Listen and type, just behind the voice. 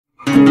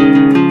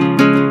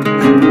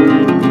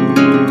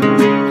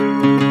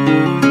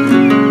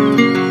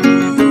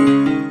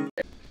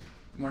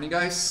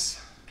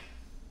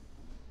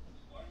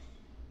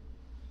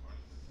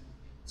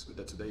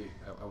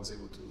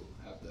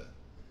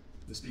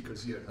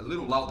speakers here a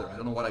little louder. I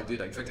don't know what I did.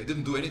 In fact, I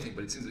didn't do anything,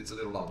 but it seems it's a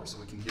little louder, so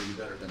we can hear you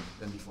better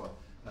than before.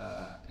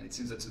 And it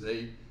seems that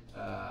today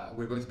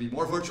we're going to be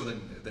more virtual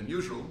than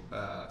usual.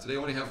 Today I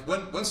only have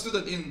one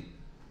student in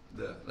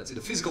the, let's say,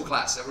 the physical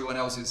class. Everyone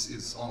else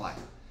is online.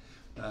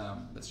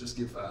 Let's just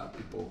give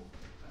people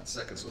a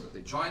second so that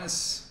they join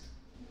us.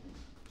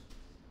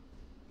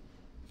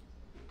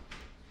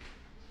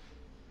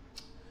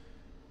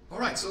 All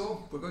right,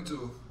 so we're going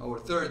to our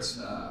third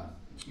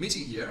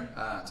meeting here.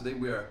 Today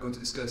we are going to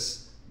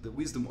discuss the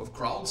wisdom of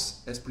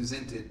crowds as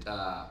presented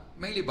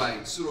mainly by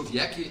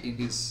Surowiecki in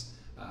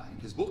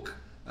his book,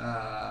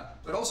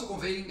 but also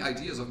conveying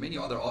ideas of many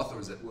other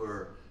authors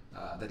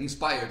that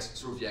inspired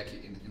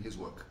Surowiecki in his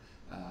work.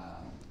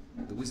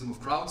 The wisdom of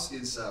crowds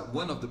is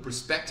one of the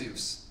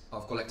perspectives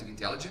of collective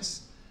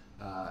intelligence.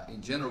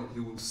 In general,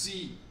 you will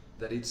see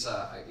that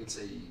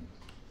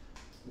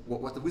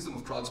what the wisdom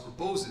of crowds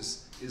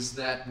proposes is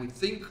that we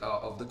think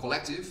of the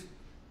collective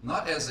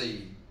not as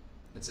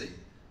let's say,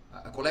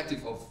 a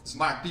collective of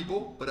smart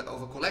people, but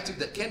of a collective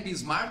that can be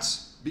smart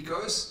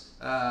because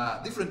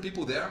different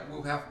people there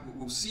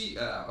will see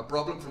a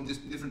problem from these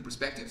different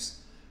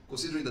perspectives,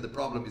 considering that the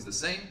problem is the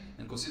same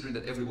and considering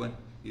that everyone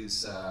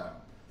is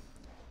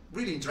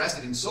really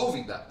interested in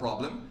solving that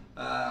problem.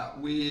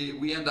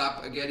 We end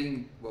up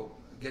getting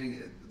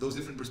those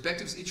different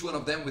perspectives, each one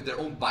of them with their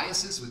own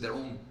biases, with their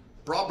own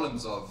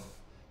problems of,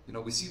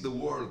 we see the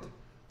world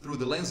through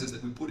the lenses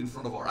that we put in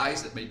front of our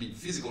eyes, that may be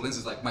physical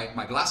lenses like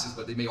my glasses,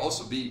 but they may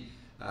also be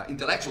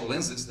intellectual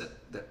lenses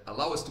that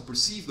allow us to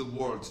perceive the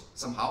world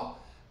somehow,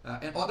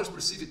 and others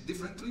perceive it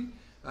differently.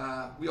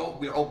 We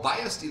are all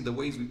biased in the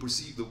ways we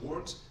perceive the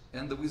world,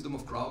 and the wisdom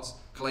of crowds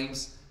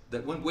claims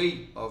that one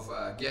way of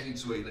getting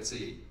to let's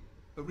say,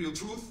 a real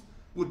truth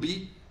would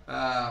be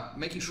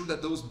making sure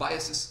that those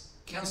biases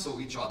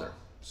cancel each other.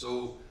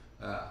 So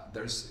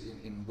there's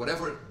in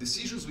whatever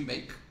decisions we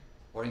make,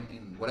 or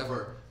in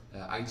whatever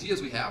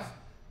ideas we have,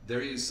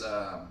 there is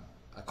a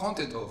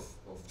content of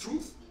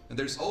truth, and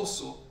there's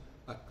also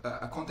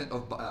a content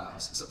of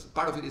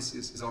part of it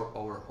is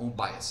our own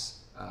bias,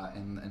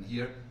 and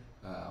here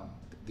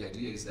the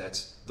idea is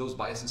that those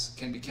biases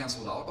can be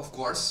cancelled out, of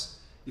course,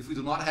 if we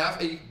do not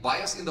have a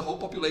bias in the whole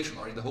population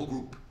or in the whole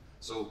group.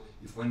 So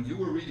when you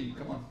were reading,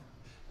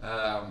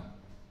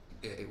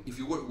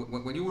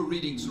 when you were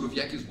reading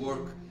Surowiecki's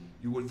work,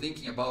 you were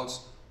thinking about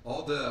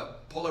all the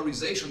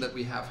polarization that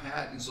we have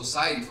had in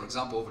society, for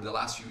example, over the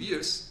last few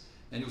years,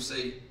 and you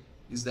say,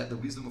 is that the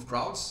wisdom of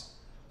crowds?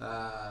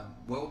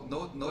 Well,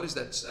 notice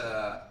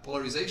that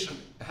polarization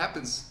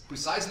happens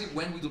precisely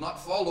when we do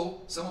not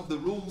follow some of the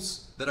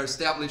rules that are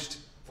established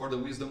for the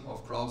wisdom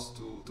of crowds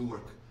to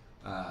work.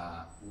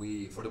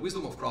 For the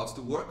wisdom of crowds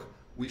to work,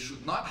 we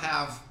should not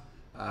have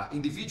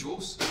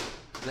individuals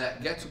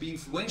that get to be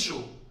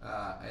influential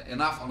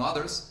enough on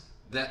others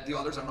that the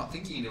others are not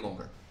thinking any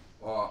longer.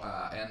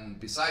 And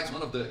besides,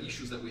 one of the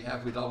issues that we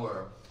have with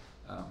our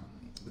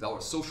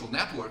social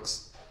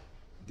networks,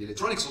 the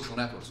electronic social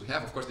networks we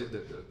have, of course,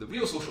 the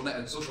real social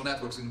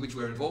networks in which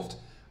we are involved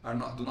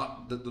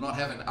do not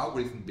have an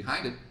algorithm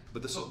behind it,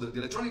 but the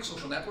electronic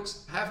social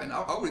networks have an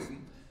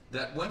algorithm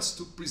that wants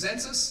to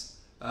present us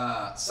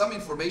some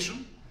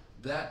information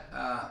that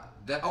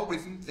that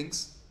algorithm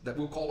thinks that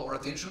will call our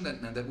attention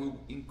and that will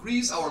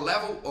increase our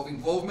level of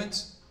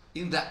involvement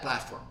in that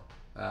platform.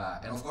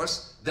 And of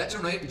course, that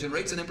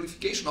generates an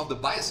amplification of the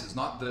biases,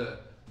 not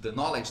the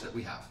knowledge that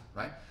we have,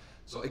 right?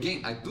 So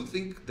again, I do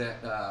think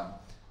that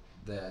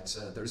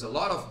there's a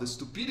lot of the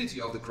stupidity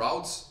of the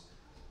crowds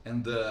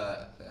and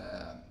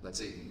let's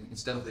say,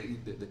 instead of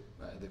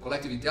the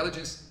collective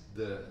intelligence,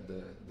 the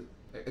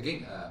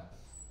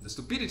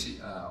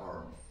stupidity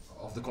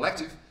of the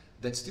collective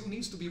that still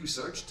needs to be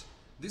researched.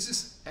 This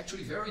is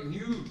actually very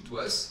new to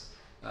us.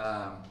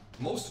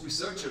 Most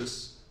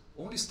researchers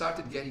only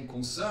started getting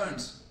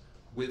concerned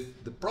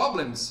with the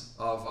problems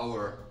of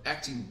our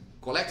acting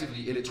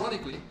collectively,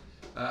 electronically,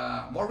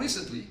 more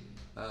recently,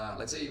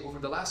 let's say over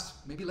the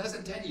last maybe less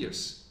than 10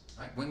 years,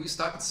 right? When we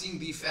started seeing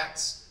the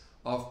effects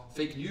of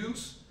fake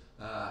news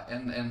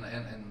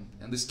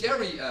and the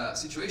scary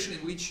situation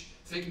in which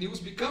fake news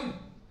become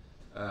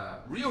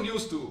real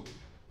news to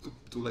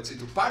let's say,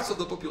 to parts of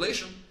the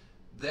population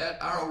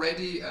that are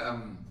already,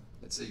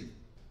 let's say,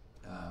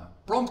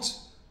 prompt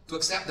to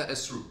accept that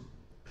as true.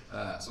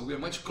 So we are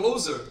much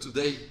closer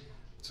today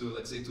to,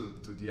 let's say, to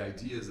the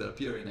ideas that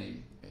appear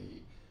in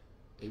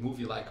a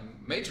movie like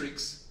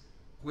Matrix,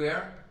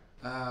 where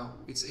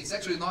it's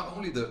actually not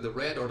only the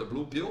red or the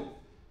blue pill.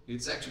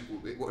 It's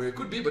actually, or it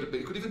could be, but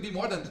it could even be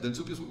more than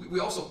two pills. We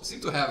also seem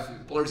to have,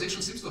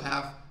 polarization seems to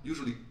have,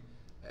 usually,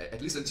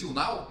 at least until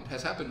now, it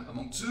has happened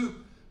among two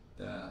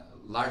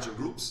larger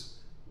groups.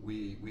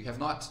 We have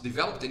not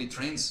developed any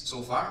trends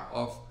so far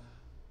of,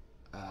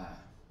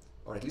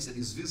 or at least it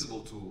is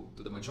visible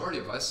to the majority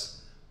of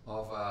us,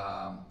 of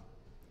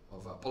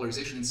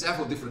polarization in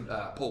several different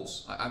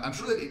poles. I'm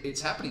sure that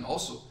it's happening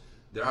also.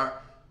 There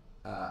are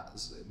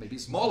maybe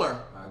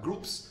smaller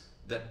groups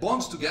that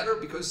bond together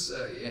because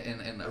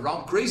and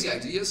around crazy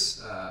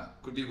ideas,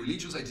 could be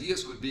religious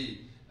ideas, could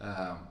be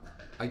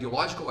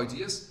ideological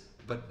ideas,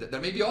 but there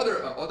may be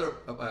other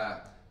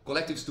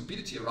collective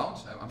stupidity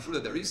around. I'm sure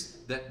that there is,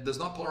 that does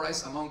not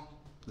polarize among,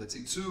 let's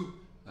say, two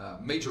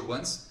major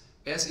ones,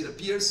 as it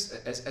appears,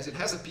 as it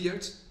has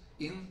appeared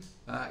in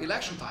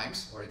election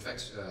times, or in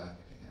fact,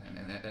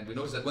 and we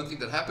notice that one thing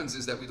that happens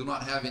is that we do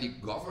not have any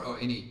or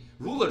any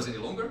rulers any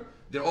longer.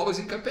 They're always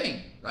in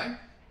campaign, right?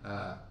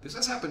 This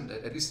has happened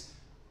at least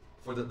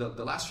for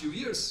the last few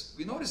years.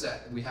 We notice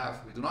that we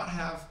do not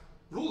have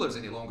rulers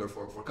any longer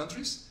for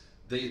countries.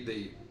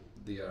 They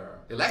are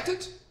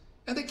elected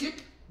and they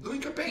keep doing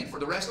campaign for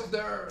the rest of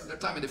their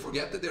time, and they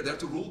forget that they're there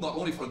to rule not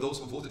only for those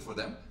who voted for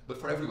them, but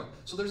for everyone.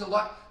 So there's a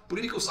lot.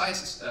 Political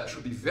sciences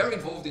should be very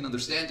involved in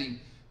understanding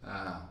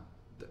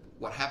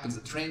what happens,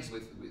 the trends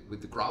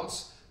with the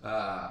crowds.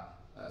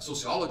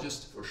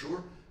 Sociologists for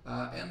sure,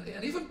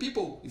 and even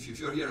people. If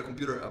you're here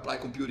a applied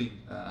computing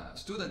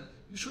student,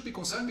 you should be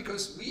concerned,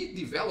 because we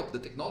developed the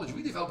technology,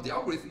 we developed the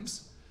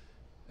algorithms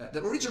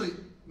that originally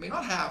may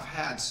not have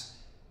had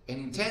an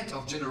intent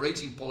of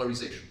generating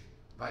polarization.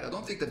 Right? I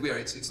don't think that we are.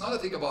 It's not a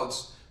thing about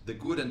the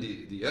good and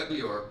the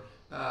ugly, or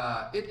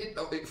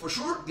for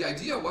sure the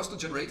idea was to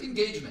generate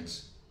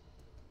engagement,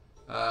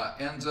 but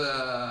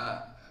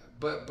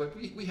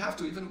we have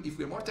to, even if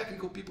we're more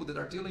technical people that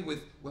are dealing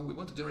with when we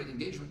want to generate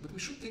engagement, but we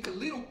should think a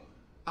little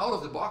out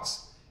of the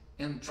box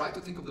and try to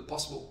think of the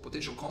possible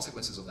potential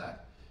consequences of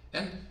that.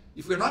 And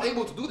if we're not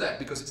able to do that,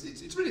 because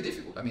it's really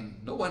difficult. I mean,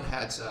 no one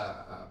had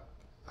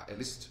at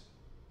least,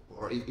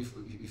 or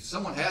if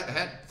someone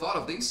had thought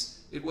of this,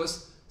 it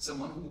was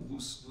someone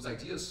whose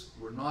ideas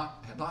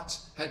had not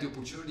had the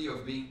opportunity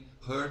of being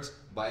heard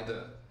by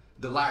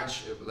the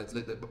large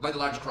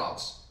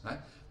crowds, right?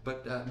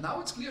 But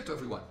now it's clear to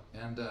everyone,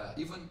 and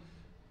even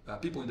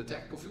people in the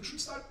technical field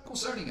should start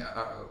concerning.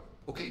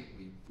 Okay,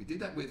 we did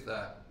that with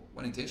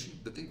one intention.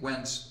 The thing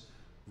went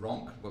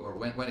wrong, or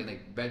went in a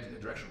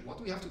bad direction. What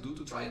do we have to do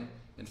to try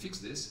and fix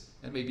this,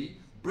 and maybe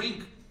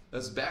bring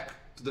us back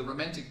to the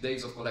romantic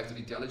days of collective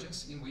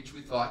intelligence, in which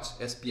we thought,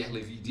 as Pierre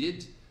Levy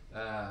did,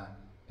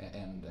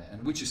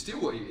 and which is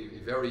still a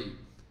very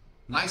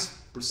nice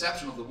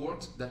perception of the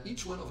world, that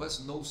each one of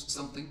us knows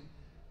something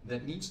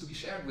that needs to be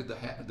shared with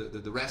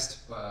the rest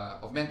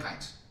of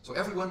mankind. So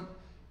everyone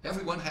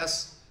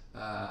has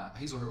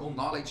his or her own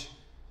knowledge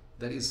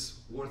that is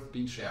worth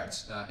being shared,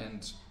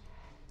 and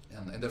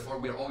therefore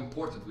we are all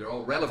important, we are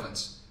all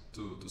relevant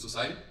to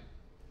society.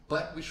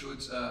 But we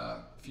should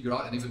figure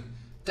out, and even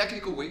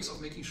technical ways of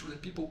making sure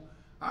that people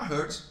are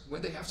heard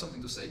when they have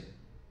something to say,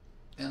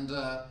 and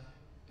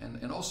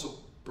also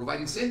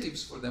provide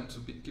incentives for them to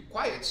keep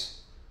quiet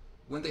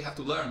when they have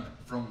to learn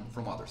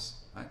from others.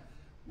 Right?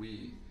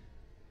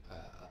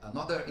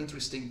 Another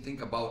interesting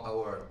thing about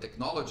our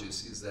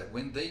technologies is that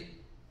when they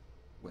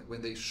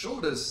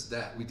showed us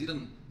that we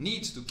didn't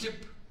need to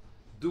keep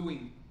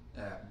doing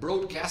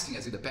broadcasting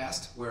as in the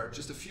past, where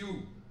just a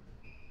few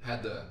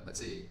had,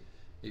 let's say,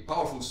 a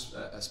powerful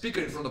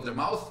speaker in front of their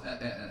mouth,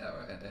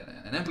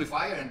 an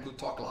amplifier, and could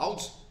talk loud,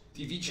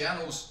 TV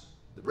channels,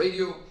 the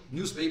radio,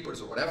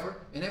 newspapers, or whatever,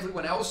 and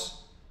everyone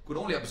else could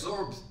only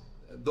absorb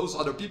those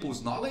other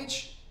people's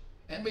knowledge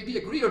and maybe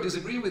agree or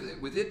disagree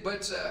with it,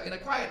 but in a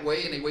quiet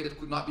way, in a way that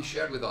could not be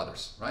shared with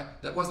others, right?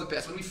 That was the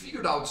past. When we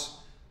figured out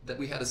that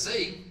we had a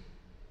saying,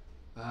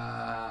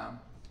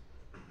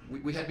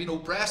 we had been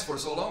oppressed for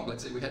so long,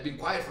 let's say we had been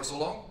quiet for so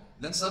long,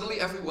 then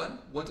suddenly everyone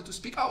wanted to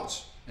speak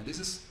out. And this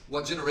is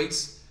what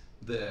generates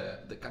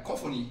the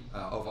cacophony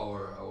of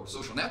our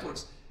social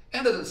networks.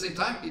 And at the same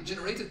time, it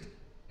generated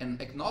an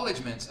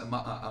acknowledgement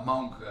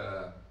among,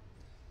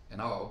 and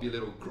now I'll be a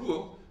little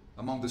cruel,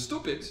 among the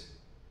stupid,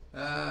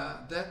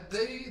 that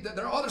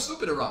there are other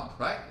stupid around,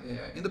 right?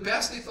 In the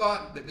past,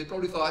 they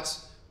probably thought,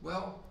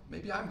 well,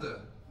 maybe I'm the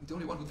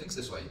only one who thinks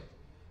this way.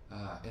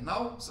 And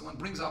now someone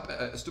brings up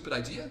a stupid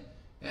idea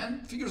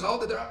and figures out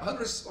that there are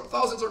hundreds or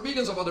thousands or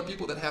millions of other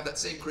people that have that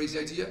same crazy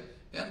idea,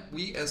 and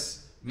we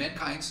as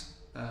mankind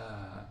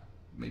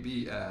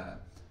maybe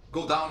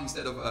go down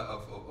instead of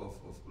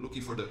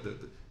looking for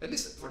at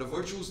least for the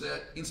virtues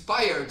that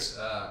inspired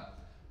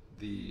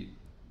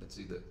let's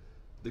see,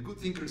 the good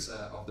thinkers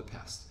of the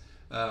past.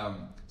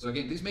 So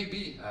again, this may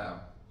be,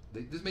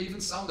 this may even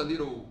sound a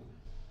little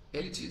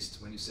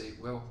elitist when you say,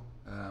 well,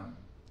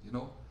 you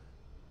know,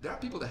 there are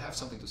people that have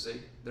something to say,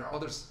 there are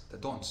others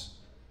that don't.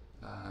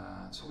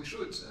 So we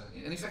should,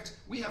 and in fact,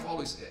 we have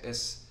always,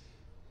 as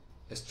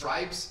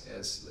tribes,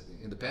 as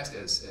in the past,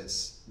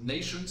 as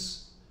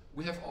nations,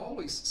 we have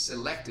always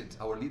selected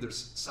our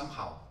leaders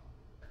somehow.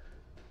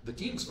 The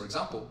kings, for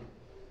example,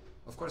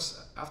 of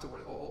course,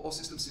 afterward, all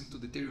systems seem to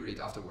deteriorate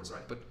afterwards,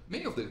 right? But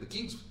many of the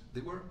kings,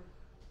 they were,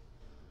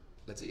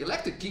 let's say,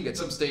 elected king at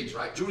some stage,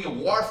 right? During a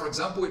war, for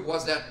example, it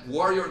was that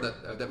warrior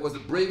that was the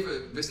brave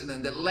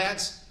and that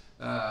led,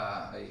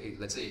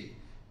 let's say,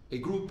 a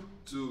group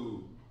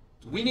to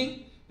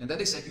winning, and then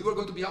they said, you are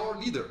going to be our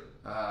leader.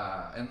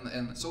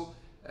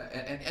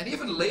 And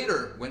even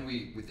later, when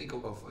we think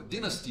of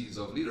dynasties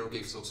of leader,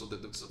 okay, so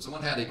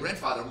someone had a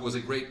grandfather who was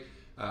a great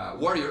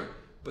warrior,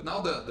 but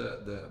now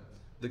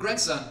the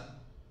grandson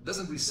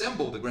doesn't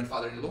resemble the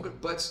grandfather any longer,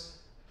 but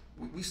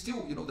we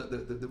still, you know,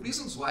 the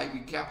reasons why we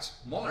kept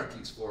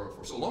monarchies for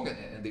so long,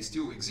 and they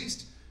still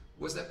exist,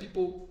 was that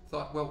people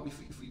thought, well,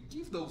 if we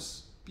give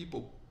those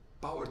people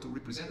power to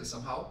represent us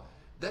somehow,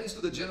 that is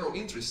to the general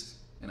interest.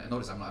 And I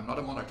notice I'm not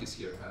a monarchist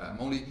here. I'm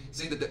only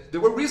saying that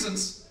there were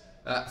reasons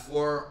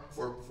for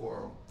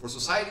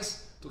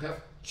societies to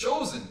have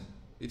chosen.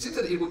 It seems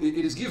that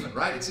it is given,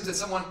 right? It seems that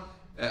someone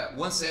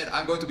once said,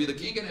 I'm going to be the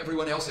king, and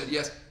everyone else said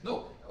yes.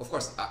 No, of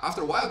course,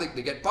 after a while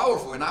they get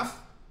powerful enough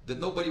that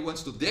nobody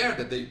wants to dare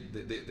that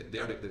they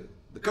are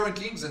the current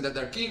kings, and that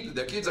their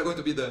kids are going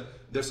to be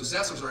their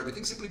successors or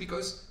everything, simply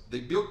because they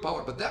built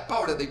power. But that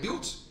power that they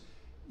built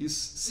is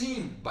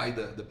seen by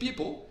the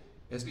people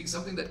as being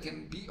something that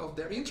can be of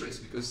their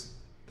interest, because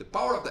the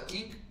power of the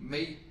king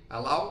may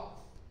allow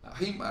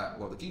him,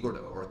 well, the king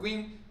or a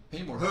queen,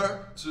 him or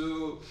her,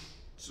 to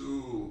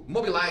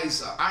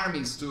mobilize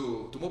armies,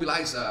 to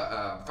mobilize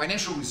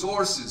financial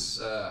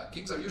resources.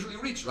 Kings are usually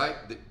rich, right?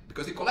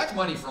 Because they collect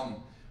money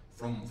from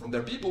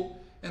their people,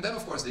 and then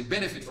of course they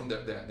benefit from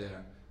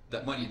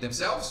that money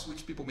themselves,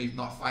 which people may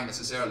not find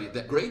necessarily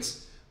that great.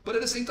 But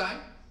at the same time,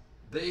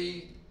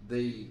 they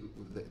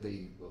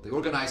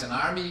organize an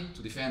army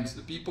to defend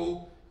the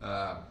people.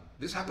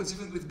 This happens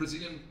even with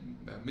Brazilian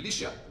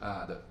militia.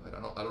 I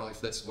don't know if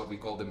that's what we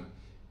call them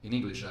in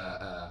English.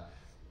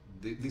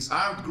 These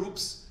armed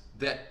groups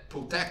that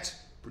protect,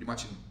 pretty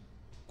much in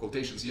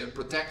quotations here,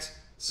 protect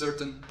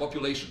certain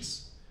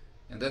populations.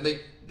 And then they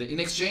in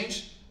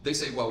exchange, they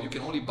say, well, you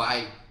can only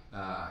buy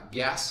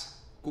gas,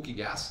 cooking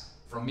gas,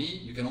 from me.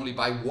 You can only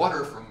buy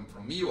water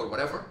from me, or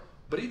whatever.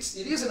 But it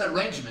is an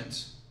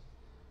arrangement.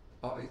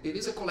 It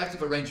is a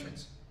collective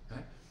arrangement.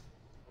 Right?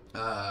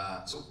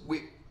 So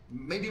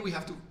maybe we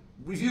have to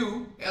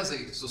review as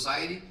a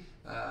society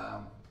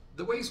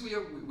the ways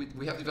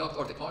we have developed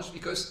our technology,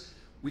 because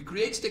we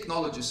create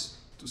technologies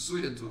to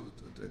suit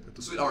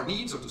to suit our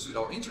needs or to suit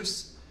our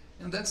interests,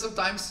 and then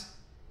sometimes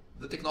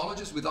the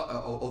technologies,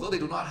 although they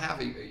do not have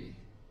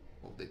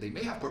well, they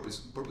may have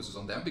purposes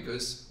on them,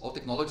 because all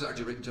technologies are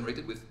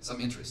generated with some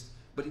interest,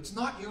 but it's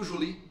not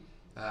usually.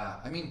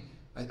 I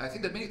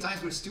think that many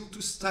times we're still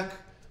too stuck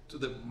to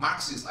the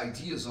Marxist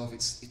ideas of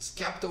it's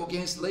capital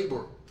against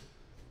labor.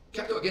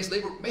 Capital against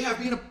labor may have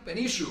been an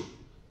issue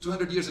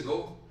 200 years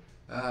ago.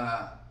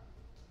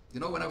 You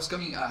know, when I was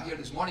coming here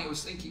this morning, I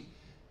was thinking,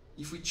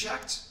 if we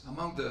checked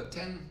among the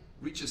 10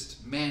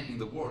 richest men in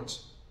the world,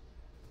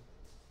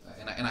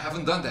 and I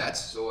haven't done that,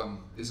 so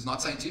this is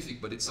not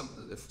scientific, but it's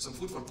some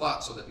food for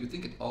thought, so that you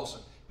think it also.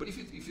 But if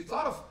you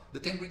thought of the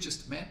 10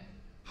 richest men,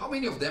 how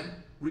many of them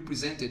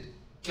represented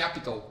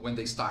capital when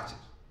they started?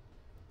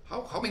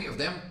 How many of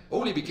them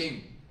only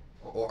became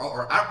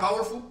or are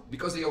powerful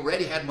because they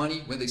already had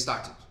money when they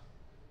started?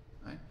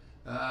 Right?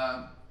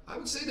 I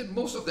would say that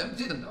most of them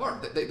didn't,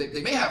 or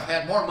they may have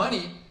had more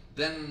money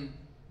than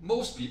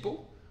most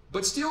people,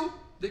 but still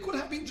they could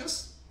have been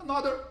just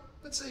another,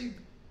 let's say,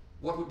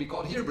 what would be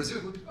called here in Brazil,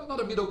 it would be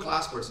another middle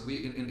class person.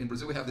 In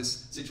Brazil we have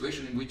this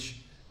situation in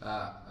which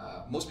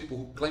most people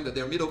who claim that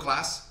they're middle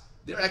class,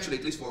 they're actually,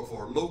 at least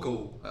for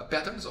local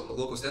patterns or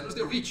local standards,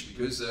 they're rich,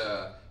 because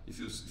if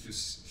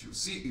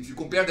you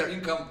compare their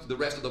income to the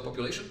rest of the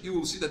population, you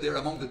will see that they're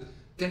among the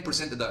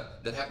 10%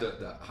 that have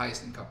the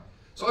highest income.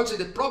 So I would say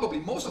that probably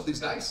most of these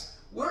guys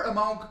were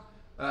among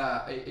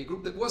a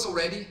group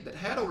that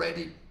had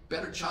already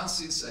better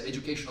chances,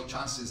 educational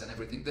chances and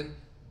everything than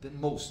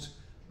most.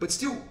 But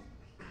still,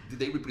 did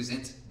they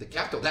represent the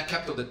capital? That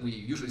capital that we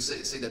usually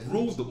say that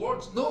rules the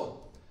world? No.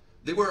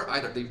 They were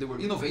they were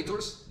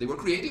innovators, they were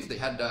creative, they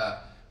had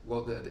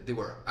they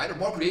were either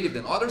more creative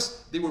than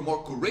others, they were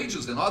more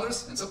courageous than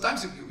others, and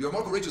sometimes you're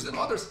more courageous than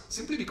others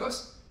simply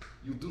because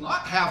you do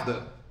not have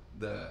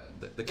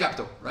the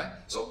capital, right?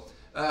 So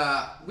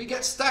we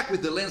get stuck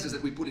with the lenses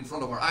that we put in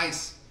front of our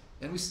eyes,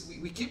 and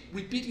we keep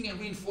repeating and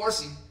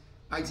reinforcing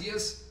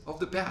ideas of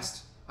the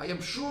past. I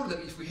am sure that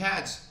if we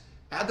had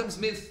Adam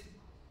Smith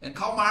and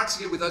Karl Marx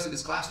here with us in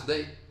this class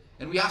today,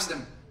 and we asked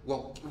them,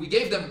 well, we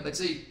gave them, let's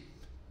say,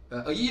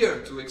 a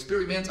year to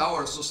experiment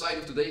our society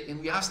of today, and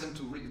we asked them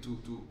to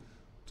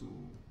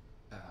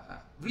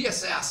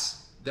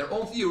reassess their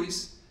own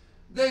theories,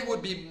 they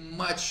would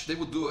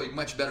do a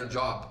much better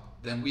job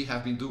than we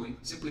have been doing,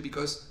 simply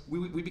because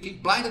we became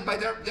blinded by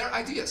their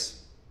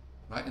ideas,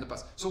 right, in the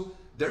past. So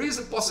there is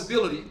a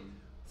possibility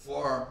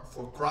for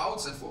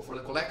crowds and for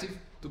the collective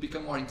to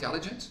become more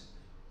intelligent,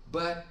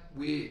 but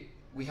we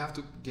have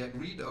to get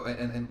rid of,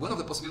 and one of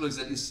the possibilities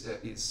that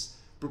is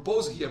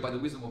proposed here by the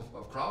wisdom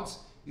of crowds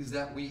is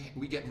that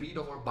we get rid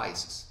of our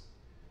biases,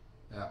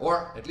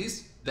 or at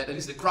least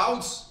the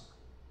crowds,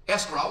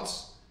 as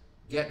crowds,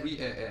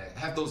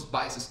 have those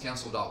biases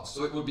cancelled out.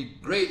 So it would be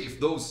great if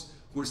those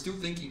who are still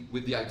thinking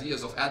with the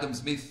ideas of Adam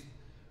Smith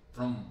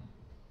from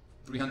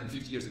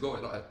 350 years ago,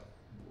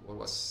 what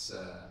was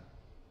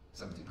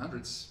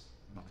 1700s,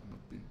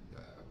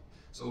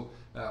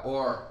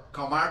 or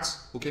Karl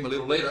Marx, who came a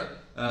little later.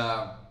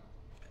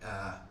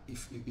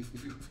 If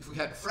we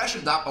had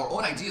freshened up our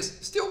own ideas,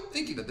 still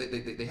thinking that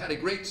they had a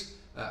great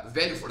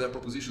value for their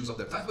propositions of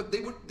their times, but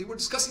they were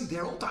discussing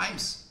their own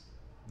times,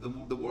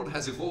 the world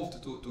has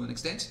evolved to an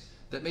extent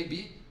that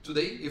maybe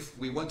today, if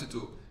we wanted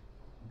to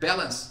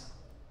balance,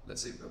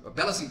 let's say,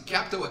 balancing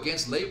capital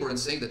against labor and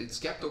saying that it's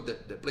capital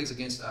that plays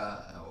against,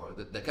 or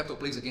that capital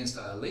plays against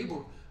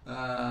labor,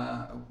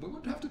 we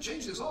would have to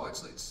change this law.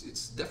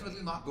 It's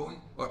definitely not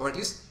going, or at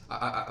least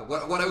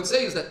what I would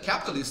say is that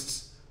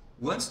capitalists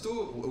wants to,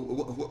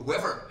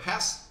 whoever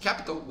has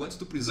capital wants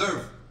to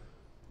preserve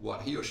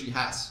what he or she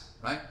has,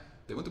 right?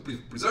 They want to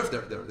preserve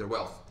their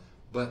wealth,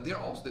 but they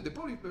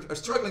probably are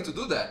struggling to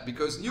do that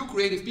because new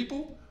creative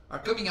people are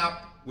coming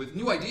up with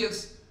new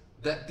ideas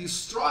that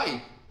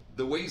destroy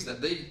the ways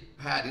that they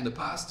had in the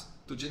past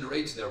to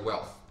generate their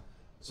wealth.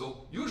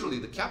 So usually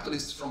the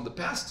capitalists from the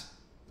past,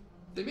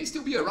 they may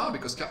still be around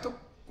because capital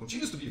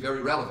continues to be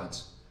very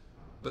relevant,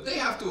 but they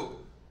have to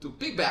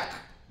piggyback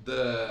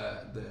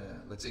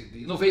let's say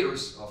the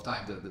innovators of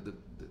time, the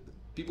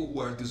people who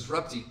are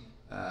disrupting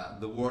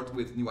the world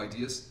with new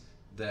ideas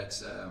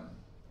that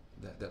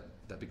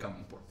become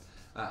important.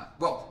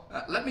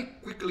 Let me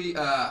quickly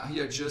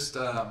here just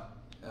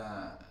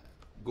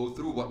go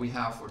through what we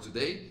have for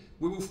today.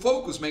 We will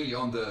focus mainly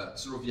on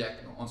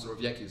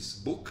Surowiecki's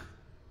book,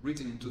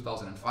 written in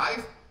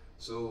 2005.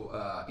 So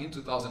in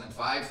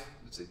 2005,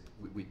 let's say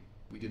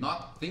we did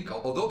not think,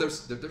 although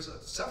there's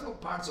several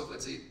parts of,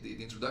 let's say, the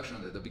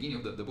introduction, the beginning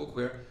of the book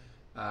where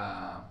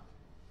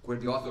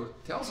the author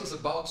tells us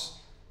about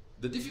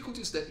the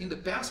difficulties that in the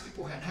past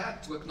people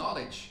had to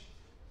acknowledge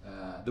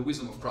the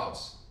wisdom of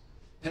crowds.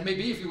 And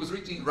maybe if he was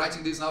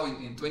writing this now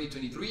in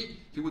 2023,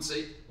 he would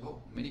say,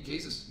 well, in many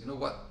cases, you know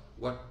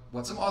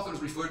what some authors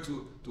refer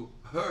to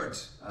herd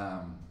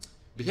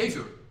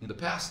behavior in the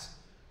past,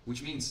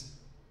 which means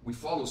we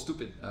follow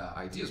stupid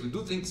ideas. We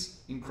do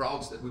things in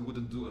crowds that we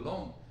wouldn't do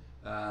alone,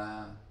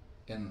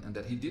 and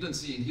that he didn't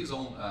see in his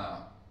own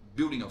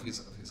building of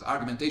his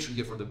argumentation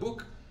here for the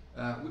book.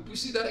 We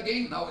see that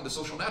again now in the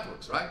social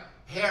networks, right?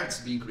 Herds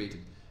being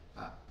created.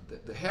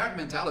 The herd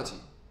mentality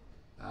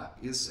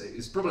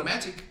is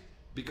problematic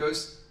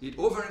because it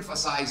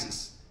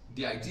overemphasizes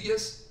the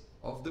ideas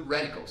of the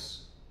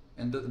radicals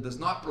and does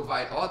not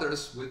provide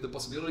others with the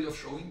possibility of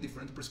showing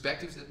different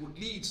perspectives that would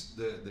lead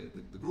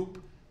the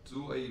group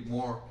to a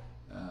more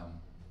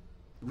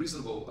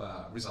reasonable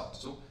result.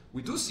 So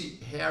we do see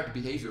herd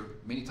behavior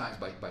many times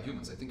by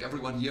humans. I think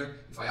everyone here,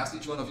 if I asked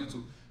each one of you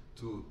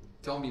to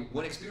tell me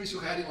one experience you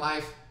had in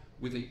life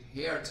with a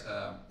herd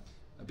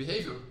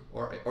behavior,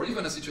 or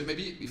even a situation,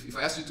 maybe if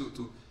I asked you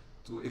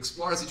to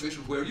explore a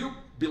situation where you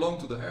belong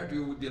to the herd,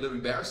 you would be a little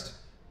embarrassed.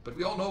 But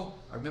we all know,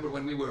 I remember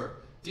when we were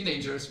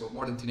teenagers, well,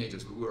 more than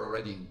teenagers, we were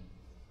already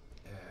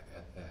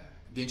at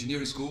the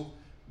engineering school.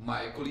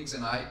 My colleagues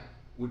and I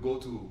would go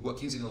to Rua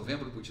 15 de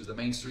Novembro, which is the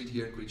main street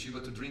here in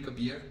Curitiba, to drink a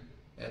beer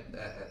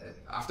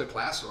after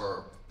class,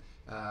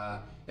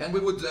 and we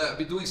would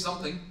be doing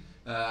something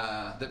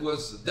that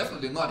was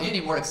definitely not any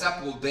more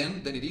acceptable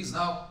then than it is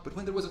now. But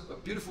when there was a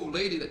beautiful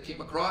lady that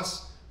came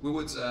across, we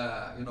would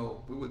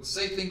we would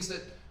say things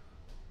that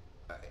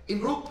in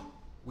group,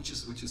 which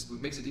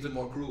makes it even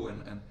more cruel,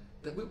 and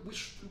that we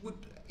would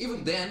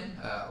even then.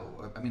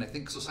 I mean, I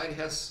think society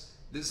has,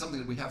 this is something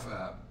that we have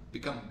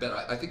become better.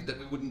 I think that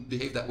we wouldn't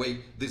behave that way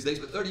these days,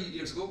 but 30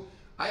 years ago,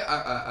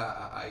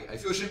 I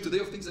feel ashamed today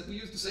of things that we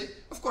used to say.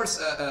 Of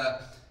course, our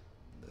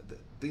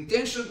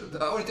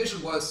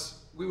intention was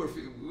we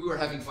were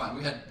having fun.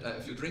 We had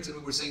a few drinks and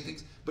we were saying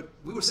things, but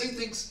we were saying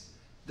things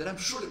that I'm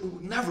sure that we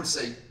would never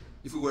say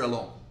if we were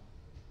alone.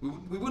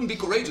 We wouldn't be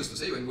courageous to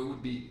say, and we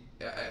would be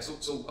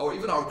or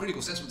even our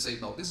critical sense would say,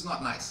 no, this is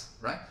not nice,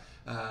 right?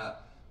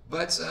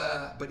 But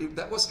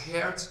that was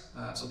herd.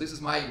 So this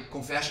is my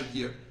confession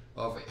here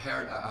of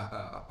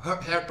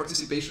herd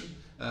participation.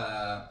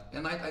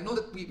 And I know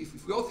that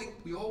if we all think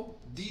we all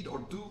did or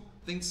do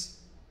things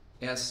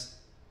as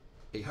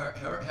a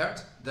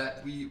herd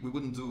that we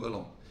wouldn't do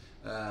alone.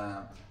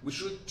 We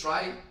should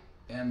try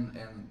and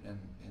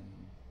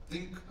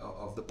think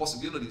of the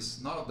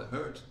possibilities, not of the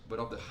herd, but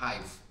of the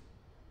hive.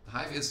 The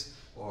hive is,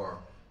 or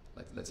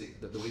like, let's say,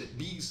 the way that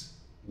bees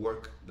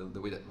work, the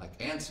way that like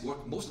ants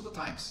work most of the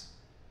times,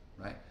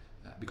 right?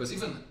 Because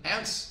even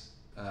ants,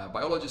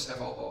 biologists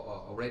have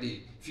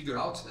already figured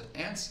out that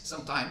ants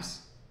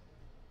sometimes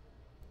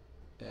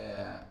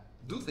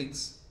do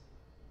things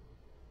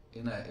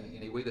in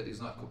a way that is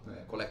not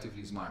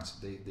collectively smart.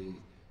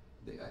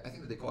 I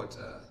think that they call it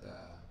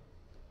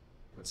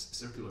what's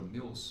circular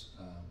mills.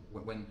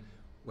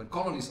 When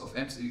colonies of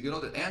ants, you know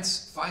that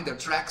ants find their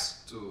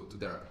tracks to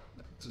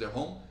their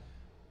home,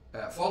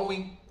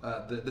 following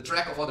the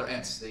track of other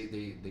ants.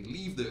 They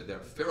leave their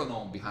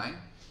pheromone behind,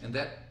 and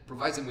that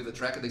provides them with a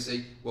track, and they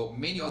say, well,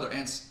 many other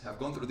ants have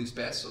gone through this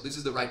path, so this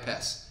is the right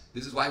path.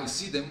 This is why we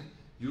see them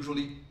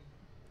usually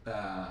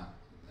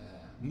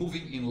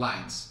moving in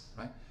lines,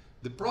 right?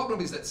 The problem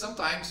is that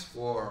sometimes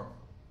for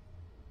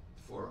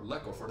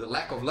luck or for the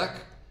lack of luck,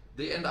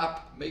 they end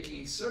up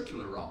making a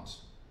circular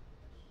rounds.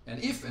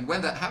 And if and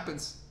when that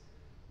happens,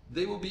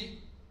 they will be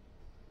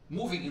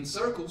moving in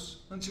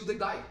circles until they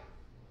die,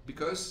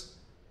 because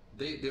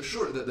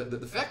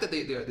the fact that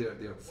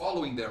they're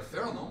following their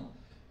pheromone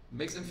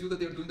makes them feel that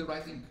they're doing the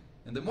right thing.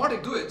 And the more they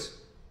do it,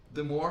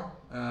 the more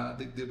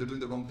they're doing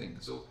the wrong thing.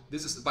 So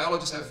this is,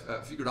 biologists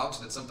have figured out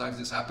that sometimes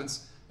this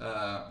happens,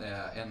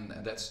 and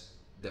that's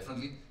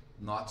definitely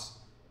not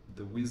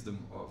the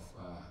wisdom of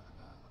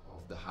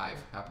the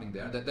hive happening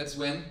there. That's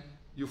when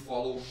you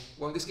follow,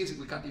 well, in this case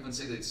we can't even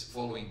say that it's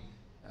following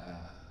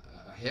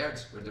a herd,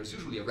 where there's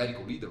usually a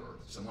radical leader or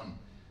someone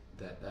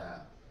that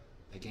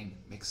again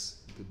makes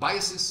the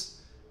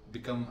biases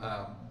become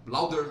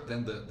louder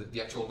than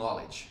the actual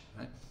knowledge,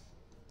 right?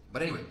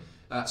 But anyway,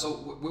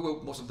 so we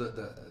will, most of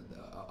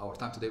our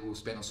time today will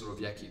spend on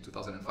Surowiecki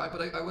 2005,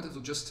 but I wanted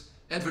to just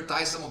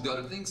advertise some of the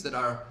other things that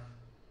are,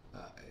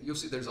 you'll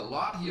see there's a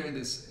lot here in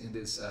this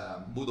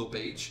Moodle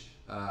page.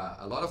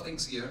 A lot of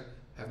things here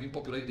have been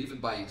populated even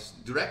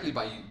directly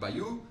by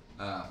you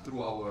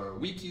through our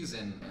wikis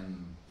and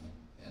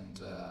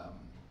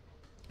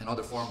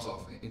other forms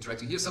of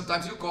interacting here.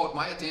 Sometimes you call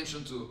my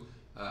attention to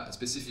a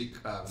specific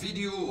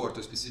video or to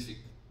a specific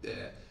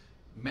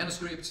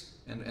manuscript,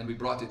 and we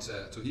brought it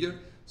to here.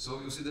 So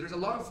you see there's a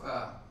lot of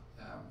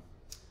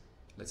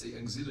let's say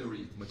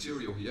auxiliary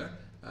material here.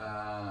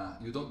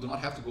 You do not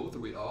have to go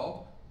through it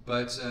all,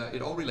 but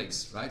it all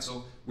relates, right?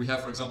 So we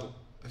have, for example,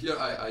 here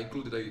I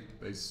included a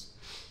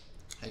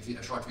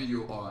short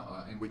video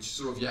in which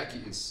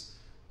Surowiecki is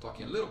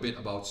talking a little bit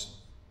about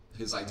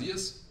his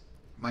ideas.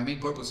 My main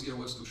purpose here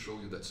was to show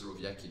you that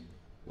Surowiecki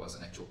was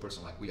an actual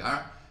person like we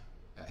are.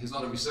 He's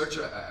not a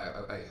researcher.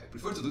 I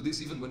prefer to do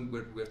this even when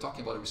we're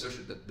talking about a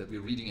researcher that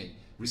we're reading a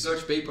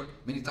research paper.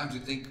 Many times we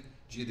think,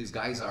 gee, these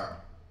guys are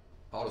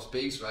out of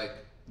space, right?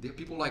 They're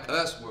people like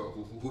us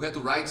who had to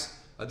write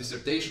a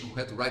dissertation, who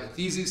had to write a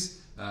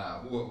thesis,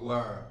 who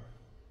are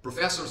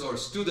professors or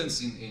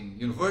students in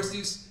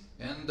universities,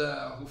 and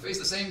who face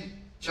the same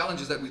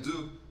challenges that we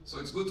do. So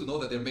it's good to know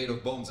that they're made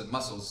of bones and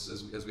muscles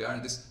as we are.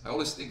 And this, I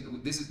always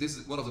think this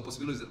is one of the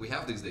possibilities that we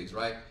have these days,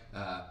 right?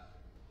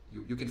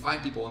 You can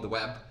find people on the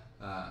web.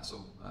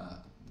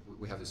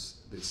 We have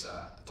this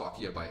talk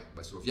here by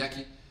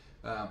Surowiecki.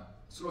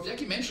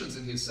 Surowiecki mentions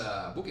in his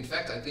book, in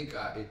fact, I think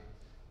it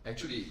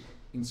actually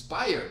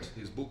inspired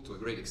his book to a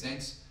great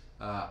extent,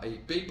 a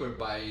paper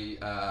by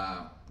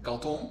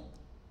Galton,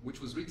 which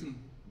was written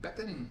back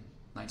then in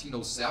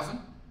 1907.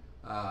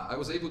 I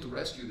was able to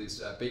rescue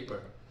this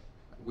paper,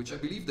 which I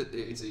believe that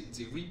it's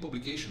a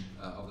republication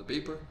of the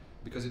paper,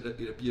 because it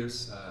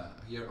appears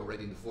here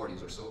already in the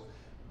 40s or so.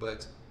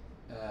 But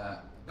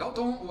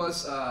Galton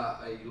was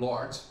a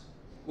lord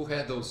who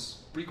had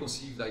those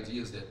preconceived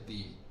ideas that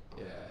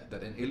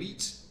that an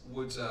elite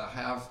would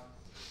have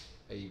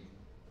a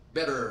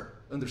better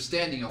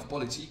understanding of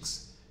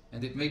politics,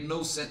 and it made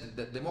no sense.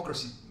 That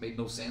democracy made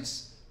no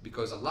sense,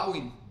 because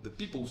allowing the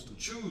peoples to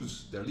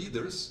choose their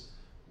leaders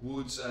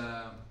would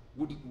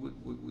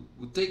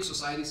take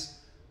societies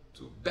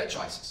to bad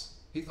choices.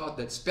 He thought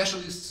that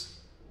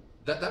specialists,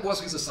 that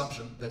was his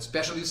assumption, that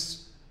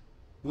specialists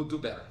would do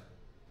better.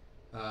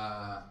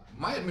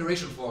 My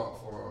admiration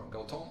for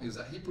Galton is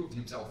that he proved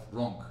himself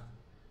wrong,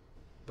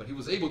 but he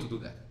was able to do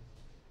that.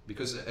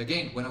 Because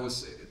again, when I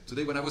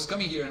was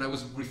coming here and I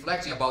was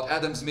reflecting about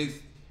Adam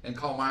Smith and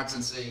Karl Marx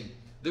and saying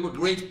they were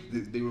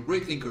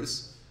great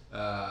thinkers,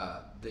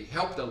 they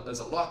helped us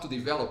a lot to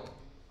develop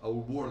our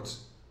world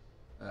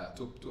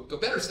to a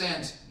better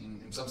stand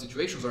in some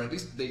situations, or at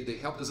least they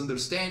helped us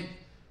understand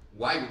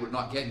why we were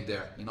not getting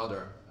there in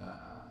other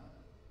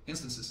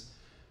instances.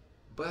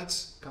 But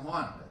come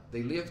on,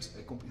 they lived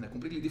in a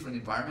completely different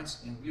environment,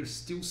 and we're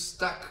still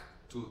stuck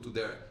to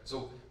their.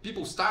 So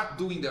people start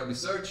doing their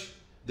research,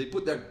 they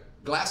put their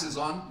glasses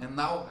on, and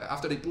now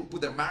after they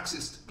put their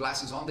Marxist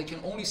glasses on, they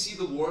can only see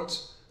the world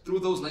through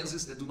those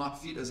lenses that do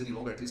not fit us any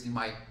longer, at least in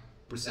my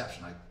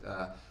perception,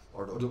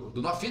 or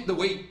do not fit the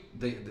way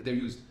they're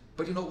used.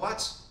 But you know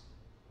what?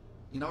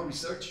 In our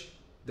research,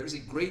 there's a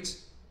great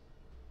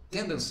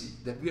tendency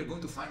that we are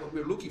going to find what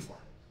we're looking for,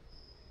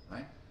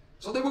 right?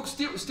 So they will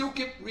still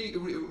keep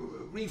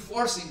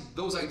reinforcing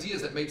those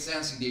ideas that made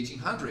sense in the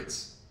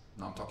 1800s.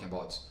 Now I'm talking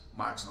about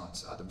Marx,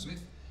 not Adam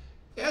Smith.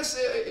 As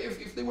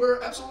if they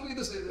were absolutely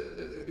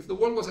if the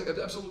world was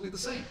absolutely the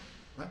same,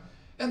 right?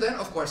 And then,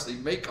 of course, they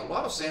make a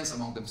lot of sense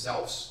among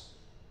themselves,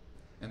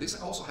 and this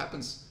also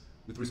happens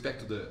with respect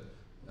to the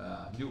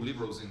new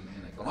liberals in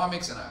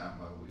economics. And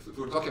if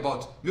we were talking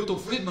about Milton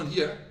Friedman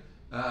here,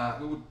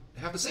 we would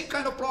have the same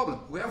kind of problem.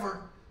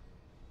 Whoever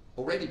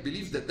already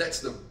believes that that's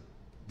the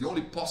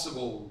only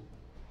possible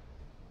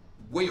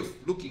way of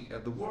looking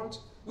at the world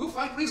will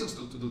find reasons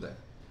to do that,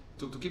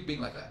 to keep being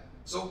like that.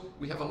 So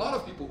we have a lot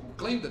of people who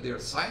claim that they are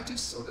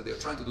scientists or that they are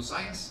trying to do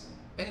science,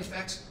 and in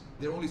fact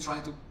they're only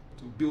trying to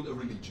build a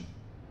religion,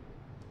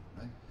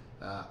 right?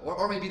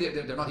 Or maybe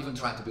they're not even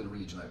trying to build a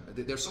religion.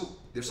 They're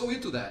so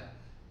into that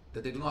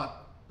they do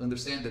not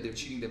understand that they're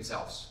cheating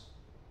themselves,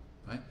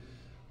 right?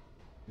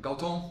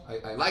 Galton,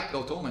 I like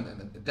Galton,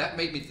 and that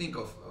made me think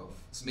of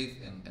Smith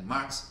and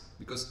Marx,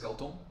 because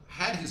Galton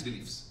had his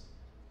beliefs.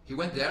 He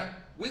went there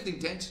with the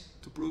intent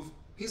to prove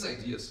his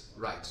ideas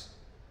right.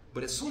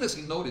 But as soon as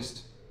he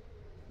noticed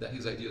that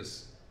his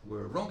ideas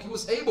were wrong, he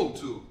was able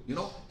to,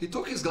 he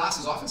took his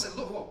glasses off and said,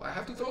 look, well, I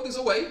have to throw this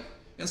away,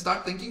 and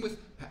start thinking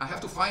I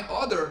have to find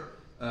other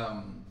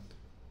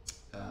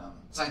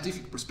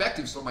scientific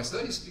perspectives for my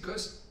studies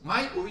because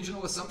my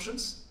original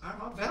assumptions are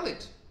not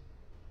valid.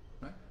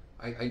 Right?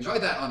 I enjoy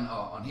that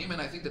on him, and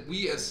I think that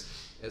we as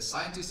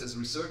scientists, as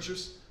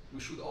researchers, we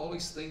should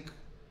always think,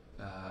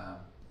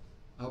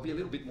 I'll be a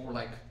little bit more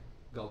like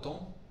Galton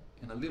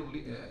and a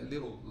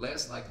little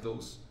less like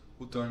those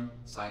who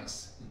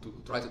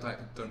try to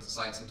turn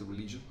science into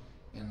religion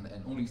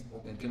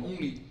and can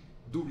only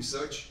do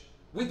research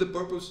with the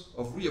purpose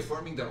of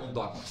reaffirming their own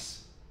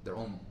dogmas, their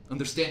own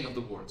understanding of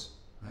the world.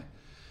 Right?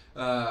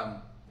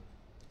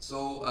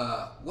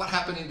 What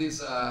happened in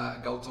these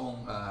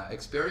Galton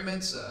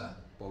experiments?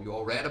 Well, you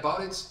all read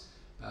about it.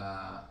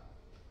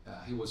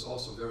 He was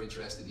also very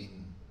interested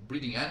in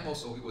breeding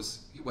animals, so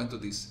he went to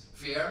this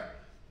fair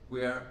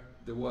where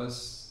there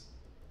was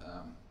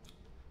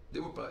they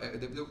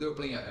were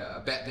playing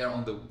a bet there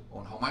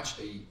on how much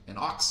an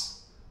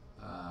ox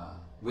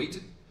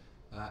weighted,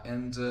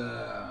 and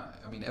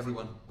I mean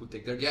everyone could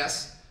take their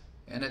guess,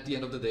 and at the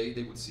end of the day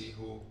they would see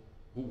who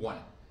won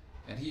it.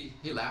 And he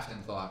laughed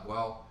and thought,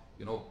 well,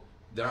 you know,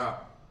 there are,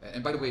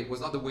 and by the way, it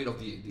was not the weight of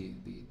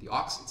the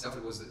ox itself,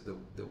 it was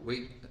the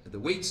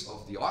weight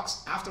of the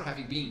ox after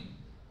having been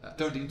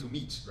turned into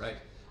meat, right?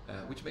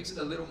 Which makes it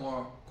a little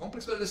more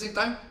complex, but at the same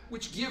time,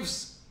 which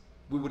gives,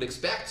 we would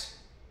expect,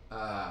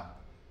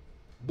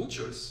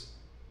 butchers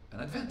an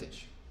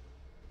advantage,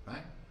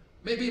 right?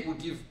 Maybe it would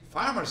give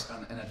farmers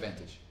an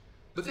advantage.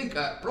 But think,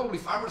 probably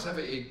farmers have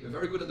a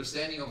very good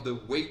understanding of the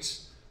weight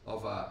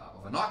of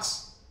an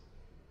ox,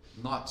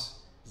 not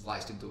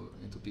sliced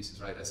into pieces,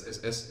 right?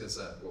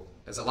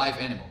 As a live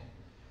animal.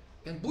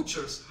 And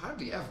butchers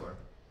hardly ever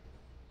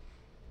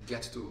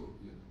get to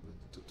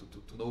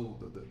know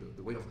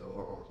the weight of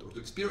or to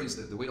experience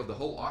the weight of the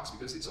whole ox,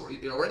 because it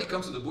already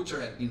comes to the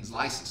butcher and in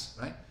slices,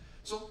 right?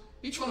 So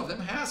each one of them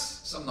has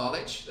some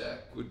knowledge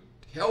that could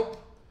help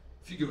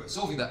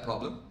solving that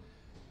problem,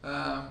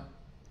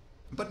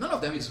 but none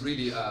of them is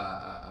really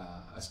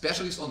a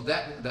specialist on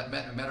that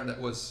matter that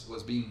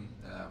was being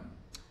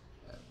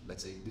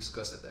let's say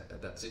discussed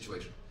at that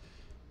situation.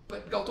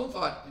 But Galton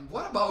thought,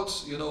 what about,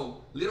 you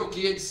know, little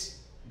kids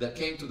that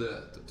came to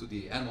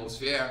the animals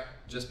fair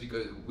just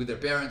because with their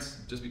parents,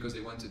 just because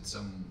they wanted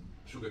some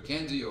sugar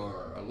candy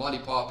or a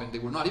lollipop, and they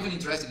were not even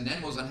interested in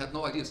animals and had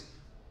no ideas.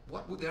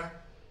 What would their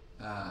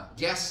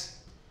guess?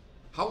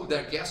 How would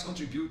their guess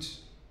contribute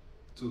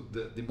to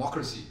the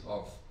democracy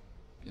of,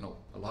 you know,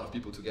 a lot of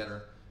people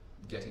together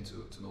getting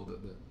to know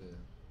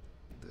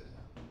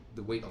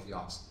the weight of the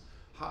ox?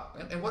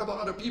 And what about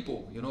other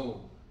people? You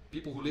know,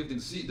 people who lived in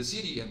the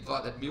city and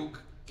thought that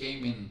milk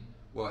came in,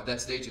 well, at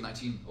that stage in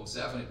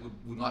 1907, it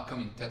would not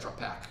come in Tetra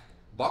Pak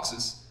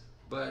boxes.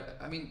 But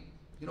I mean,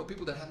 you know,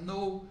 people that had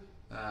no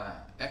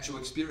actual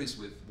experience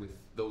with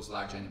those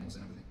large animals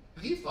and everything.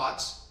 He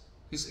thought,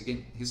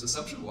 his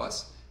assumption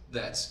was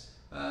that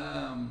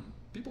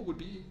people would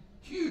be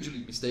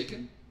hugely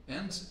mistaken,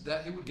 and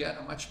that he would get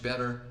a much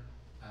better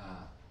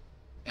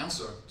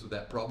answer to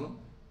that problem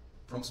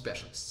from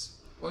specialists.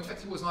 Well, in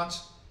fact, he was not.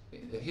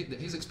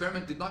 His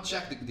experiment did not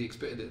check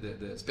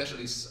the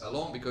specialists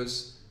alone,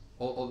 because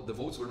all the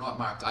votes were not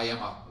marked. I am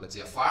let's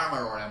say a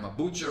farmer, or I am a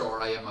butcher,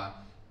 or I am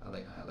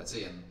let's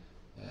say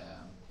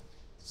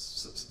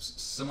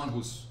someone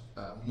who's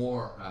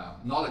more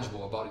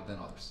knowledgeable about it than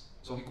others.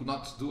 So he could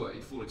not do a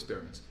full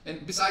experiment.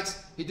 And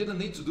besides, he didn't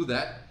need to do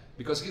that,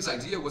 because his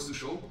idea was to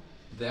show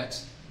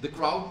that the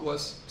crowd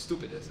was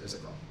stupid as a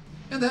crowd.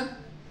 And then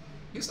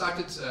he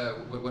started,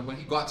 when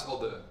he got all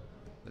the,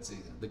 let's say,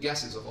 the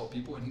guesses of all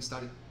people, and he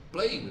started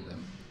playing with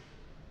them,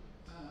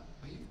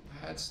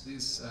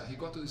 he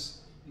got to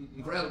this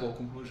incredible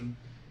conclusion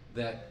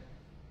that,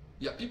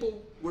 yeah,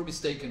 people were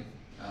mistaken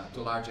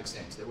to a large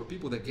extent. There were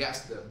people that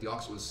guessed that the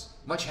ox was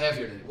much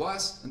heavier than it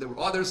was, and there were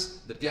others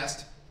that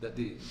guessed that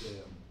the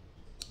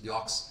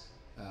ox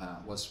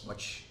was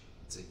much,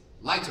 let's say,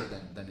 lighter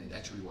than it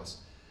actually was.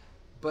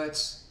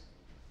 But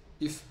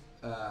if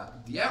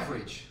the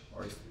average,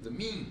 or if the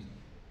mean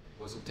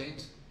was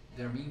obtained,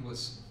 their mean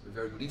was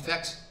very good. In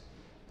fact,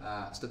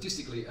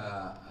 statistically,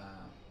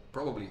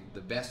 probably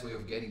the best way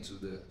of getting to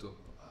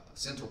a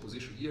central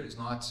position here is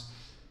not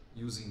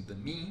using the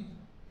mean,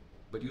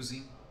 but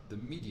using the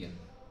median.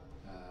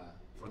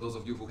 For those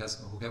of you who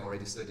have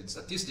already studied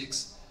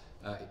statistics,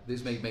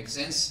 this may make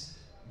sense.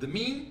 The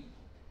mean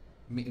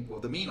or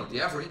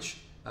the average,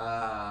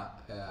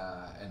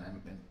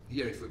 and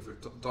here, if we're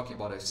talking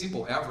about a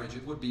simple average,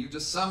 it would be you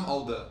just sum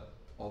all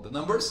the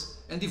numbers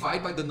and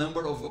divide by the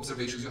number of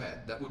observations you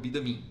had. That would be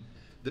the mean.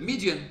 The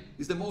median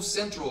is the most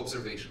central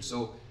observation.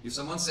 So if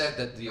someone said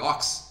that the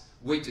ox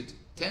weighted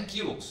 10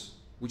 kilos,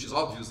 which is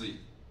obviously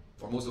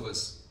for most of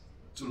us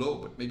too low,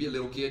 but maybe a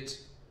little kid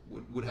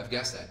would have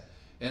guessed that.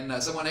 And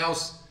someone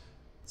else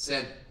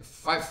said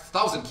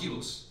 5,000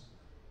 kilos,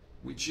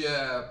 which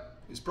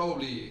is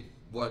probably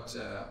what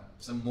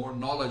some more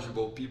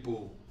knowledgeable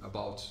people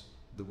about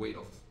the weight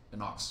of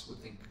an ox would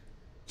think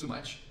too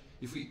much.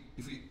 If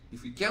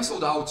we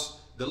canceled out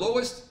the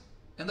lowest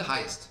and the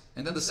highest,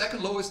 and then the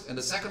second lowest and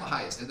the second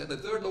highest, and then the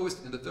third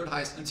lowest and the third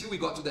highest, until we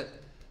got to that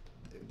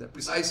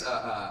precise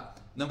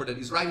number that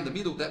is right in the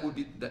middle. That would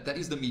be that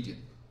is the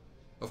median.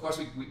 Of course,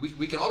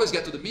 we can always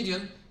get to the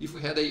median if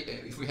we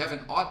have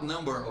an odd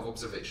number of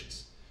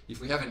observations. If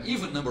we have an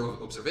even number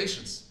of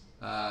observations,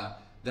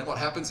 then what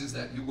happens is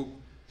that you will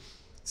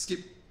skip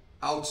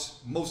out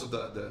most of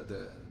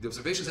the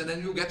observations, and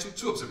then you get to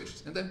 2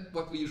 observations. And then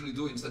what we usually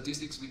do in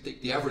statistics, we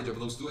take the average of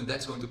those 2, and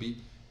that's going to be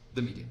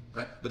the median,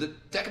 right?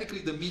 But technically,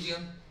 the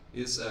median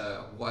is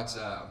what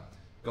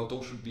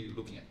Galton should be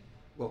looking at.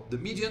 Well, the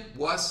median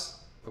was,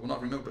 I will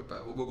not remember,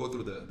 but we'll go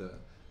through the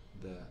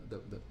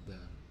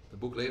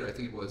book later. I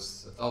think it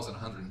was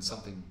 1,100 and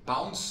something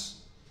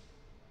pounds,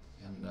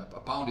 and a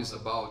pound is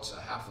about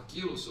half a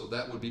kilo, so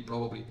that would be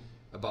probably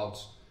about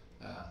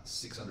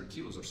 600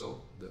 kilos or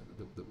so,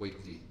 the weight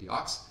of the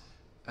ox,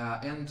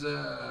 and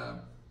the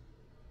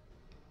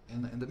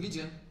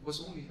median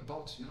was only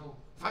about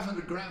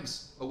 500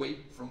 grams away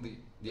from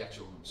the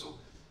actual room. So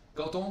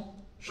Galton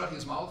shut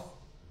his mouth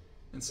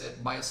and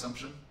said, "My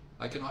assumption,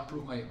 I cannot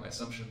prove my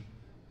assumption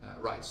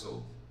right."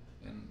 So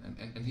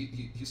and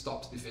he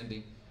stopped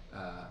defending,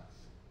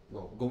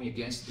 going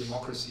against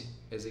democracy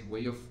as a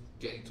way of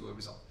getting to a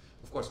result.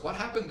 Of course, what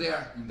happened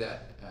there in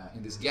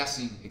this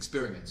guessing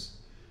experiments?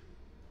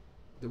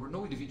 There were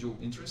no individual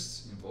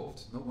interests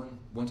involved. No one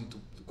wanted to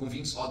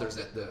convince others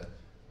that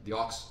the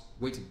ox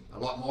weighted a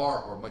lot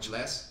more or much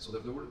less. So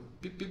that there were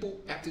people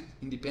acted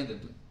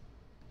independently.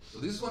 So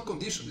this is one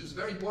condition. This is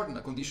very important,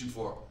 a condition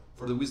for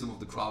the wisdom of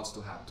the crowds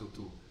to have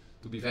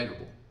to be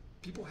valuable.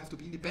 People have to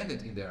be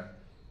independent in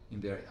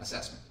their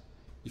assessment.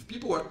 If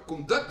people are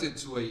conducted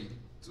to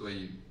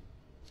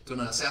an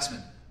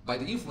assessment by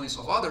the influence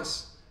of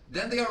others,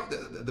 then they are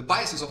the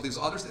biases of these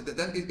others.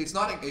 Then it's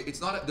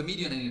not the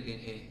median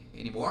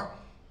anymore.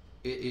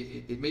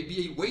 It may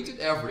be a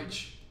weighted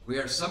average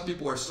where some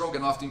people are strong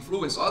enough to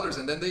influence others,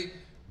 and then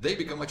they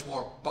become much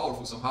more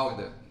powerful somehow.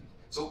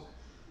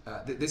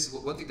 This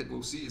one thing that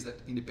we'll see is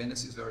that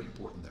independence is very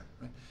important there.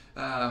 Right?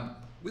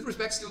 With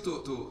respect still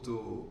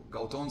to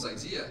Galton's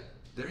idea,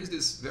 there is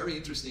this very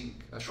interesting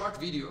short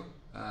video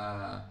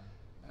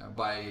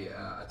by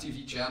a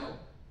TV channel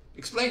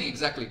explaining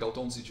exactly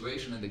Galton's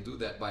situation, and they do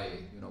that by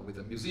with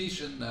a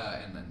musician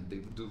and they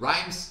do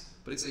rhymes.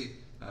 But it's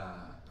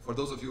for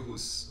those of you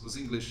whose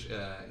English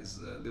is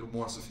a little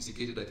more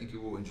sophisticated, I think you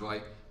will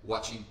enjoy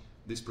watching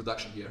this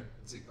production here.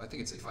 I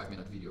think it's a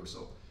 5-minute video or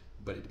so,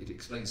 but it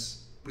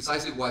explains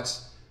precisely what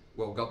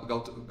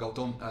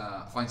Galton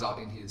finds out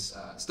in his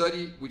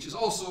study, which is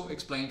also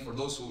explained for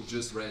those who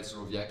just read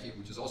Sorowiecki,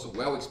 which is also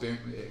well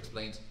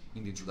explained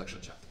in the introduction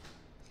chapter.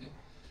 Okay?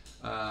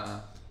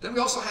 Then we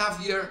also have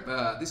here,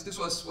 this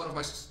was one of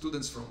my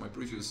students from my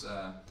previous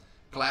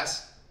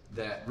class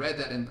that read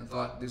that and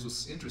thought this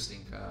was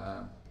interesting.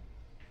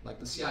 Like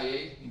the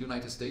CIA in the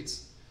United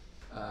States,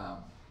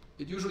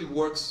 it usually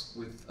works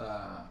with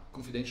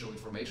confidential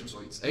information,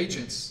 so its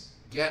agents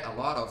get a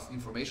lot of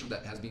information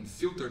that has been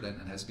filtered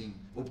and has been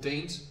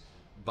obtained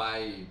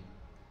by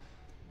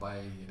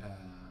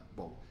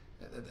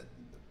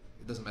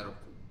it doesn't matter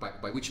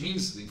by which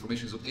means the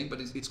information is obtained, but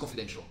it's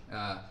confidential.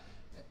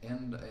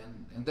 And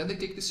then they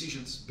take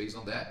decisions based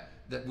on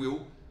that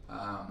will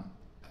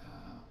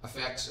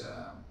affect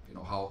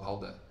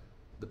how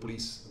the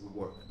police will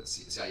work, the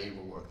CIA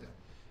will work there.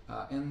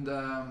 And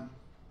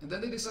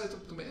then they decided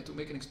to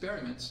make an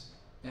experiment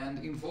and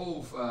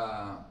involve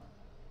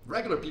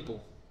regular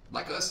people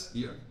like us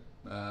here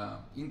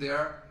in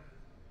their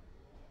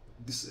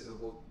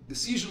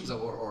decisions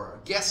or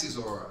guesses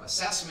or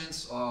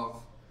assessments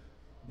of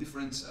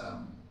different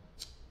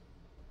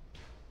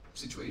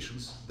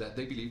situations that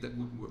they believe that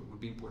would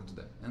be important to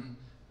them. And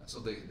so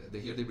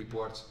they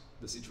report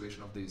the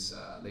situation of this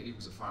lady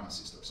who's a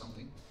pharmacist or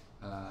something.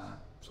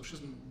 So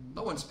she's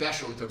no one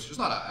special in terms. She's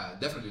not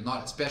definitely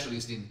not a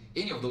specialist in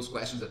any of those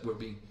questions that were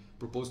being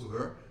proposed to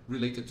her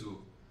related to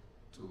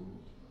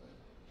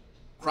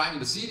crime in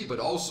the city, but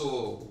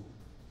also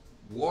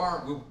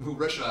war. Will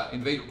Russia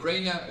invade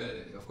Ukraine?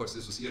 Of course,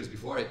 this was years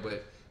before it,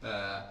 but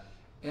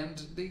and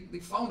they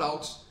found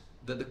out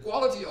that the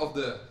quality of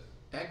the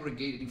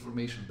aggregated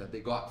information that they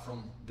got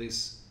from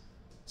these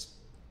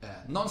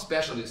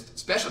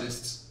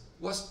specialists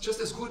was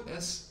just as good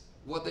as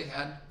what they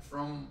had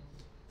from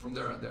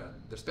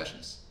their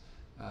specialists,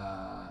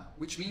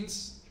 which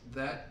means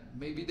that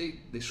maybe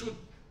they should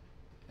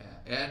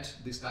add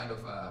this kind of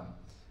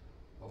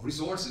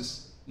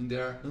resources in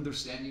their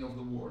understanding of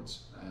the world.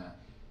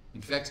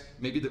 In fact,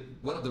 maybe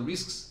one of the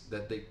risks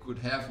that they could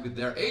have with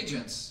their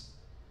agents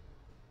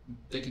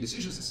taking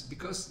decisions is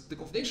because the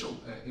confidential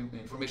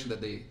information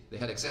that they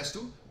had access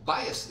to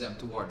biased them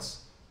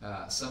towards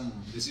some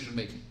decision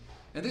making.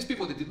 And these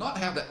people that did not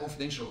have that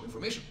confidential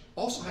information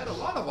also had a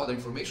lot of other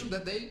information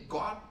that they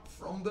got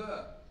from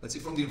let's say,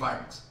 from the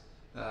environment.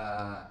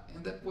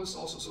 And that was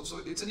also, so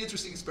it's an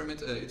interesting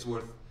experiment. It's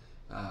worth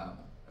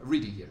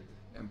reading here.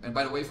 And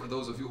by the way, for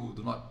those of you who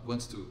do not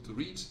want to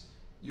read,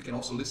 you can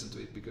also listen to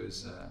it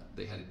because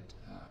they had it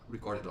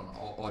recorded on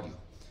audio.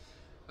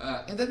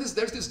 And then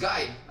there's this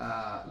guy,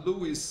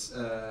 Louis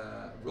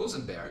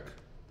Rosenberg,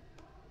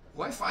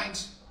 who I find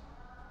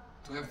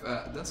to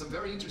have done some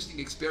very interesting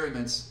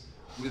experiments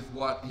with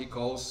what he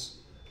calls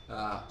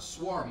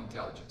swarm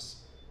intelligence.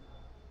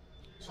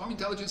 Swarm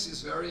intelligence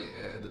is very,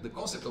 the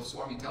concept of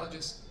swarm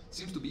intelligence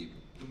seems to me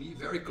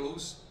very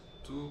close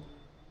to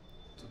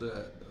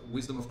the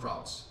wisdom of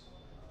crowds.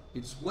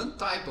 It's one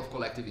type of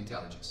collective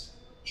intelligence,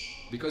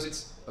 because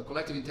it's a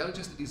collective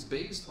intelligence that is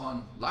based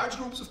on large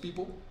groups of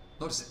people.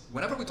 Notice,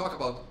 whenever we talk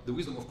about the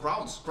wisdom of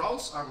crowds,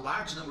 crowds are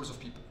large numbers of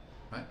people,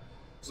 right?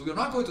 So we're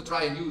not going to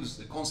try and use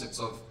the concepts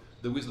of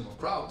the wisdom of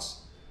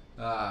crowds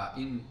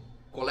in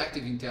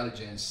collective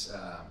intelligence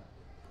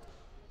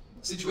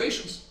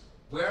situations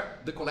where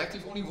the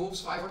collective only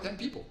involves 5 or 10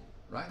 people,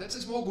 right? That's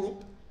a small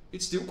group.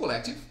 It's still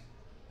collective.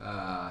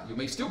 You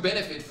may still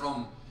benefit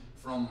from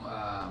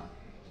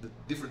the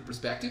different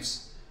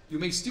perspectives. You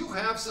may still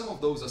have some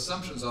of those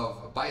assumptions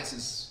of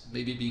biases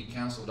maybe being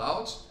cancelled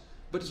out,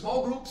 but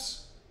small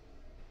groups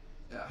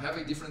have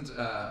a different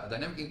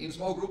dynamic. In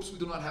small groups, we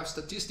do not have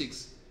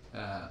statistics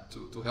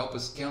to help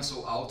us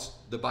cancel out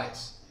the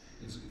bias.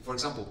 For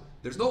example,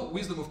 there's no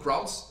wisdom of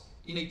crowds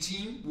in a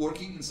team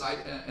working inside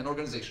an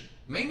organization.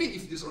 Mainly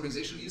if this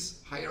organization is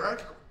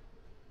hierarchical,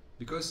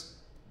 because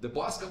the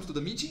boss comes to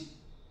the meeting.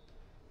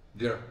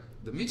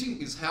 The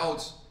meeting is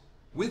held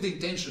with the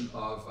intention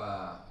of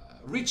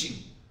reaching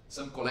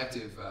some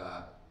collective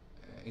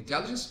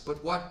intelligence,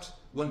 but what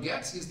one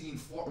gets is the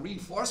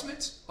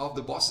reinforcement of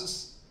the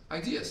boss's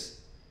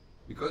ideas,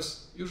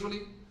 because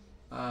usually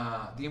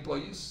the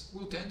employees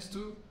will tend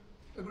to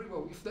agree,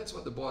 well, if that's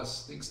what the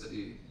boss thinks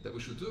that we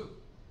should do,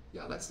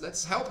 yeah,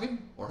 let's help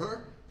him or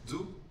her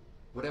do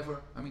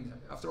whatever. I mean,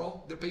 after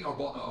all, they're paying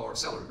our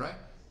salary, right?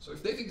 So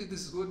if they think that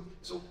this is good,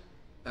 so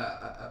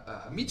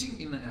a meeting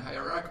in a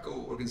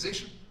hierarchical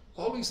organization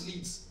always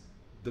leads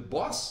the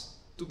boss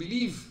to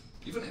believe,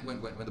 even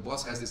when the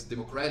boss has this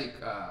democratic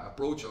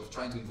approach of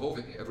trying to involve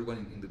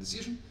everyone in the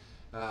decision,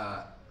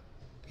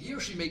 he or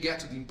she may get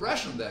to the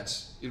impression that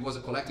it was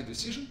a collective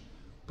decision,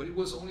 but it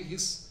was only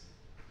his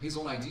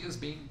own ideas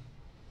being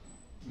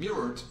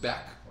mirrored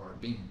back or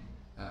being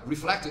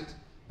reflected,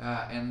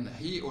 and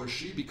he or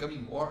she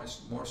becoming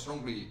more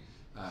strongly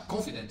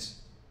confident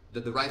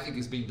that the right thing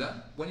is being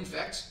done, when in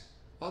fact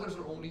others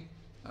are only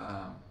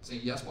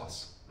saying yes,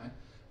 boss. Right?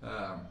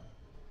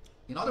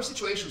 In other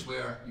situations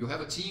where you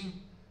have a team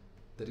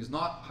that is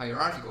not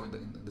hierarchical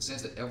in the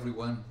sense that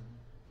everyone,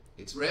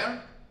 it's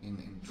rare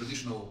in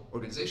traditional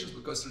organizations,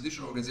 because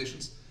traditional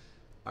organizations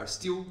are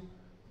still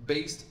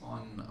based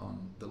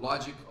on the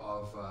logic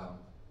of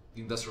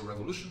the Industrial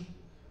Revolution,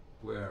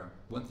 where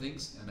one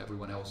thinks and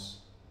everyone else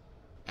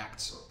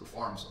acts or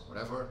performs or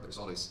whatever. There's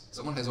always,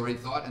 someone has already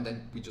thought and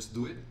then we just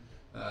do it.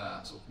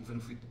 So even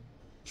if we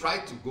try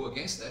to go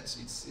against that,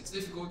 it's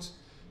difficult.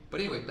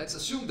 But anyway, let's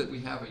assume that we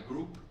have a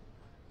group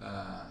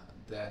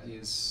that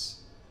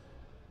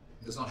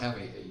does not have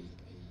a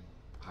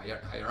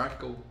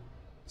hierarchical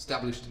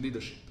established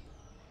leadership.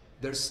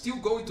 There's still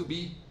going to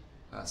be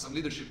some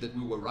leadership that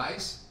will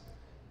arise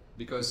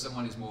because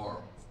someone is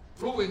more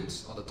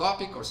fluent on the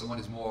topic, or someone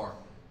is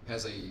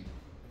has a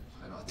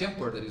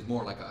temper that is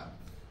more like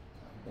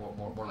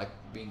more like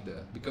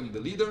becoming the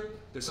leader.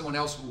 There's someone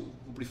else who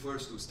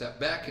prefers to step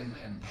back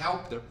and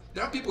help.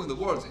 There are people in the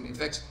world, in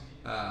fact,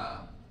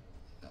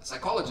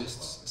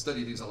 psychologists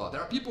study this a lot.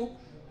 There are people,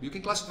 you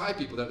can classify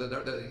people that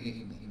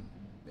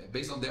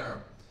based on the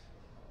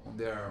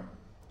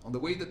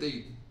way that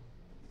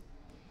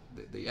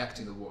they act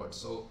in the world.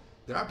 So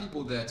there are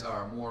people that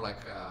are more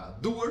like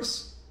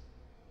doers.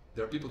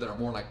 There are people that are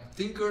more like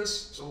thinkers.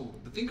 So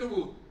the thinker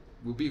will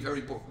be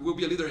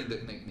a leader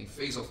in a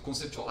phase of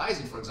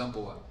conceptualizing, for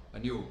example, a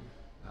new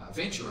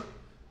venture.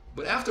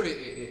 But after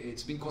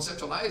it's been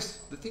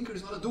conceptualized, the thinker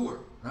is not a doer,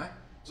 right?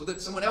 So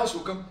that someone else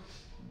will come.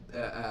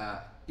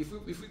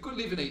 If we could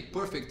live in a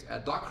perfect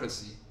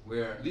adocracy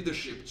where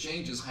leadership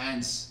changes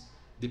hands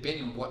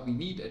depending on what we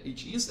need at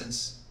each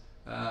instance,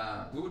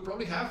 we would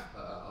probably have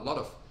a lot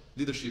of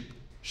leadership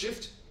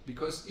shift,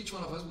 because each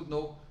one of us would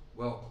know,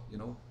 well,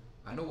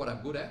 I know what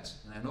I'm good at,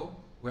 and I know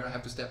where I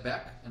have to step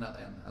back and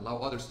allow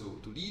others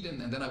to lead,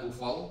 and then I will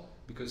follow,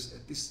 because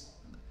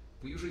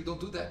we usually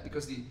don't do that,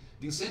 because the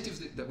incentives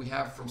that we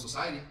have from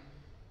society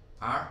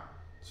are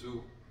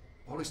to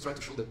always try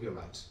to show that we are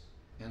right,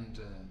 and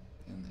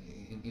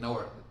in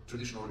our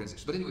traditional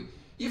organizations. But anyway,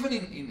 even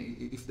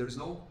if there is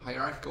no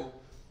hierarchical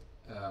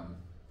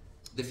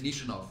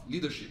definition of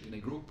leadership in a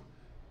group,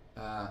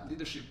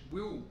 leadership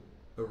will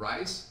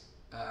arise,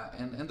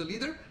 and the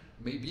leader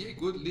may be a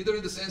good leader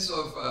in the sense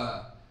of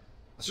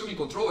assuming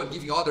control and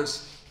giving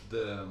others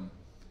the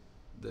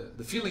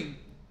feeling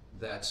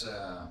that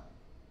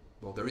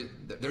well,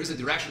 there is a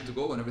direction to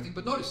go and everything.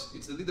 But notice,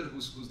 it's the leader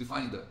who's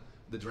defining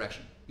the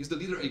direction. Is the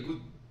leader a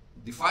good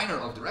definer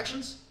of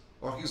directions,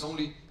 or he's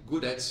only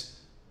good at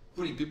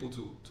putting people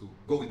to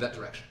go in that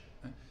direction?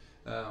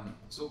 Right?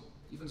 So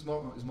even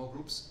small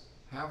groups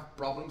have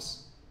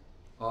problems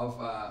of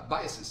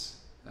biases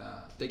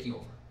taking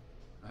over.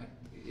 Right?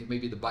 It may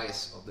be the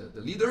bias of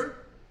the leader,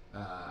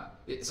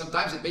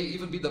 Sometimes it may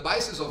even be the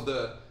biases of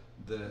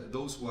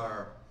those who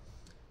are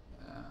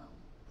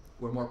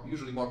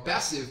usually more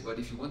passive, but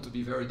if you want to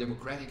be very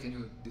democratic and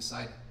you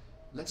decide,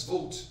 let's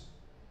vote,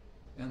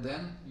 and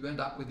then you end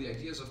up with the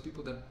ideas of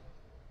people that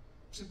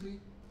simply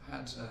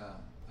had,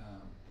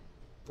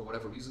 for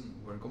whatever reason,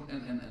 were going,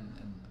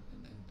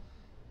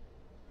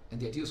 and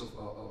the ideas of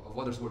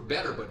others were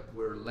better, but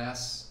were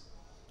less,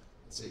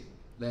 let's say,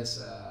 less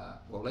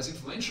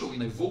influential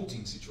in a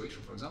voting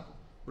situation, for example,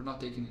 were not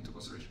taken into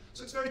consideration.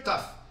 So it's very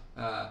tough.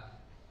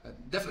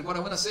 Definitely, what I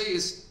want to say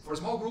is, for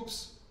small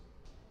groups,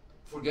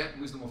 forget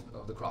wisdom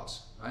of the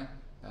crowds, right?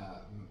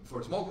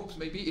 For small groups,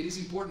 maybe it is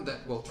important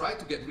that, well, try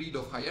to get rid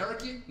of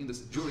hierarchy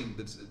during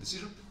the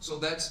decision, so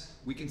that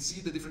we can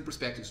see the different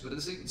perspectives. But at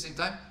the same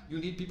time, you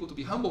need people to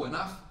be humble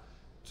enough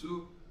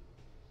to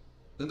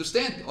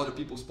understand other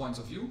people's points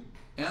of view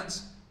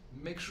and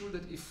make sure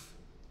that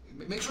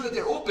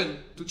they're open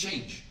to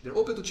change. They're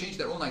open to change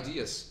their own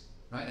ideas,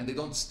 right? And they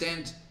don't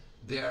stand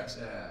there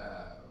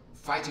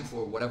fighting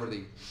for whatever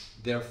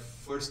their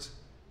first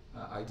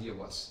idea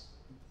was.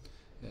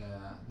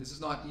 This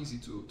is not easy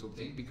to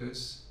obtain,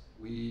 because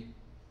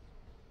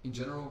in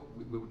general,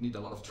 we would need a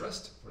lot of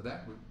trust for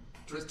that.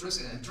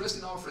 Trust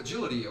in our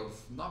fragility of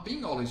not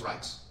being always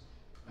right.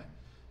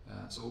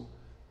 So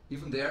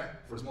even there,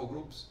 for small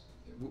groups,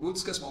 we'll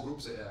discuss small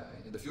groups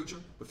in the future,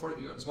 but for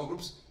your small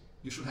groups,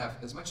 you should have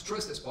as much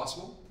trust as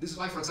possible. This is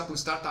why, for example, in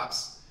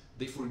startups,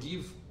 they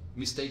forgive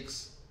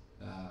mistakes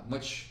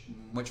much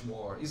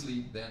more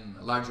easily than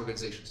large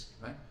organizations,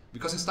 right?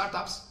 Because in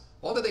startups,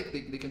 all that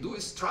they can do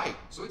is try.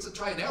 So it's a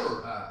try and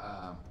error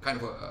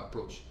kind of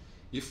approach.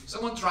 If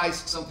someone tries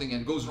something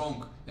and goes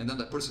wrong, and then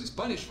that person is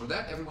punished for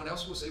that, everyone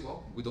else will say,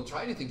 well, we don't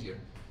try anything here.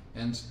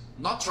 And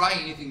not trying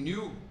anything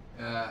new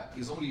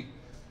is only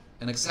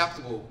an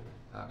acceptable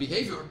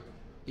behavior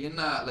in,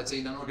 let's say,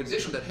 in an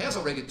organization that has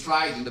already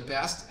tried in the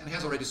past and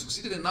has already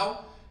succeeded, and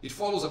now it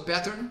follows a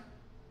pattern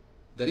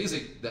that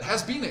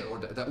has been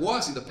that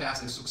was in the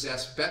past a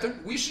success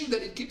pattern, wishing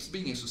that it keeps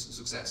being a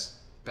success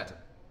pattern,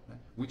 right?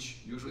 Which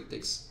usually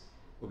takes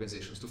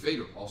organizations to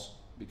failure also,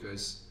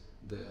 because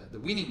the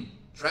winning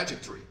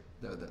trajectory,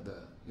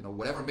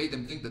 whatever made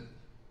them think that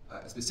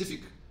a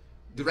specific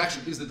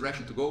direction is the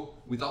direction to go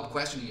without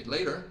questioning it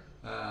later,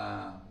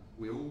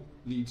 will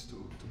lead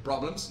to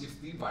problems if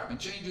the environment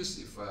changes,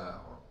 if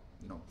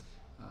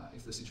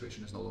the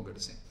situation is no longer the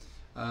same.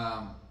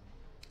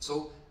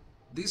 So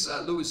this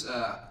Louis,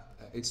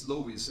 it's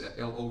Louis,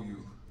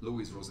 L-O-U,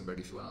 Louis Rosenberg,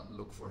 if you want to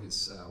look for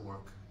his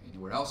work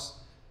anywhere else.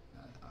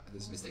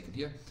 This is mistaken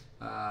here.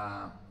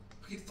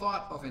 He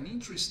thought of an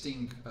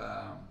interesting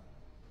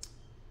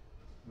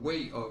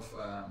way of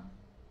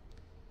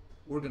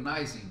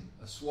organizing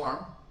a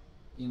swarm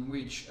in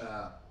which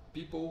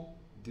people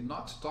did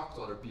not talk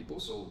to other people,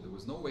 so there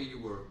was no way you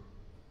were,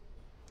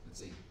 let's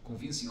say,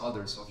 convincing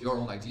others of your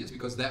own ideas,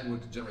 because that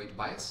would generate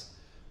bias,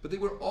 but they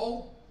were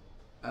all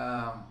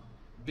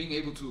being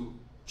able to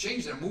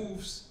change their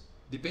moves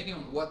depending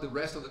on what the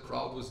rest of the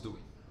crowd was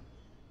doing.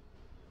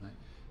 Right?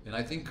 And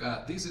I think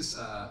this is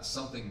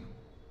something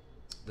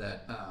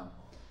that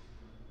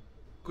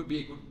could be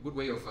a good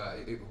way of,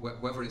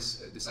 whoever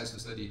decides to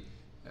study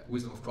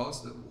wisdom of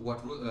crowds,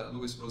 what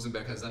Louis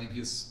Rosenberg has done in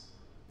his,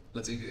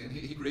 let's say,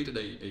 he created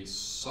a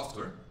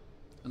software.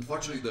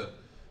 Unfortunately,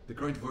 the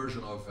current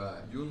version of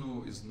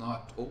UNU is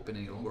not open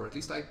any longer, or at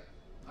least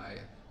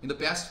in the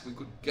past we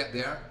could get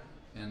there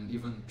and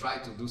even try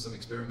to do some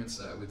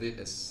experiments with it,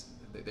 as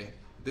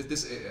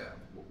this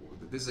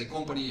is a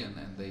company, and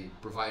they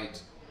provide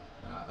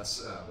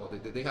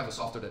they have a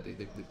software that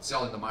they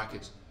sell in the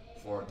market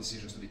for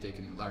decisions to be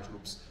taken in large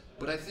groups.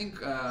 But I think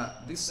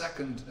this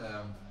second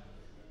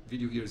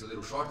video here is a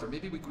little shorter.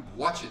 Maybe we could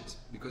watch it,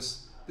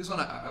 because this one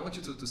I want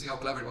you to see how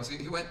clever it was.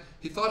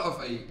 He thought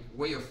of a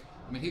way of,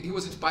 he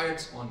was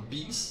inspired on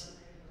bees,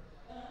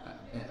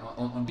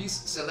 on bees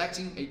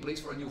selecting a place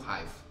for a new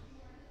hive.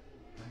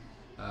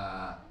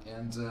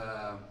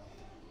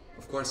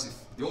 Of course,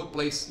 if the old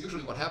place,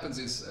 usually what happens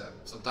is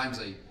sometimes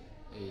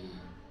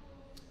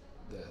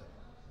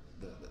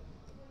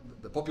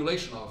the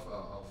population of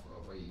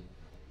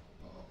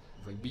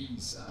a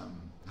bee's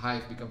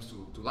hive becomes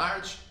too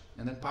large,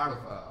 and then part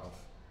of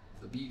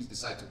the bees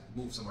decide to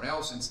move somewhere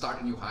else and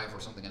start a new hive or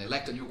something, and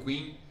elect a new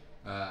queen,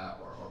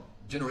 or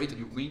generate a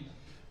new queen,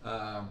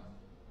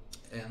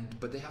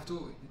 but they have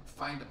to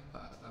find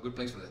a good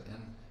place for that.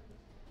 And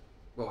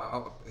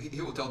well, he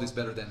will tell this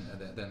better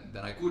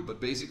than I could, but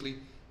basically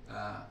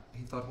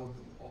he thought, well,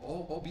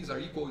 all bees are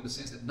equal in the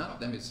sense that none of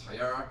them is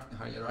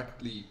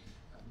hierarchically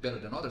better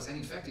than others, and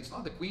in fact it's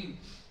not the queen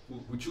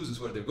who chooses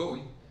where they're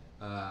going.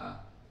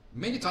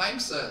 Many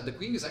times the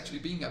queen is actually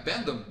being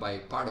abandoned by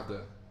part of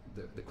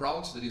the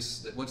crowd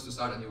that wants to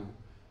start a new.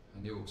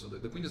 So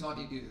the queen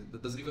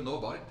doesn't even know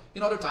about it.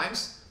 In other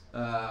times,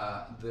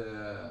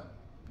 the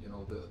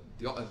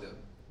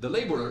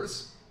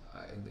laborers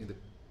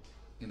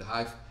in the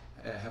hive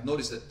have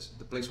noticed that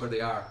the place where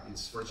they are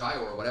is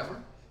fragile or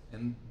whatever,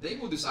 and they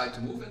will decide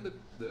to move. And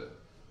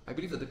I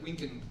believe that the queen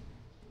can,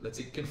 let's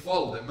say, can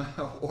follow them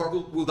or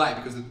will die,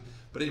 because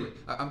But anyway,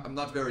 I'm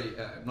not very,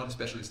 not a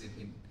specialist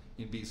in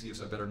bees here,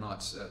 so I better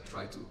not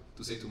try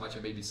to say too much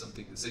and maybe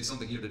say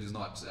something here that is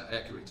not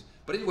accurate.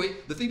 But anyway,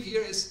 the thing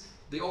here is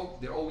they're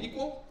all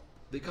equal.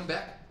 They come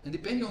back, and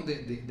depending on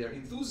their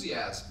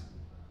enthusiasm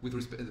with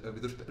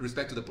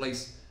respect to the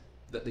place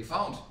that they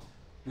found,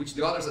 which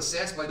the others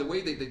assess by the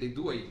way they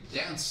do a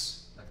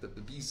dance, like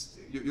the bees.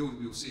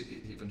 You'll see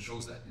it even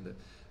shows that in the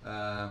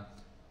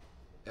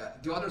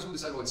others will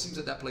decide, well, it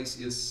seems that place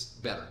is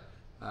better,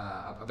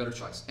 a better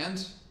choice,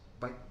 and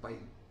by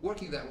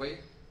working that way,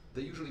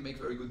 they usually make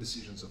very good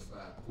decisions of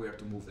where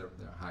to move their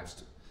hives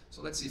to.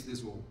 So let's see if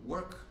this will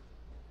work.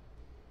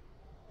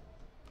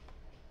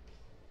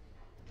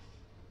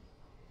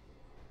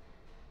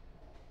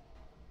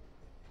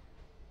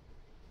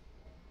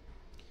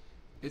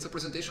 It's a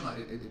presentation.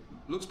 It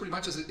looks pretty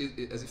much as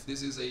if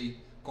this is a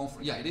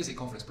conference. Yeah, it is a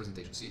conference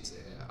presentation. See, it's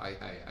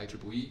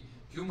IEEE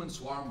Human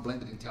Swarm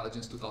Blended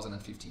Intelligence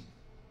 2015.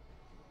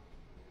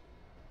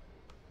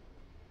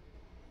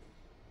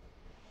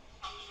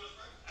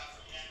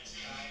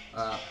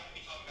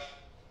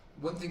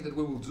 One thing that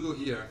we will do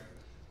here,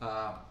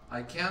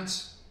 I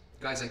cannot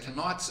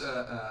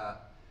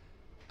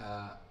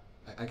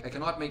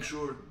make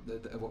sure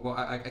that, well,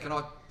 I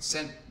cannot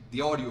send the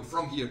audio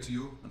from here to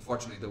you,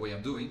 unfortunately, the way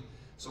I'm doing.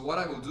 So what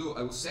I will do,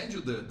 I will send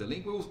you the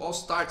link. We will all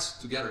start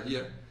together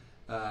here.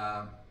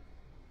 Yeah,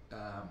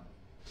 I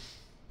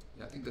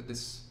think that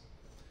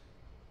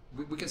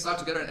we can start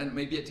together, and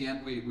maybe at the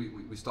end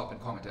we stop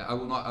and comment.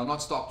 I'll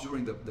not stop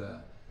during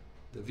the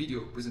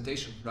video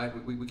presentation, right?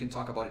 We can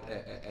talk about it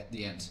at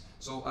the end.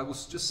 So I will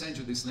just send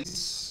you this link.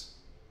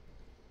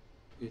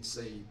 It's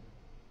a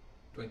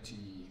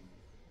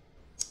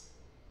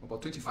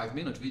about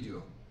 25-minute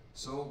video.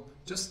 So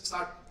just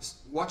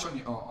watch on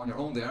your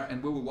own there,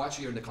 and we will watch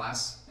here in the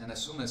class. And as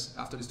soon as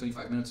after this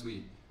 25 minutes,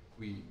 we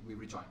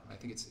rejoin. I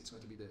think it's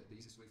going to be the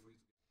easiest way for you.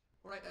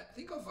 All right.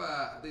 Think of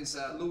this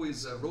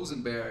Louis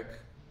Rosenberg's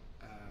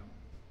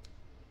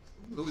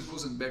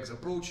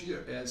approach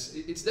here as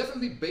it's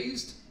definitely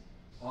based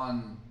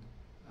on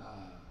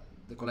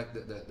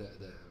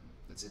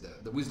let's say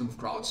the wisdom of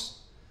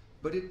crowds,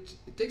 but it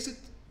takes it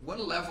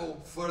one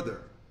level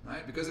further,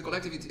 right? Because the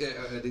collective,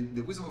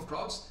 the wisdom of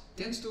crowds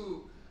tends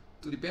to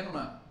depend on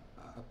a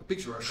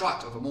picture, a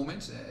shot of a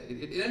moment.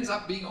 It ends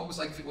up being almost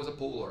like if it was a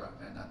poll,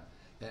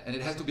 and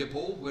it has to be a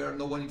poll where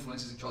no one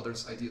influences each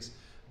other's ideas.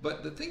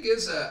 But the thing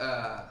is,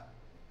 a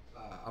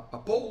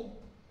poll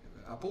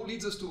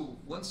leads us to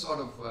one sort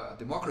of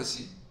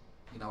democracy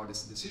in our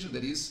decision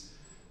that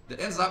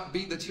ends up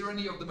being the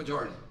tyranny of the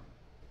majority,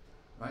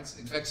 right?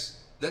 In fact,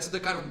 that's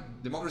the kind of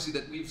democracy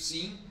that we've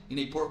seen in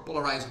a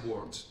polarized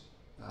world.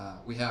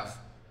 We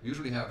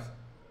usually have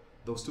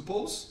those two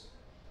poles.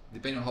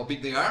 Depending on how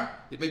big they are,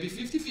 it may be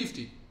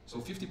 50-50. So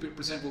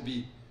 50% will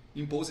be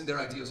imposing their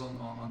ideas on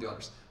the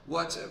others.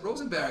 What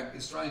Rosenberg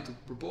is trying to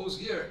propose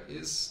here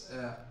is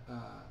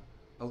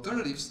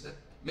alternatives that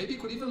maybe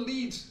could even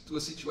lead to a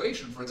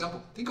situation. For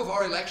example, think of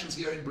our elections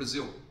here in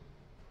Brazil,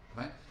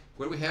 right?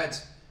 Where we had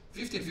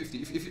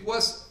 50-50. If it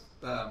was,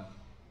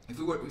 if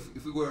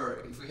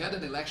we had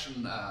an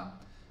election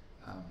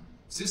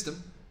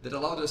system that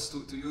allowed us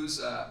to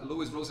use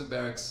Louis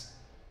Rosenberg's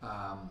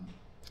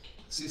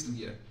system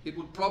here, it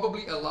would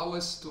probably allow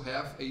us to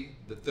have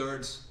the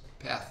third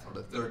path, or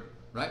the third,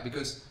 right?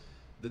 Because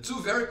the two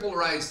very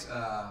polarized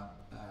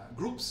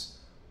groups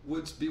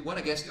would be one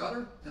against the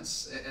other, and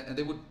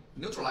they would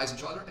neutralize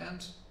each other,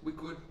 and we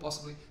could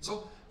possibly.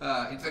 So,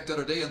 in fact, the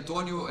other day,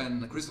 Antonio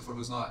and Christopher,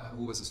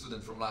 who was a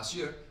student from last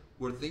year,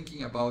 were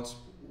thinking about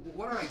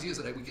what are ideas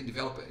that we can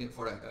develop.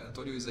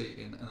 Antonio is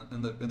an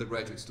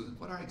undergraduate student.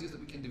 What are ideas that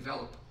we can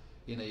develop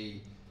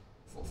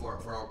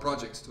for our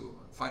projects to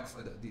find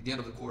for the end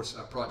of the course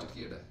project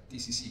here, the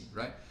TCC,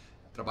 right?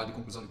 Trabalho de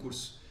conclusão de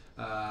curso.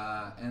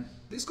 And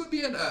this could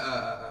be an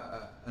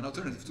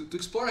alternative to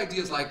explore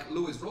ideas like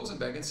Louis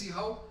Rosenberg and see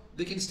how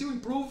they can still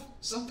improve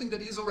something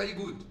that is already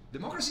good.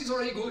 Democracy is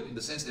already good in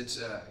the sense that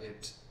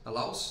it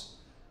allows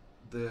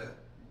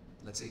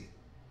let's say,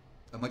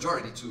 a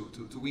majority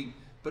to win.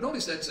 But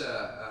notice that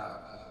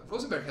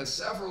Rosenberg has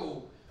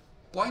several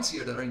points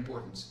here that are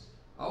important.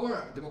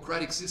 Our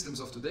democratic systems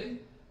of today,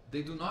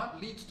 they do not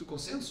lead to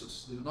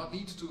consensus. They do not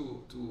lead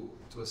to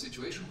a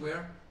situation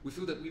where we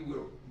feel that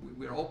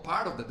we are all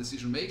part of the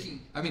decision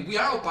making. I mean, we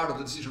are all part of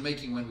the decision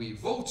making when we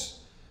vote,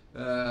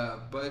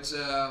 but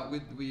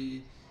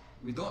we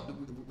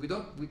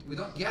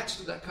don't get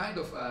to that kind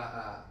of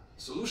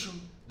solution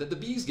that the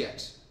bees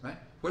get, right?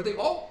 Where they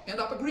all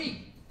end up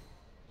agreeing.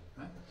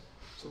 Right?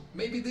 So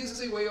maybe this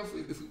is a way of,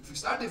 if we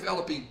start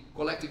developing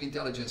collective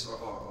intelligence,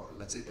 or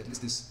let's say at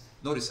least this.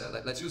 Notice,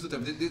 let's use the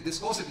term. This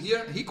concept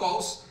here, he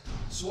calls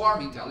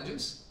swarm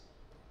intelligence.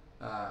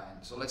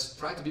 So let's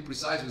try to be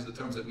precise with the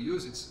terms that we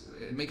use.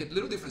 It make a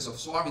little difference of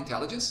swarm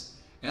intelligence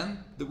and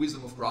the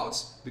wisdom of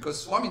crowds,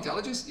 because swarm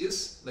intelligence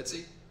is, let's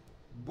say,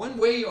 one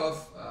way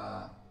of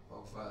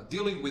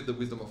dealing with the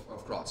wisdom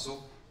of crowds.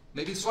 So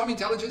maybe swarm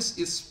intelligence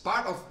is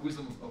part of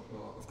wisdom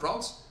of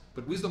crowds,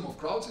 but wisdom of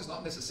crowds is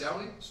not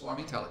necessarily swarm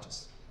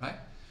intelligence, right?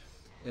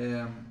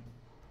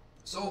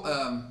 So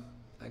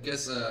I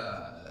guess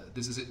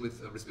this is it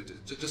with respect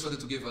to, just wanted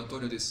to give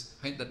Antonio this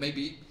hint that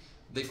maybe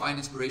they find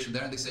inspiration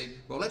there and they say,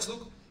 well, let's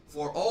look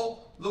for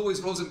all Louis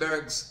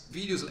Rosenberg's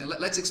videos and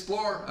let's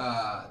explore.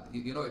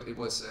 You know, it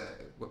was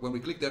when we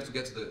clicked there to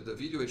get to the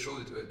video, it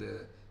showed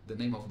the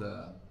name of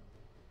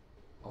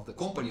the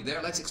company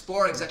there. Let's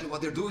explore exactly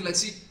what they're doing. Let's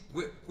see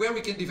where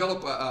we can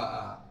develop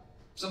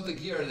something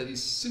here that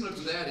is similar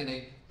to that.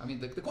 I mean,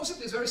 the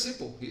concept is very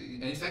simple.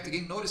 And in fact,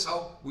 again, notice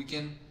how we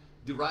can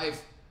derive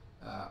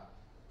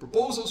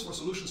proposals for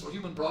solutions for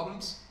human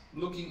problems,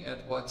 looking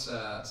at what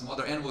some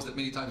other animals that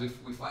many times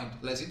we find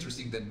less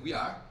interesting than we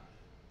are,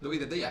 the way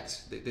that they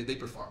act, they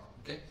perform.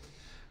 Okay.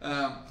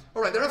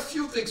 All right. There are a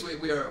few things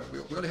we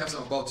only have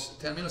about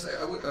 10 minutes.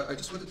 I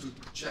just wanted to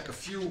check a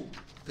few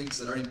things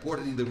that are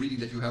important in the reading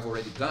that you have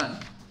already done,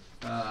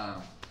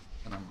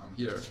 and I'm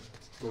here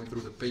going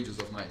through the pages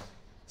of my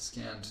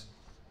scanned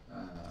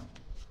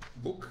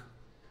book.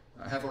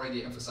 I have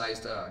already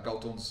emphasized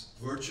Galton's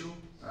virtue.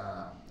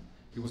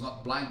 He was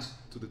not blind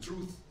to the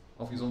truth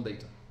of his own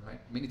data. Right?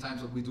 Many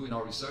times what we do in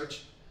our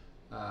research,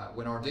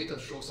 when our data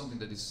shows something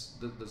that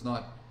does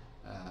not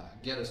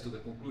get us to the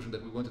conclusion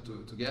that we wanted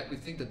to get, we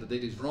think that the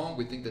data is wrong,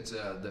 we think that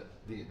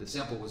the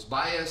sample was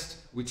biased,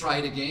 we try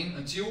it again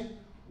until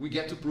we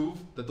get to prove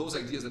that those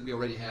ideas that we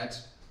already had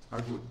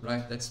are good.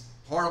 Right? That's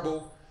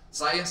horrible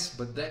science,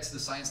 but that's the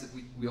science that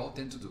we all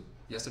tend to do.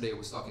 Yesterday I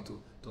was talking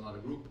to another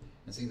group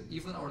and saying that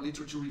even our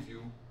literature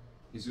review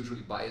is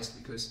usually biased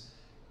because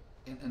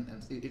and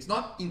it's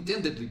not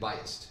intendedly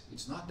biased.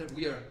 It's not that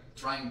we are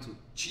trying to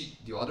cheat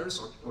the others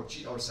or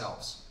cheat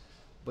ourselves.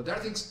 But there are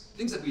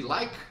things that we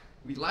like.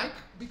 We like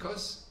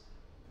because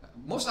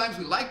most times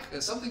we like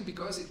something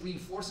because it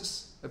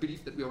reinforces a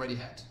belief that we already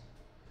had.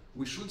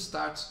 We should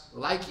start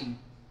liking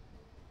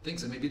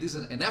things, and maybe this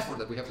is an effort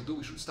that we have to do.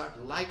 We should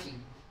start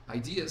liking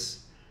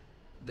ideas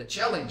that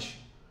challenge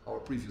our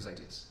previous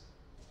ideas.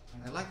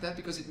 And I like that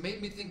because it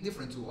made me think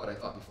different to what I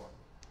thought before.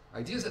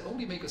 Ideas that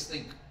only make us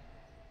think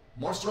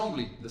more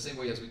strongly the same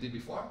way as we did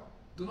before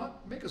do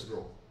not make us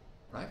grow,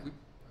 right?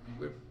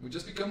 We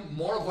just become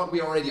more of what we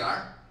already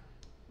are,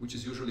 which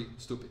is usually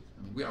stupid.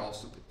 I mean, we are all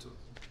stupid too.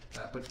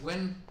 But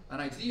when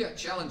an idea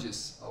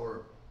challenges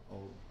our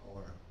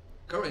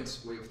current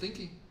way of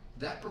thinking,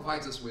 that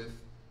provides us with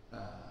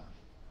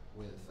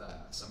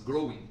some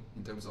growing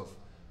in terms of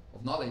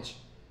knowledge,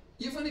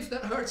 even if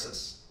that hurts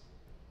us,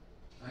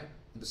 right?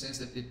 In the sense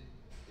that it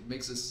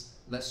makes us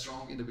less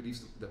strong in the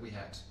beliefs that we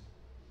had.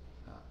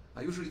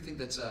 I usually think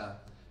that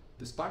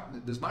the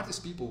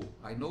smartest people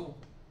I know,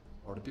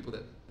 or the people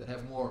that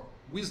have more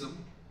wisdom,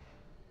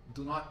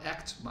 do not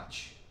act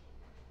much.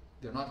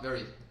 They're not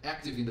very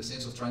active in the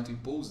sense of trying to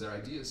impose their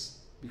ideas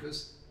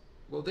because,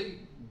 well, they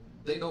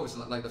know it's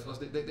not like the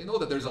philosophy. They know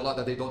that there's a lot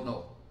that they don't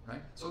know,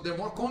 right? So they're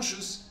more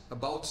conscious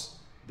about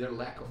their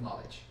lack of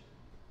knowledge.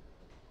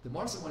 The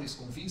more someone is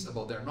convinced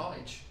about their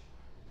knowledge,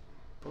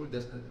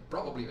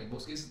 probably in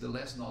most cases, the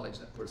less knowledge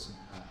that person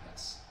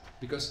has,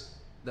 because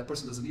that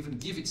person doesn't even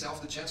give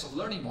itself the chance of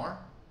learning more,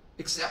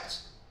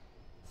 except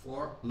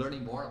for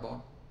learning more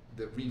about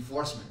the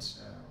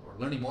reinforcements or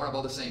learning more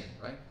about the same,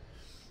 right?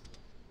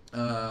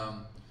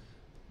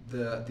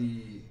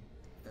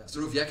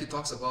 Surowiecki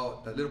talks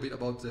about a little bit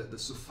about the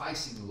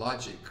sufficing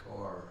logic,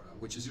 or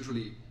which is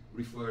usually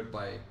referred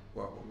by,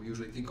 or we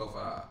usually think of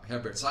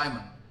Herbert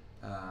Simon,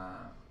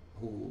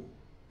 who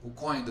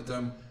coined the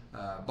term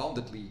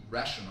boundedly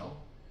rational,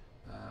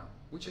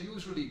 which I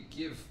usually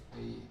give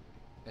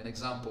an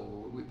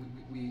example.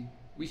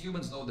 We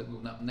humans know that we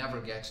will never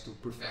get to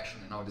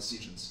perfection in our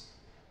decisions.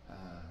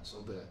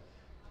 So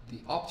the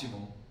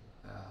optimum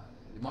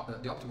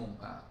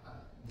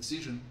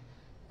decision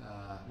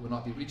will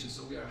not be reached.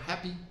 So we are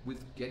happy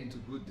with getting to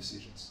good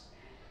decisions.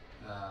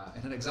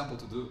 And an example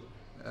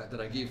that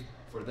I give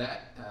for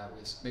that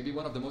is maybe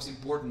one of the most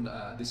important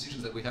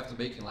decisions that we have to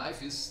make in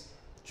life is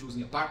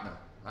choosing a partner,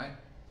 right?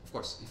 Of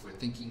course, if we're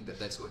thinking that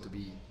that's going to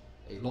be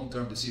a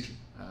long-term decision.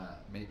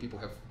 Many people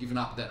have given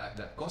up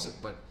that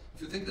concept, but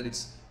if you think that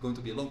it's going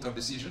to be a long-term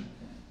decision,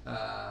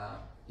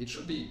 it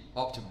should be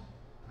optimal,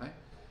 right?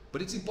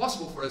 But it's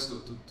impossible for us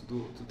to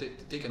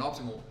take an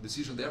optimal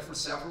decision there for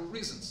several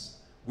reasons,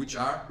 which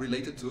are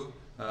related to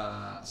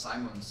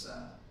Simon's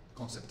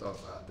concept of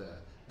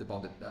the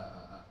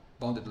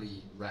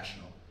boundedly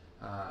rational.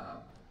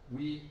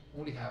 We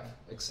only have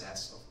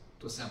access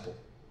to a sample.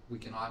 We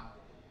cannot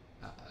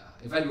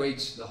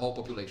evaluate the whole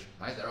population,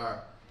 right? There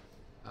are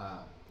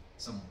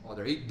some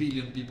other 8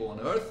 billion people on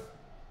Earth,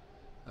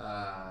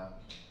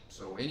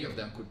 so any of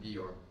them could be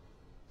your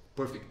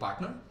perfect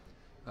partner,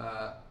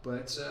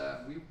 but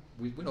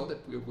we know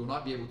that we will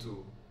not be able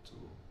to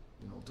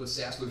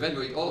assess, to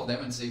evaluate all of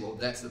them and say, well,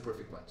 that's the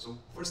perfect one. So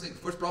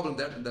first problem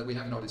that we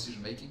have in our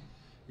decision making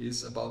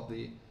is about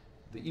the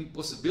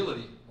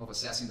impossibility of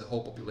assessing the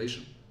whole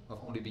population,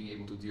 of only being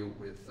able to deal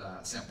with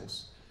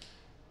samples.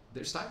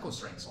 There's time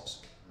constraints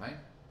also, right?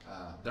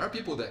 There are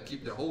people that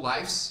keep their whole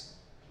lives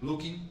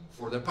looking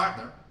for their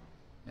partner,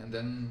 and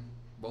then,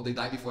 well, they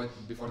die before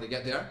they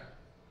get there,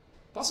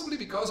 possibly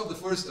because of the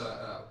first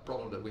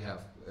problem that we have.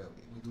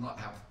 We do not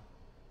have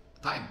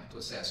time to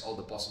assess all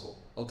the possible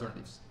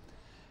alternatives.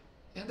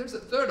 And there's a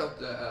third of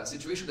the,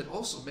 situation that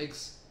also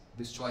makes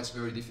this choice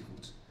very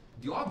difficult.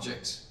 The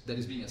object that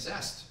is being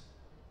assessed,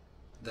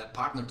 that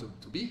partner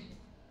to be,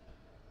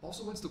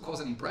 also wants to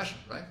cause an impression,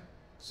 right?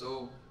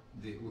 So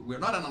we're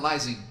not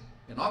analyzing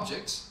an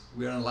object,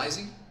 we're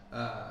analyzing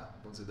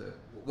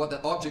what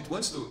that object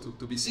wants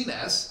to be seen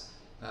as,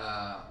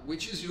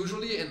 which is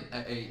usually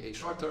a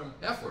short-term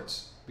effort,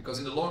 because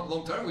in the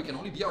long term we can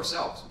only be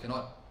ourselves, we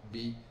cannot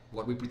be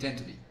what we pretend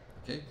to be,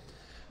 okay?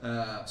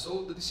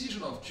 So the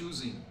decision of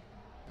choosing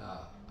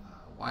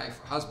wife,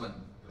 husband,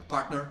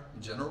 partner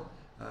in general,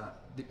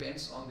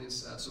 depends on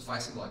this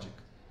sufficing logic.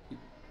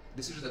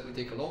 Decisions that we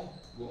take alone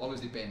will always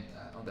depend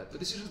on that. The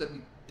decisions that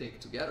we take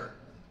together,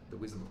 the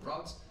wisdom of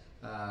crowds,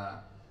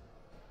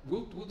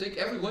 we'll take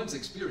everyone's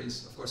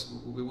experience. Of course,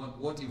 we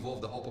won't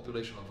involve the whole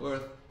population of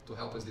Earth to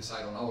help us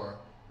decide on our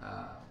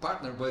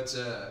partner, but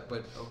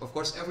of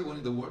course everyone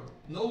in the world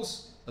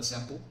knows a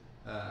sample.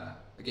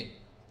 Again,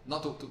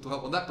 not to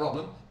help on that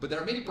problem, but there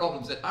are many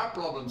problems that are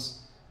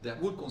problems that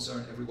would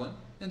concern everyone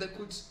and that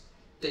could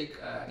take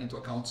into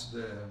account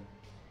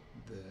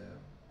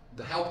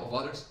the help of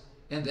others,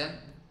 and then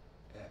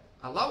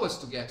allow us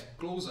to get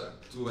closer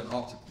to an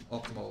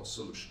optimal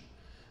solution.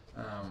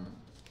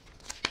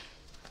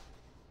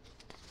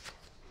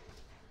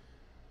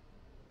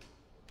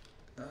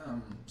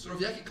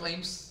 Sorowiecki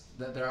claims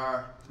that there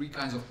are three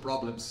kinds of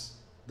problems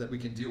that we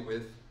can deal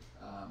with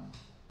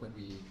when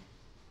we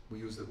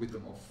use the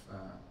wisdom of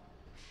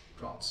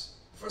crowds.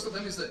 First of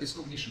them is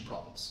cognition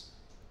problems.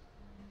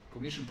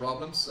 Cognition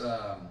problems,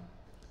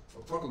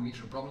 for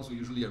cognition problems, we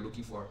usually are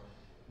looking for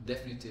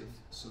definitive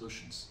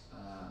solutions.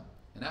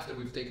 And after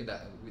we've taken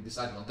that, we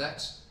decided on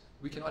that,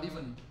 we cannot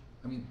even,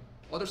 I mean,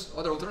 other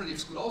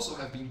alternatives could also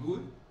have been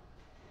good,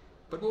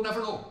 but we'll never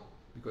know,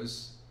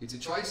 because it's a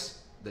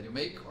choice that you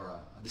make, or a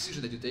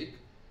decision that you take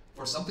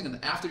for something,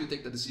 and after you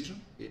take the decision,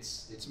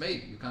 it's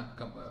made. You can't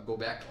go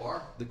back,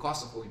 or the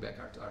costs of going back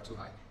are too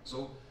high.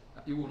 So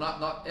you will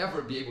not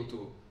ever be able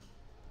to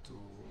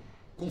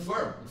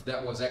confirm if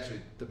that was actually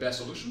the best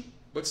solution,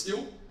 but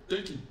still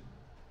taking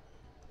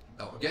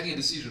or getting a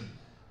decision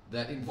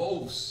that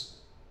involves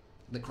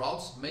the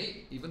crowds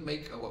may even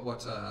make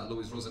what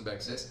Louis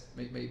Rosenberg says,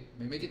 may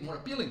make it more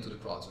appealing to the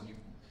crowds. When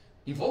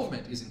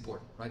involvement is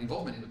important, right?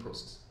 Involvement in the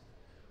process.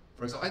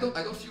 For example,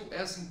 I don't feel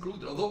as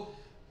included, although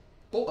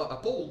a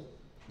poll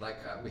like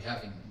we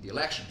have in the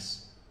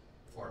elections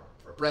for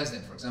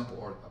president, for example,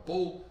 or a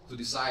poll to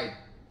decide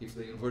if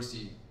the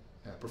university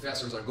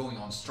professors are going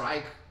on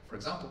strike, for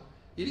example,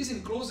 it is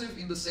inclusive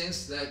in the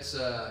sense that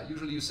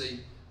usually you say,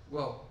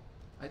 well,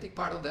 I take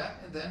part on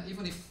that, and then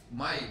even if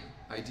my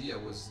idea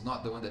was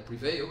not the one that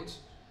prevailed,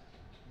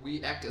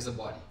 we act as a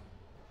body.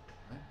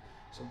 Right?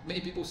 So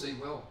many people say,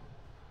 well,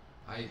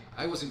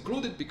 I was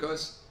included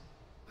because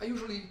I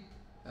usually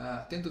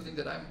tend to think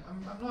that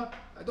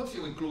I don't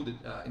feel included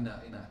in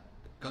a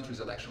country's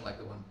election like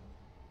the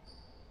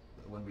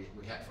one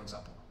we had, for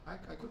example.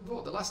 I couldn't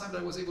vote. The last time that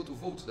I was able to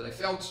vote, that I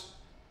felt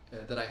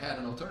that I had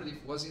an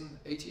alternative, was in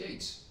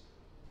 '88.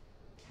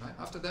 Right?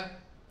 After that,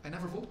 I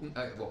never voted.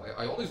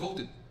 I always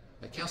voted.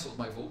 I cancelled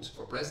my vote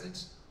for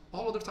president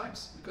all other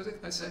times, because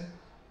I said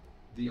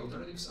the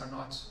alternatives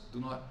do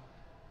not.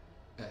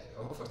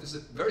 Of course, this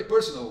is a very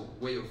personal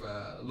way of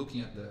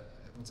looking at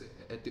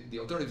the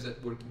alternatives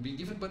that were being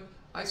given, but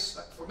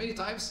for many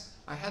times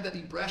I had that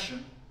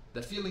impression,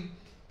 that feeling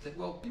that,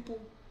 well, people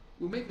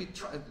will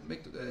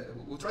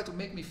will try to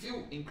make me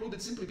feel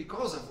included simply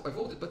because I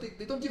voted, but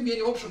they don't give me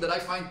any option that I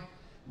find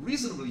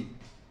reasonably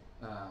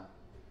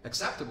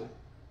acceptable.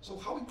 So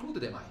how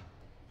included am I?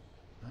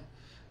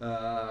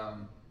 Right?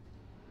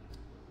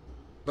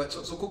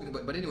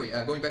 But anyway,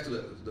 going back to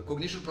the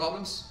cognition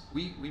problems,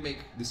 we make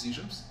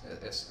decisions,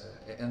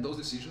 and those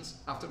decisions,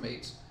 after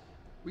made,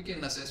 we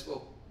can assess,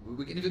 well,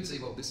 we can even say,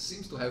 well, this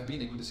seems to have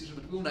been a good decision,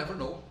 but we'll never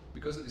know,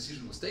 because the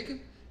decision was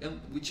taken, and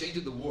we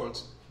changed the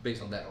world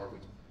based on that, or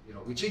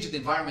we changed the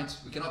environment.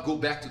 We cannot go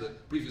back to the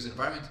previous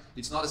environment.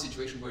 It's not a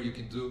situation where you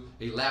can do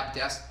a lab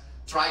test,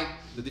 try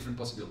the different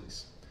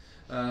possibilities.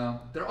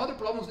 There are other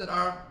problems that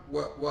are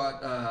what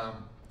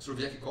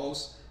Sorowiecki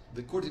calls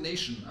the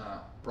coordination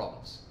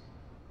problems.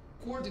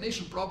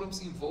 Coordination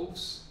problems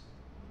involves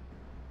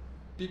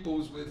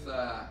peoples with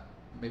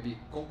maybe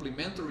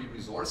complementary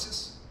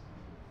resources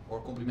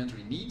or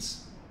complementary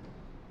needs.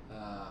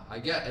 I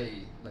get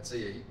let's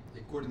say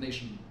a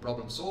coordination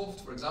problem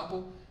solved, for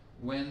example,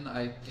 when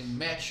I can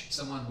match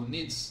someone who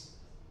needs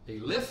a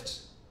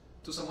lift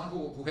to someone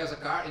who has a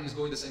car and is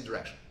going the same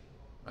direction,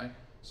 right?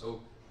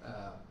 So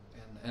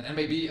and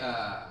maybe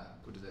that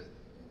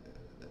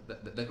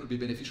could be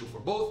beneficial for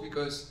both,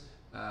 because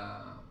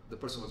the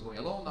person was going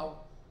alone, now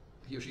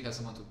he or she has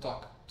someone to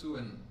talk to,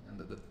 and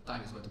the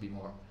time is going to be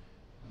more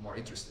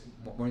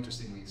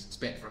interestingly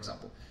spent, for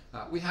example.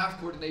 We have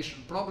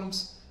coordination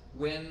problems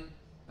when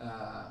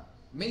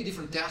many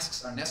different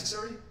tasks are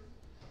necessary.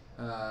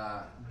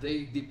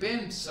 They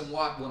depend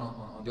somewhat one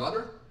on the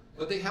other,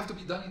 but they have to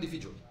be done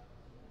individually.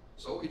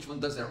 So each one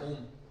does their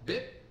own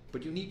bit,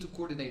 but you need to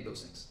coordinate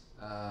those things.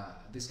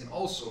 this can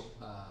also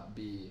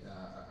be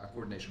a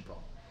coordination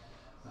problem.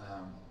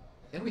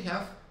 And we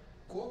have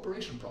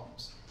cooperation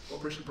problems.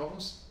 Cooperation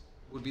problems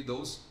would be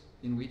those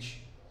in which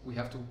we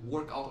have to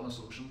work out on a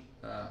solution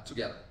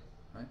together.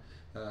 Right?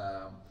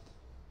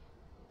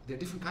 There are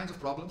different kinds of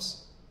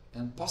problems,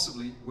 and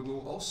possibly we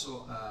will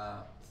also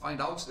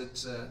find out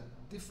that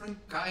different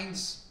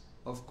kinds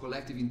of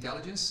collective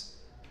intelligence,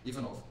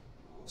 even of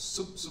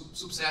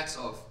subsets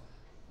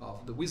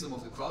of the wisdom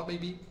of the crowd, may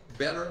be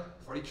better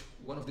for each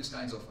one of these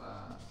kinds of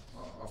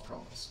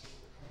problems.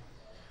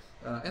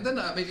 And then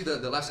maybe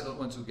the last I don't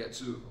want to get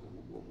to,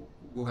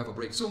 we'll have a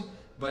break soon,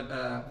 but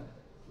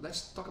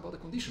let's talk about the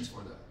conditions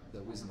for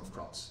the wisdom of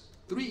crowds.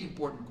 3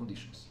 important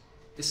conditions.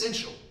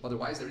 Essential,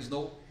 otherwise there is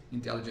no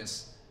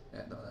intelligence,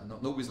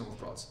 no wisdom of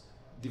crowds.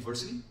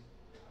 Diversity.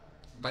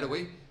 By the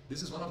way,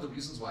 this is one of the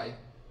reasons why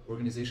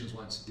organizations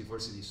want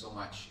diversity so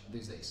much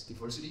these days.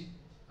 Diversity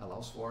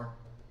allows for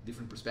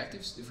different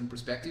perspectives. Different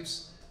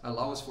perspectives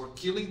allow us for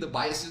killing the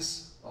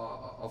biases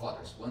of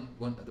others.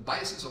 The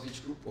biases of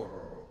each group or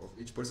of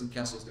each person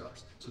cancels the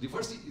others. So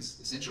diversity is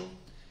essential.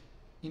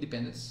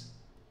 Independence.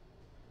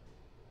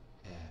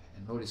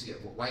 And notice here,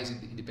 why is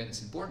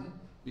independence important?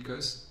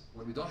 Because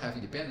when we don't have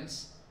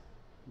independence,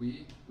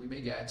 we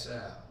may get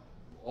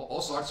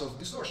all sorts of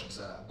distortions.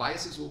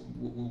 Biases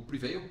will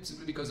prevail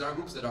simply because there are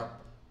groups that are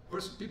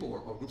people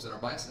or groups that are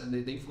biased, and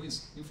they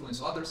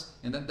influence others,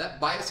 and then that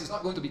bias is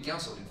not going to be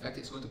cancelled. In fact,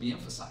 it's going to be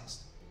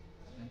emphasized.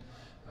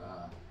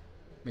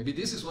 Maybe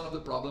this is one of the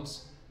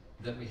problems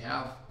that we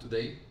have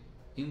today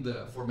in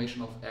the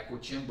formation of echo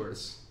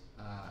chambers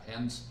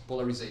and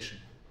polarization.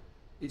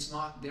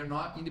 They're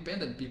not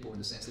independent people in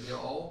the sense that they're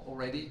all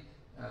already,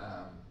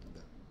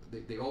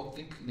 they all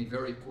think in a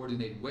very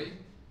coordinated way,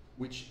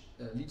 which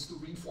leads to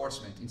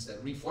reinforcement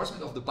instead.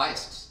 Reinforcement of the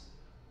biases.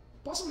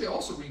 Possibly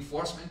also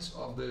reinforcement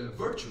of the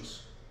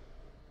virtues,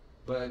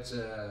 but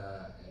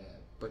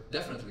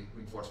definitely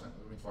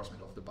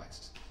reinforcement of the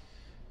biases.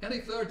 And a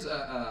third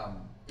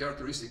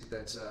characteristic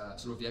that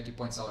Surowiecki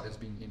points out as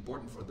being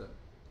important for the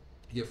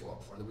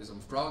wisdom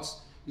of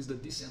crowds is the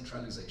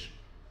decentralization.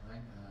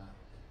 Right?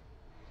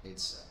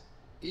 It's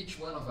each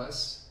one of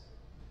us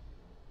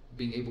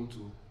being able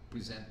to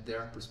present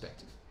their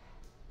perspective.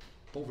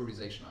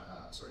 Pulverization.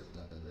 Sorry,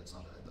 that's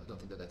not. I don't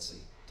think that's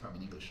a term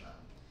in English.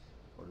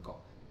 What do you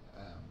call?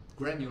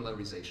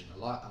 Granularization. A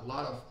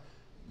lot of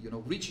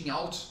reaching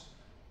out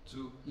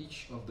to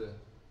each of the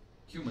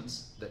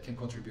humans that can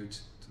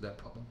contribute to that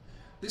problem.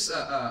 These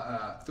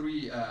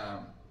 3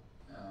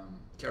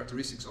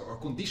 characteristics or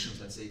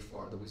conditions, let's say,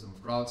 for the wisdom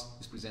of crowds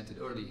is presented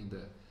early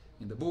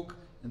in the book,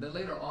 and then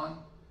later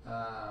on,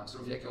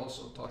 Surowiecki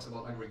also talks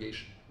about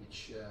aggregation,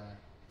 which,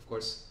 of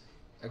course,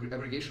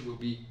 aggregation will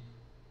be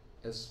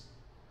as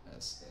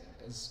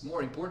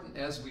more important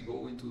as we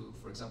go into,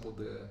 for example,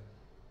 the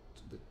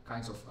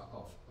kinds of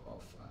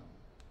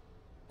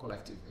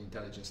collective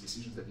intelligence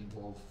decisions that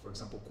involve, for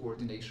example,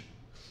 coordination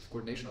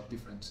of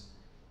different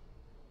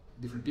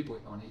people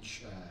on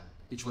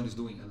each one is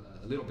doing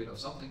a little bit of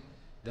something.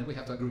 Then we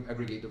have to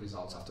aggregate the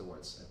results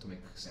afterwards to make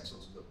sense of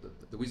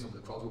the wisdom of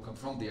the crowd will come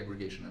from the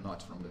aggregation and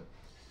not from the.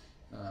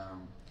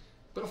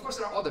 But of course,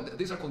 there are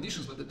these are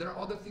conditions, but there are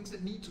other things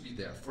that need to be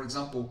there. For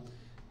example,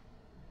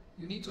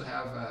 you need to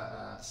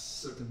have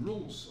certain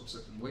rules or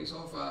certain ways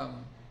of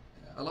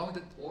allowing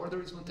that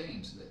order is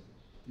maintained.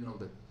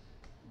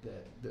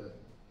 That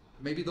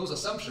maybe those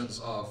assumptions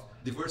of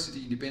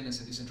diversity, independence,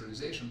 and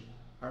decentralization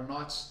are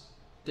not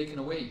taken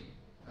away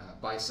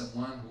by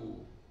someone who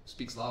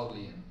speaks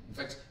loudly. And in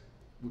fact,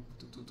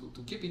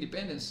 to keep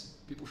independence,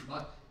 people should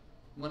not.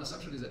 One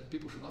assumption is that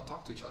people should not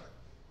talk to each other.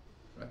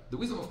 Right? The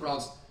wisdom of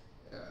crowds,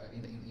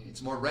 in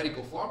its more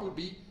radical form, would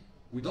be: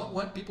 we don't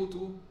want people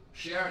to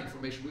share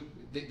information,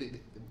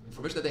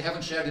 information that they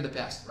haven't shared in the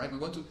past. Right? We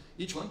want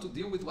each one to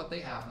deal with what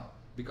they have now,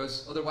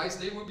 because otherwise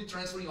they will be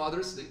transferring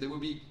others. They will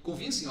be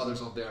convincing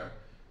others of their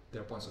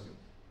points of view.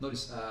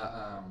 Notice,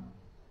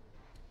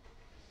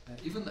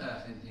 even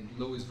in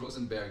Louis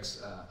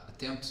Rosenberg's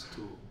attempt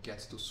to get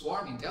to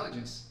swarm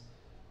intelligence,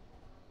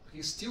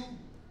 he still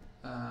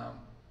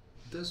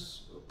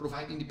does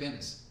provide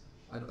independence.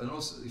 I don't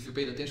know if you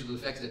paid attention to the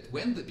fact that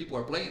when the people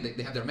are playing,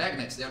 they have their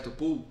magnets there to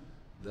pull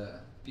the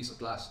piece of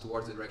glass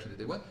towards the direction that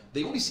they want.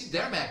 They only see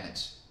their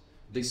magnets.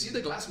 They see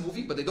the glass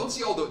moving, but they don't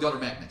see all the other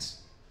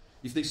magnets.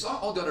 If they saw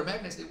all the other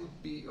magnets, they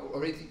would be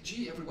already think,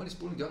 gee, everyone is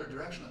pulling the other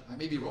direction. I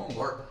may be wrong,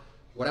 or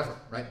whatever,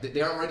 right?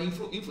 They are already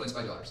influenced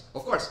by the others.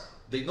 Of course,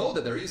 they know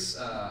that there is,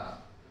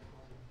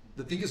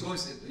 the thing is going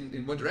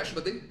in one direction,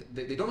 but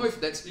they don't know if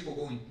that's people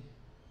going,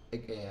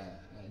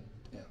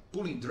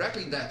 pulling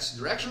directly in that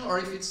direction, or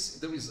if it's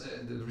the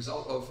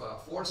result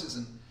of forces.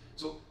 And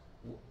so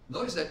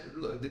notice that,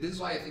 this is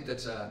why I think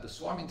that the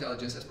swarm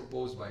intelligence as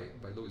proposed by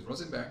Louis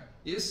Rosenberg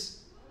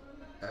is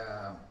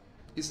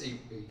a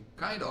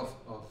kind of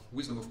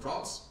wisdom of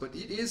crowds, but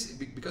it is,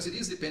 because it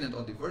is dependent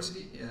on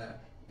diversity,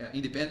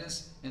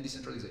 independence, and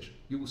decentralization.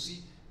 You will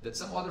see that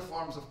some other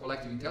forms of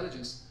collective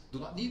intelligence do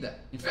not need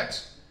that. In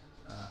fact,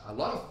 a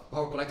lot of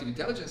our collective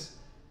intelligence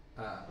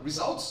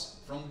results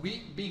from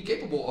we being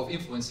capable of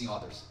influencing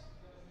others,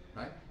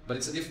 right? But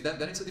it's a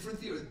then it's a different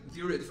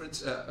theory, a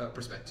different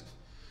perspective.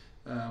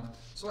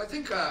 So I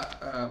think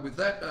with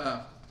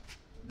that,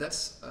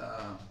 that's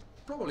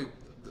probably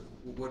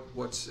what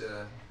was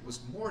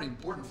more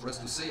important for us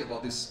to say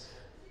about this,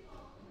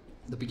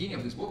 the beginning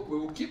of this book. We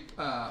will keep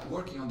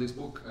working on this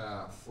book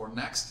for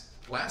next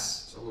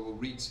class, so we will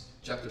read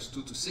chapters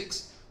 2 to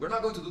 6. We're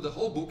not going to do the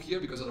whole book here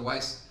because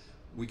otherwise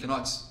we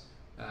cannot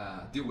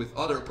deal with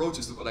other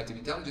approaches to collective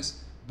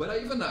intelligence. But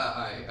I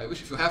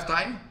wish, if you have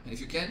time and if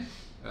you can,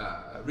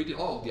 read it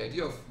all. The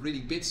idea of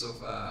reading bits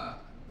of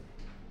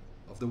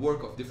the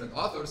work of different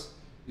authors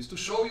is to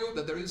show you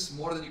that there is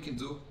more than you can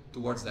do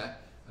towards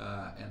that,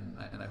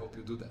 and I hope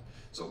you do that.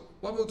 So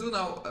what we'll do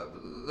now,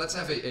 let's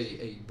have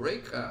a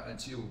break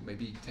until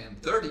maybe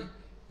 10:30,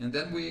 and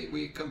then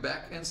we come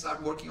back and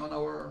start working on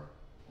our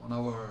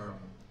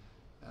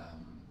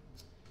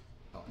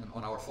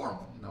forum,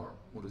 in our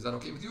Moodle. Is that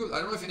okay with you? I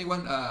don't know if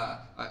anyone,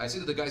 I see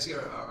that the guys here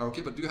are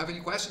okay, but do you have any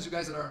questions, you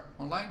guys that are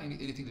online?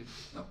 Anything to,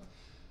 no?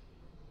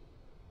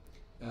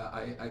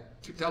 I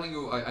keep telling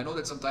you, I know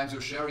that sometimes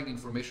you're sharing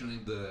information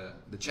in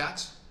the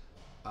chat.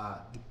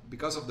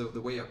 Because of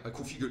the way I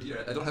configured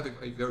here, I don't have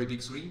a very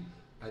big screen.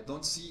 I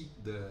don't see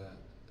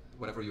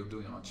whatever you're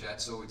doing on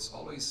chat, so it's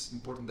always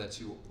important that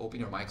you open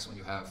your mics when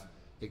you have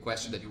a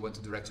question that you want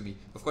to direct to me.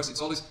 Of course, it's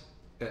always,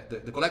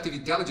 the collective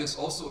intelligence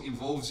also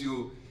involves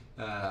you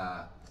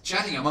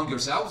chatting among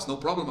yourselves, no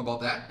problem about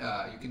that.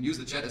 You can use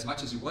the chat as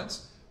much as you want,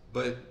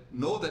 but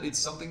know that it's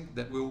something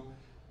that will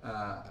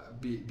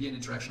be an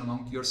interaction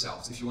among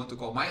yourselves. If you want to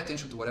call my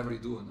attention to whatever you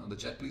do on the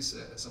chat, please,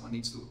 someone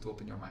needs to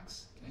open your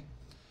mics. Okay?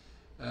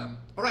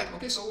 All right,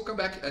 okay, so we'll come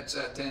back at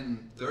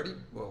 10:30,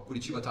 well,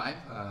 Curitiba time,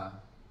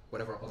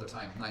 whatever other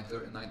time,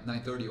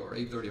 9:30 or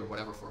 8:30 or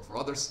whatever for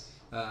others,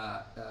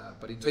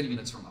 but in 20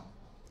 minutes from now.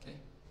 Okay?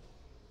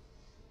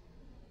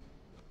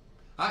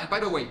 And by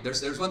the way,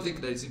 there's one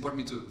thing that is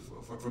important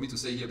for me to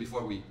say here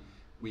before we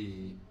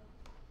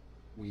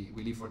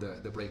leave for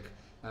the break.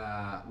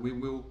 We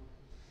will,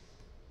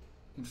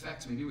 in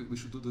fact, maybe we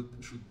should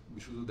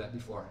do that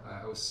before.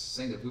 I was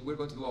saying that we're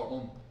going to do our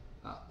own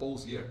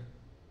polls here.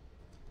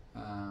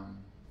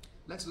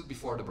 Let's do it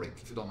before the break,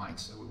 if you don't mind.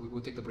 So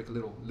we'll take the break a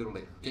little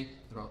later. Okay?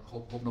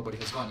 Hope nobody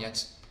has gone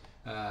yet.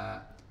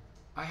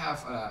 I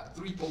have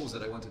 3 polls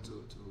that I wanted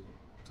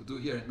to do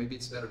here, and maybe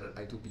it's better that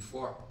I do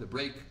before the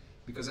break,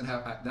 because then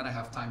I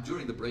have time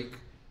during the break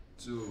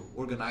to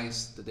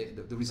organize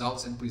the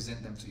results and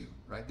present them to you.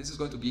 Right? This is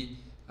going to be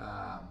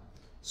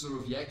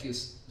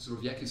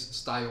Surovieki's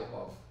style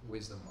of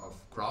wisdom of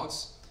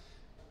crowds.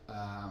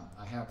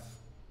 I have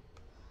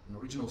an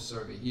original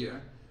survey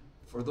here.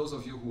 For those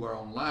of you who are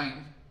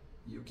online,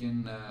 you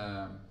can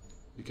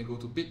go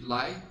to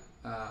bit.ly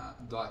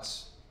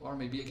or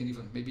maybe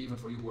even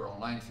for you who are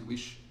online, if you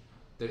wish,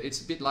 it's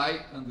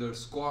bit.ly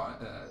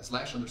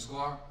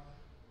 //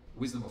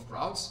 wisdom of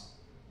crowds.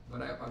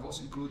 But I've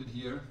also included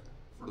here,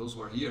 for those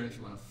who are here, if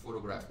you want to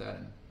photograph that,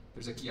 and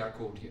there's a QR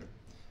code here.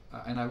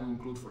 And I will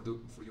include for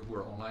you who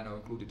are online, I'll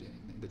include it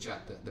in the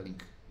chat, the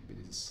link.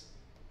 Maybe this is.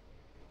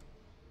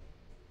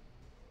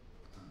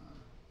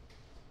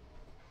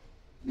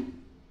 If you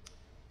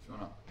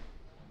wanna.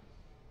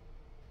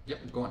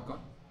 Yep, go on.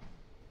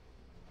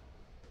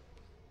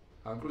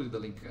 I included the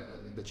link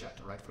in the chat,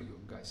 right, for you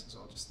guys. So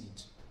I'll just need.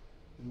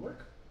 Did it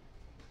work?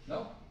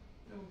 No.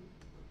 No.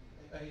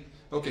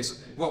 Okay. So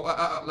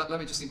let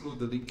me just include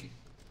the link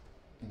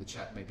in the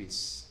chat. Maybe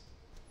it's.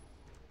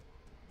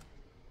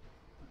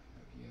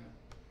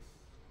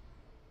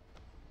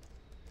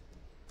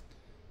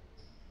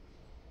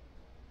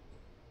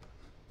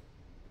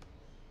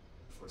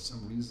 For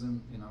some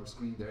reason in our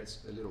screen there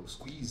it's a little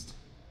squeezed.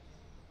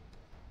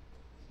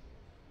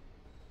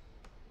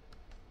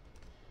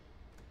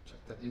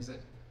 Check that, is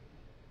it?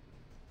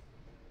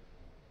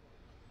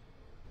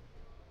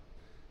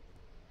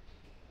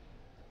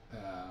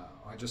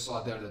 I just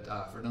saw there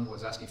that Fernando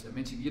was asking if the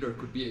Mentimeter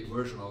could be a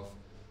version of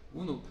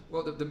Uno.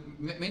 Well, the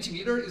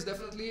Mentimeter is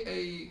definitely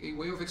a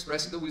way of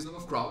expressing the wisdom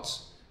of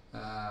crowds.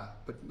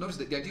 But notice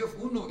that the idea of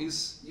Uno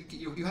is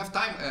you have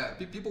time.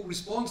 People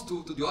respond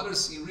to the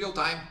others in real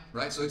time,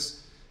 right? So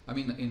it's, I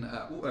mean, in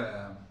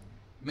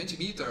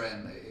Mentimeter,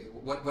 and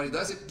what it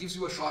does, it gives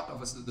you a shot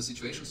of the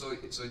situation. So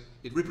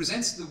it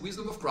represents the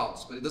wisdom of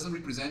crowds, but it doesn't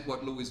represent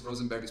what Louis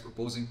Rosenberg is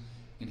proposing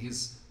in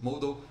his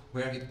model,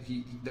 where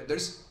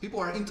there's people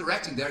are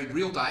interacting there in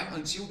real time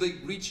until they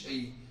reach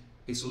a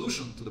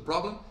solution to the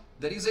problem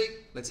that is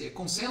let's say a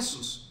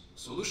consensus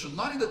solution,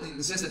 not in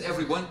the sense that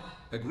everyone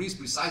agrees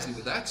precisely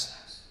with that,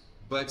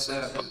 but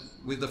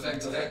with the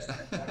fact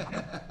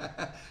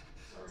that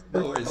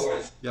no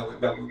worries. Yeah,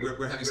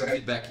 we're having some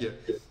feedback here.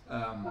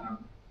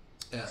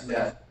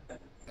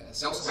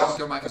 Celso,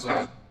 your mic is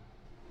open.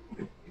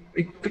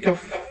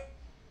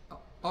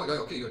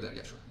 Oh, okay, you're there.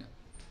 Yeah, sure. Yeah,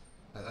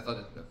 I thought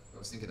I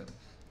was thinking that.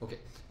 Okay.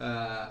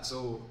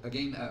 So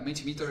again,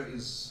 Mentimeter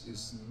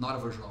is not a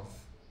version of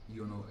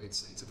Uno.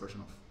 It's a version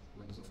of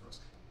Windows, of course.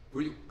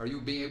 Are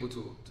you being able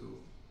to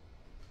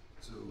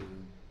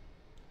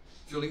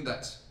fill in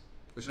that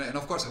questionnaire. And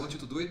of course, I want you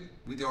to do it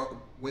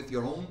with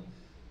your own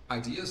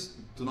ideas.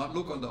 Do not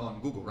look on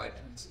Google, right?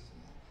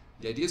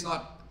 The idea is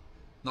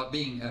not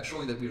being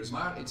showing that we are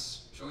smart.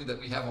 It's showing that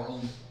we have our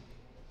own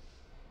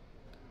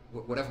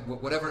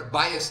whatever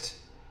biased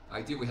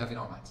idea we have in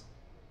our minds.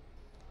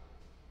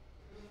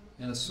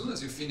 And as soon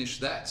as you finish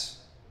that,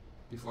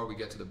 before we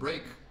get to the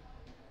break,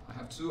 I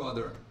have two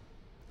other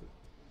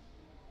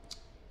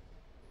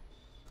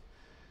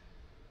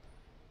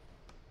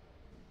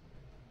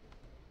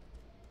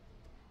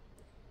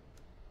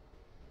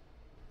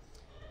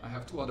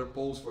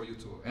polls for you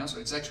to answer.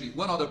 It's actually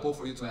one other poll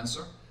for you to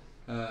answer.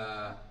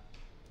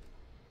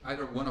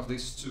 Either one of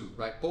these two,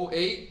 right? Poll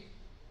A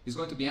is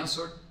going to be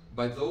answered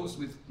by those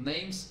with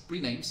names,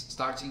 pre-names,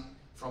 starting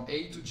from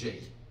A to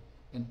J.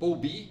 And poll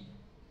B,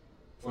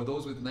 for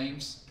those with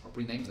names, or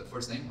pre-names, the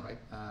first name, right?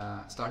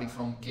 Starting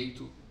from K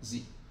to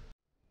Z.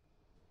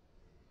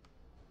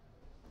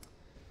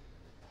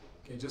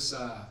 Okay, just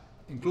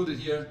included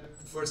here.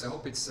 First, I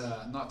hope it's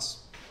not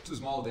too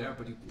small there,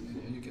 but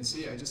you can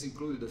see I just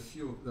included a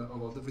few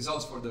of the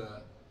results for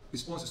the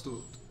responses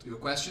to your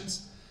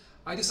questions.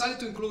 I decided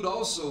to include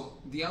also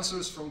the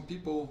answers from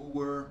people who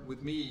were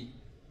with me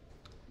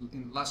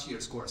in last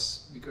year's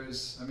course,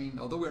 because I mean,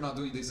 although we're not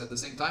doing this at the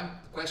same time,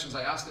 the questions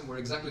I asked them were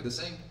exactly the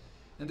same,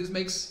 and this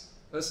makes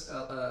us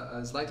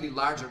a slightly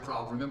larger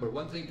crowd. Remember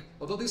one thing,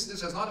 although this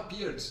has not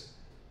appeared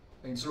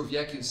in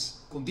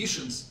Sorowiecki's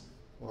conditions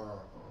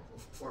or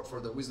for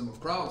the wisdom of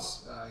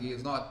crowds, he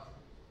has not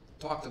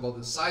talked about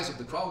the size of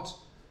the crowd,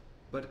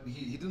 but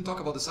he didn't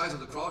talk about the size of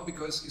the crowd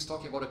because he's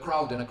talking about a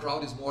crowd, and a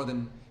crowd is more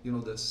than, you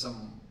know,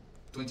 some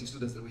 20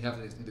 students that we have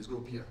in this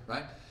group here,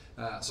 right?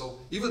 So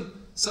even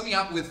summing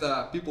up with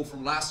people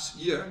from last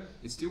year,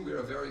 it's still,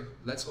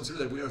 let's consider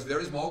that we are a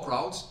very small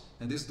crowds,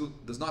 and this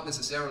does not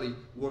necessarily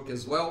work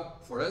as well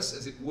for us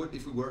as it would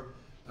if we were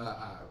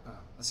a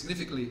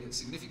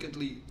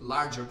significantly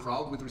larger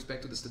crowd with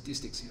respect to the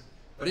statistics here.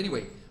 But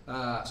anyway,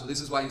 so this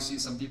is why you see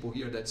some people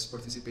here that's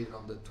participated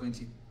on the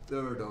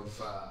 23rd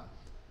of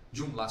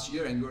June last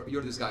year, and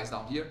you're these guys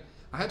down here.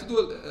 I had to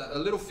do a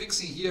little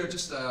fixing here,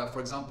 just for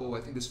example, I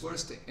think this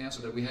first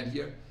answer that we had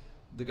here,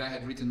 the guy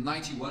had written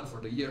 91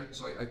 for the year,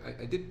 so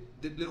I did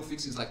little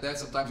fixings like that.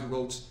 Sometimes you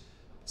wrote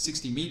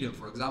 60 million,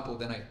 for example,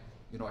 then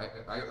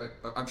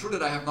I'm sure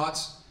that I have not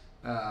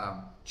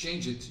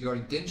changed your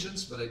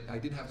intentions, but I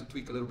did have to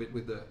tweak a little bit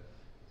with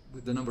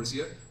the numbers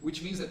here,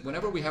 which means that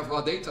whenever we have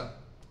raw data,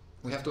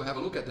 we have to have a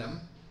look at them,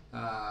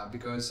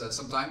 because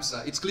sometimes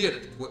it's clear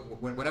that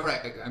whenever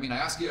I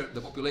ask here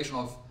the population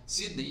of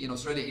Sydney in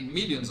Australia in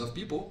millions of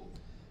people,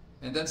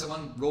 and then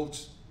someone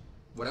wrote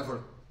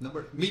whatever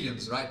number,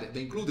 millions, right?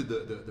 They included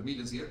the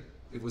millions here.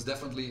 It was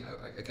definitely,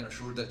 I can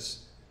assure that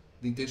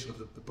the intention of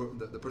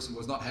the person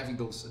was not having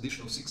those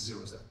additional 6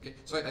 zeros there. Okay,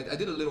 so I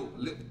did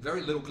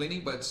very little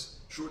cleaning, but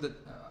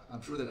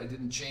I'm sure that I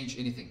didn't change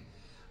anything.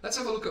 Let's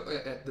have a look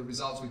at the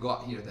results we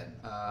got here then.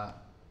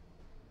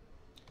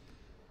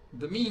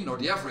 The mean or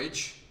the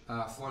average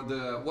for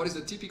what is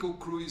the typical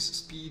cruise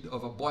speed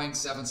of a Boeing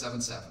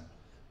 777?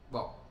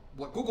 Well,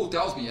 what Google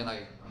tells me, and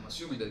I'm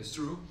assuming that it's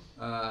true,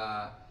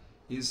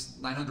 is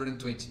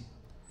 920.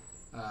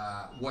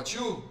 What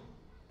you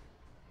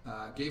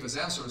gave us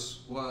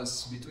answers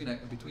was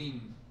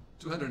between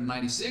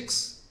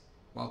 296.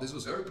 Well, this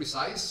was very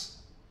precise,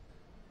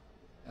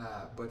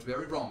 but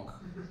very wrong.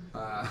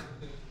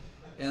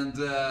 And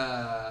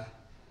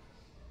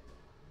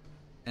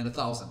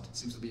 1,000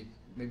 seems to be.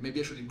 Maybe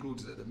I should include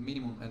the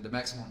minimum and the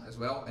maximum as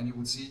well, and you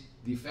would see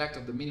the effect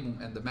of the minimum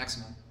and the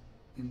maximum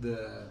in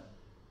the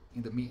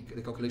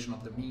calculation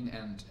of the mean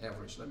and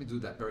average. Let me do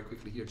that very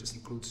quickly here. Just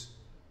includes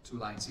 2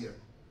 lines here.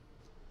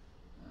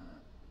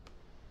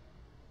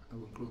 I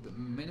will include the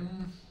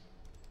minimum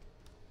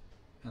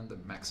and the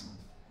maximum.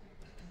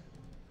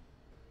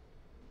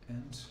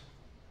 And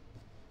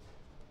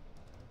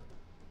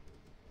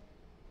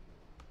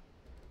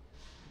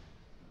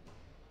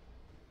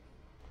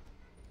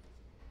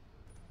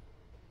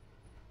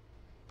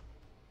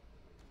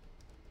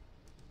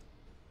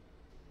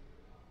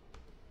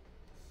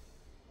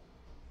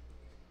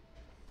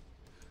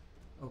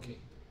okay,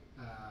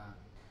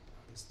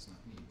 this does not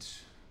need.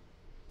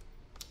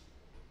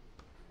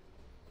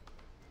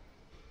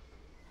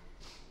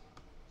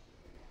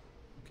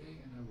 Okay,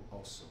 and I will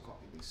also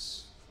copy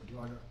this for the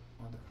other.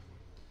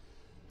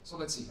 So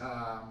let's see.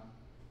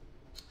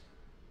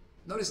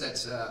 Notice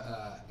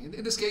that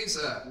in this case,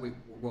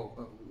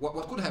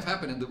 what could have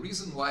happened, and the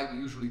reason why we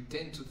usually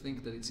tend to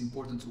think that it's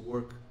important to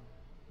work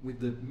with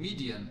the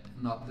median,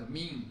 not the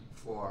mean,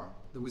 for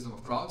the wisdom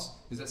of crowds,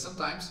 is that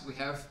sometimes we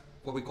have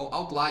what we call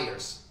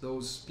outliers,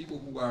 those people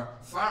who are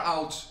far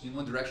out in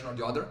one direction or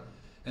the other,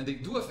 and they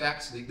could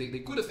affect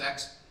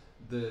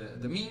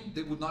the mean,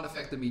 they would not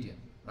affect the median,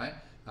 right?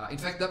 In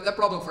fact, that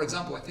problem, for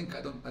example, I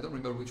don't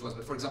remember which was,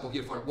 but for example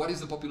here, for what is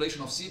the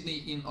population of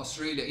Sydney in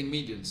Australia in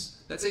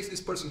millions? Let's say if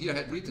this person here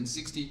had written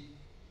 60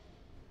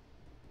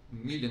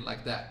 million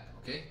like that,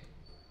 okay?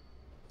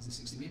 Is it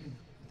 60 million?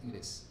 I think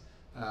it is.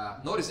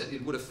 Notice that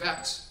it would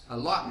affect a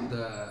lot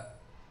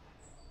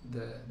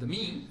the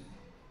mean,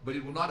 but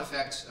it will not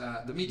affect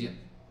the median,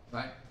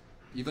 right?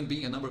 Even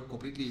being a number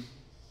completely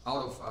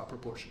out of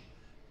proportion.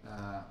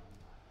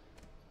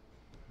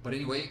 But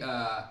anyway,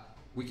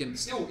 we can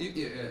still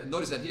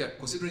notice that here,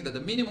 considering that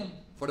the minimum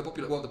for the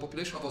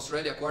population of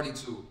Australia, according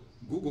to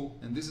Google,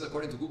 and this is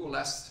according to Google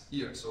last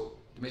year, so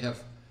it may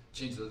have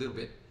changed a little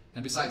bit.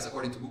 And besides,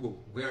 according to Google,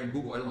 where in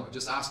Google, I don't know, I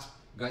just asked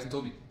guys and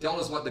told me, tell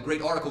us what the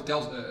great oracle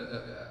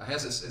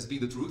has as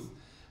being the truth.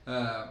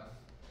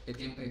 It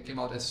came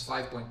out as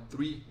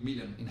 5.3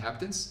 million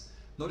inhabitants.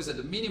 Notice that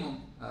the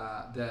minimum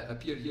that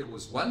appeared here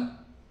was 1,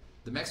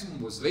 the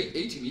maximum was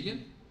 80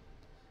 million,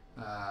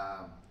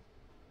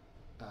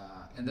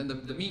 and then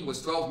the mean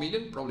was 12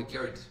 million, probably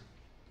carried,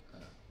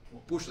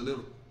 pushed a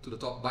little to the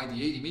top by the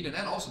 80 million,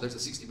 and also there's a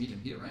 60 million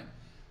here, right?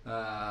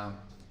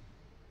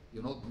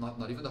 You know,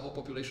 not even the whole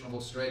population of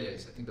Australia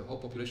is. I think the whole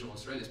population of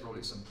Australia is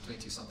probably some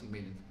 20-something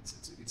million.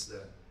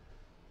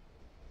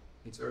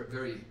 It's very,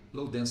 very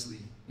low densely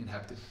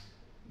inhabited,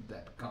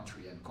 that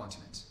country and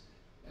continent.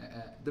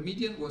 The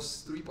median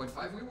was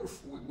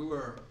 3.5. We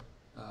were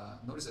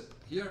notice that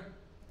here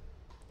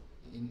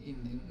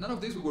in none of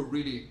these we were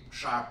really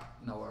sharp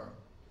in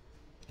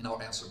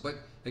our answer. But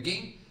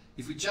again,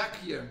 if we check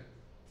here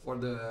for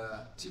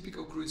the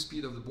typical cruise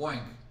speed of the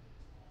Boeing,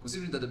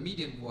 considering that the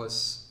median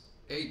was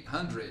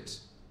 800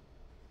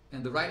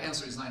 and the right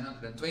answer is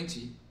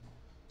 920,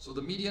 so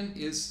the median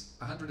is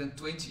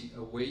 120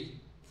 away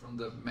from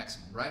the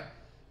maximum, right?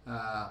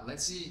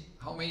 Let's see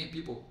how many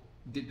people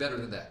did better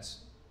than that.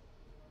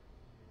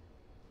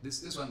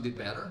 This one did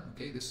better.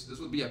 Okay, this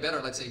would be a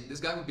better, let's say this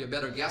guy would be a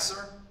better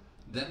guesser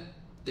than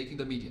taking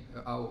the median.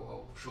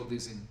 I'll show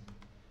this in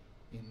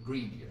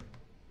green here.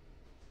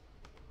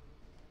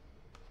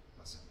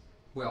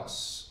 Well,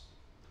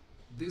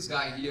 this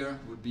guy here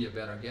would be a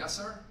better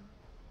guesser.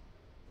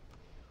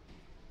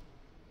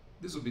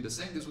 This would be the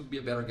same. This would be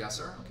a better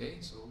guesser. Okay,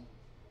 so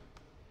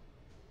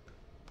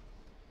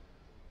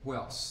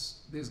well,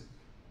 this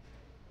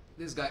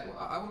guy.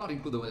 I will not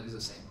include the one that is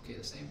the same. Okay,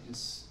 the same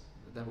is.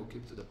 Then we'll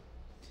keep to the.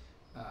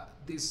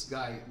 This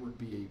guy would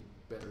be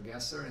a better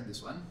guesser, and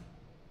this one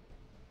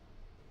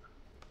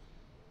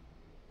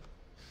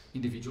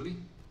individually,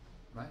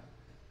 right?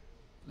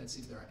 Let's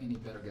see if there are any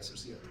better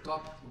guessers here at the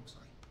top. Oops,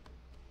 sorry.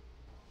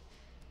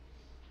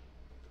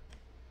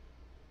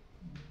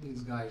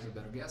 This guy is a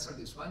better guesser.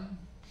 This one.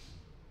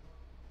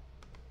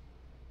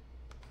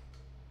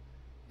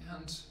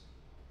 And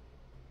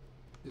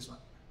this one.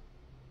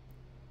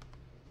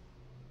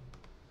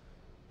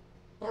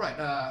 All right,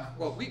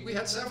 well, we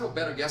had several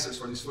better guesses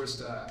for this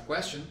first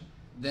question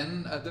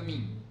than the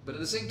mean. But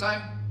at the same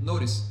time,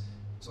 notice,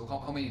 so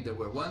how many there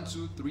were? 1,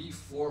 2, 3,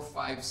 4,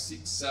 5,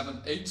 6,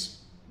 7, 8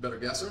 better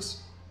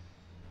guessers.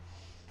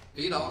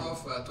 8 out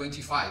of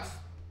 25.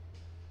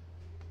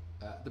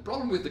 The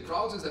problem with the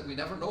crowds is that we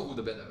never know who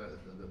the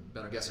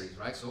better guesser is,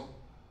 right? So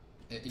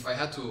if I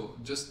had to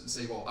just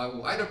say, well, I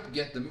will either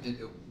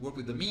work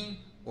with the mean,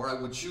 or I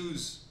would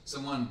choose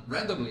someone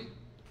randomly,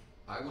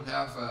 I would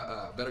have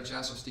a better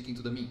chance of sticking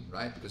to the mean,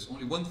 right? Because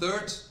only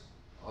 1/3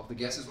 of the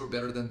guesses were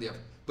better than the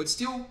other. But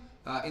still,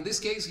 in this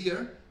case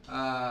here,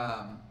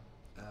 I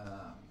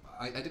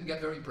didn't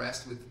get very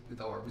impressed with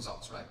our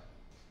results, right?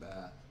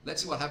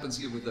 Let's see what happens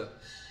here with the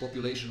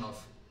population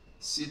of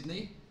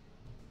Sydney.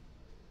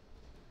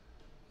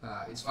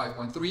 It's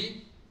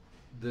 5.3.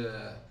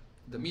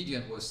 The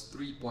median was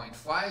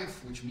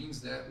 3.5, which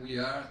means that we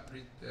are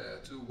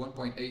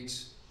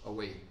 1.8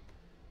 away.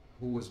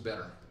 Who was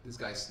better? These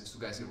two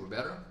guys here were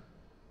better.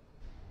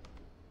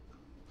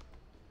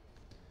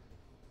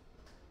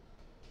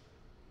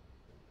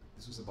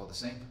 This was about the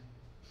same,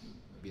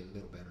 maybe a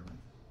little better, right?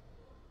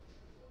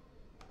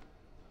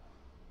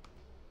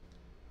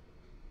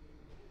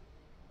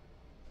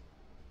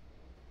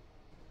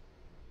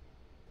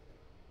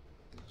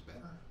 This was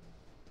better.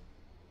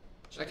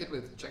 Check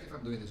if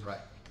I'm doing this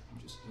right.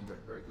 I'm just doing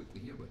very quickly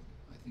here, but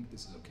I think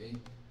this is okay.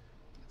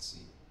 Let's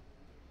see.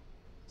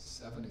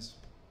 7 is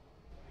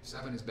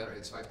better.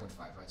 It's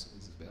 5.5, right? So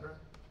this is better.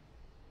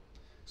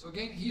 So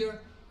again,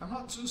 here I'm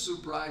not too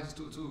surprised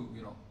to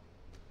you know.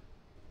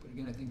 But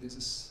again, I think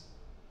these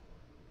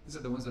are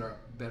the ones that are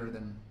better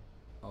than.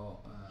 Oh,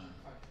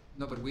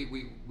 no, but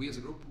we as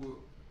a group.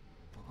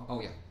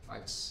 Oh yeah,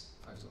 5 is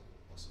also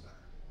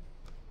better.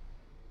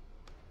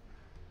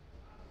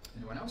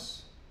 Anyone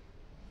else?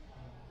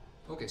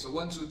 Okay, so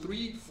 1, 2,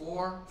 3,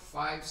 4,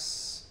 5,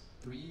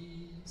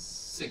 3,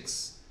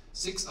 6.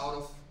 6 out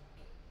of.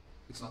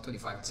 It's not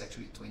 25. It's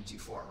actually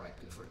 24, right?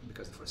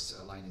 Because the first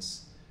line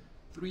is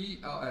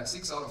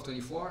 6 out of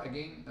 24.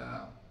 Again,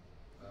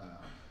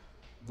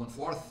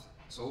 1/4.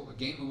 So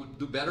again, we would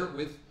do better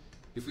with.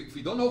 If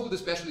we don't know who the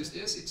specialist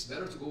is, it's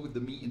better to go with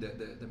the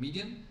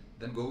median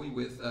than going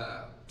with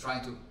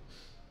trying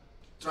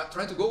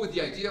to go with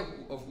the idea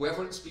of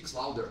whoever speaks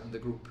louder in the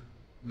group.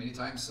 Many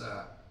times,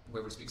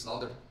 whoever speaks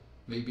louder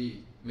may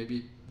be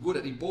good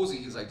at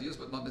imposing his ideas,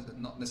 but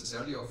not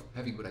necessarily of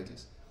having good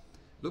ideas.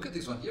 Look at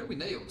this one here. We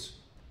nailed.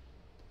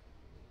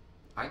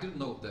 I didn't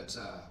know that.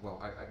 Well,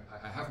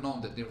 I have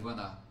known that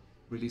Nirvana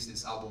released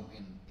this album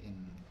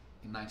in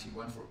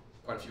 91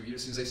 quite a few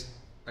years since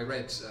I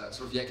read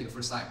Sorowiecki the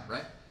first time,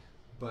 right?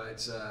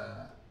 But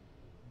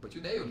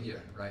you nailed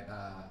here, right?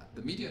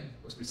 The median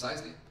was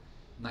precisely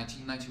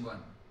 1991.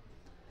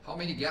 How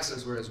many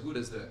guessers were as good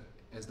as the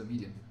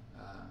median?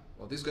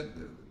 Well, this guy,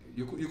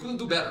 you couldn't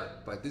do better,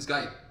 but this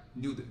guy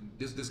knew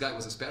this guy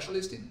was a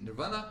specialist in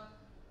Nirvana.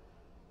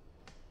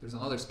 There's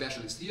another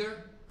specialist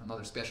here,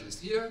 another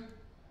specialist here,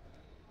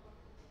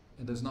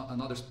 and there's not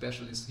another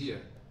specialist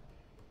here.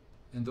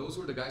 And those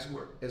were the guys who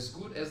were as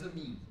good as the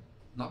mean,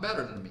 not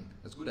better than the mean,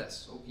 as good as.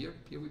 So here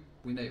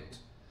we nailed.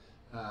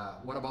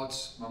 What about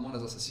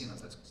Mamonas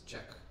Assassinas? Let's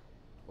check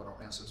what our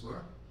answers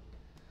were.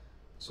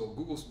 So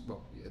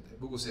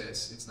Google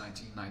says it's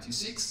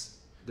 1996.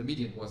 The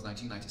median was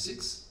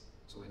 1996,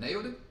 so we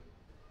nailed it.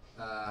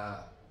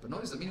 But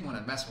notice the mean one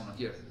and mass one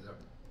here.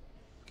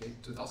 Okay,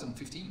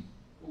 2015.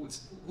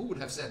 Who would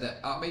have said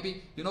that?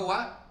 Maybe, you know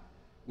what?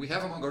 We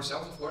have among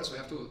ourselves, of course, we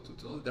have to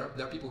know there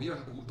are people here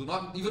who do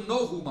not even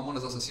know who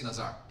Mamonas Assassinas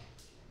are.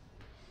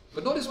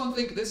 But notice one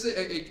thing, this is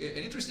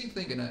an interesting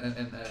thing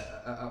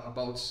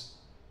about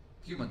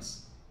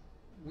humans.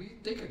 We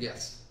take a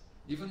guess.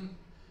 Even,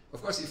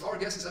 of course, if our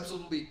guess is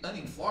absolutely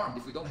uninformed,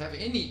 if we don't have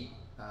any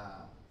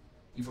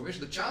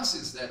information, the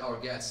chances that our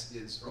guess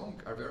is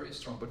wrong are very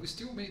strong. But we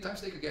still many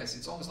times take a guess.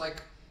 It's almost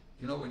like,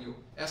 you know, when you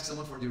ask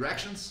someone for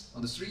directions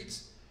on the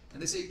streets,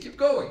 and they say, keep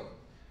going.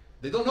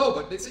 They don't know,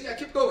 but they say, yeah,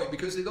 keep going,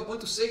 because they don't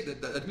want to say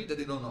that, admit that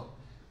they don't know.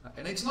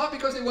 And it's not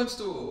because they want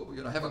to,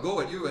 you know, have a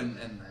go at you and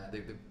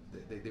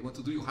they want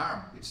to do you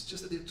harm. It's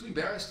just that they're too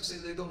embarrassed to say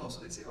that they don't know, so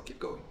they say, oh, keep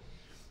going.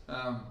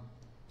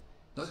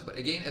 But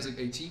again, as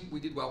a team, we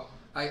did well.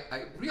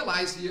 I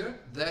realized here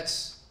that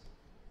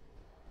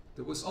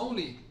there was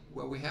only,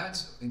 well, we had,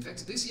 in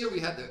fact, this year we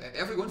had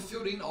everyone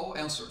filled in all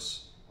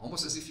answers,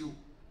 almost as if you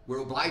were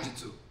obliged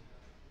to.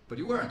 But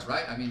you weren't,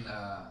 right? I mean,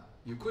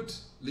 you could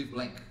leave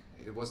blank.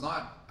 It was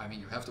not, I mean,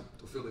 you have to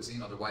fill this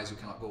in, otherwise you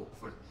cannot go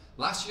further.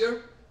 Last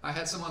year, I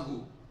had someone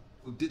who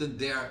didn't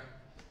dare,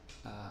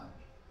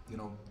 you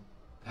know,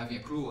 having a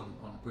clue on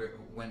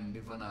when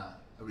Nirvana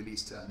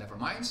released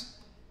Nevermind.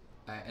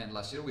 And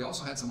last year we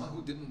also had someone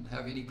who didn't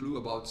have any clue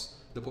about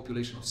the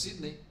population of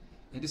Sydney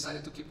and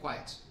decided to keep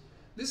quiet.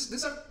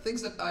 These are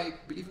things that I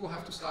believe we'll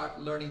have to start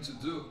learning to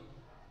do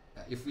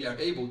if we are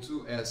able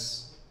to,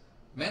 as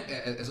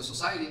a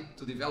society,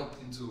 to develop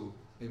into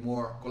a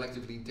more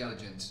collectively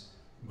intelligent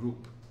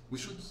group. We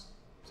should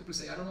simply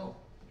say, I don't know.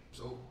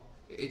 So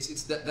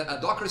it's that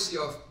adocracy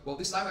of, well,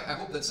 this time I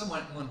hope that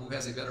someone who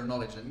has a better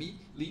knowledge than me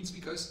leads,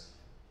 because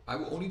I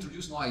will only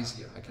introduce noise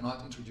here. I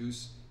cannot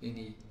introduce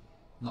any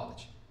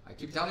knowledge. I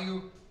keep telling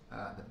you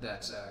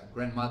that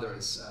grandmother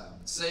is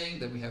saying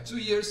that we have 2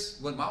 ears,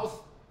 1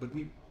 mouth, but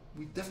we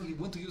definitely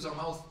want to use our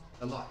mouth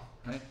a lot,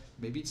 right?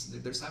 Maybe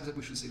there's times that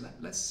we should say,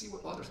 let's see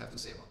what others have to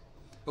say about it.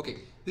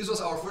 Okay, this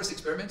was our first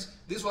experiment.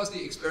 This was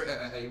the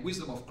a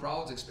wisdom of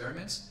crowds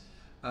experiments.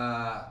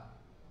 I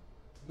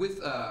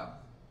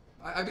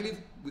believe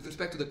with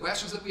respect to the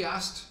questions that we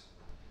asked,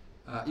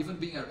 even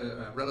being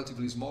a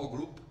relatively small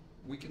group,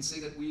 we can say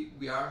that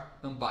we are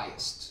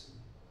unbiased.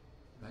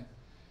 Right?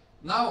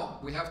 Now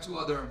we have 2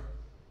 other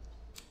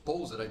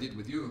polls that I did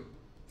with you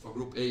for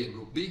Group A and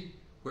Group B,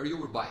 where you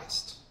were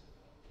biased.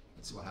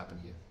 Let's see what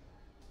happened here.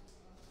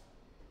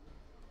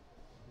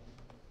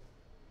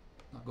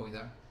 Not going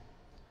there.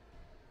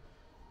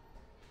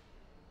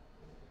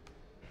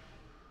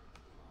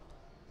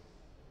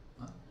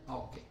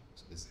 Oh, okay.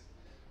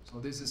 So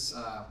this is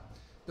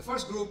the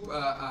first group.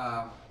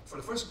 For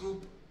the first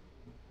group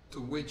to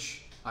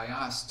which I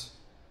asked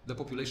the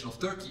population of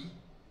Turkey,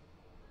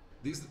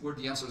 these were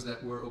the answers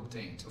that were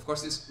obtained. Of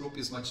course, this group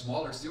is much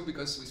smaller still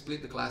because we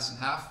split the class in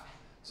half,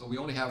 so we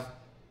only have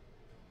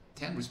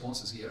 10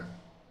 responses here,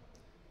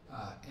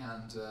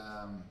 and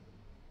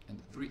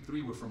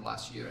three were from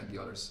last year, and the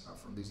others are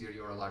from this year.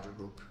 You're a larger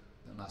group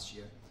than last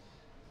year,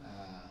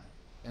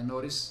 and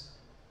notice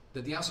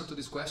that the answer to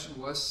this question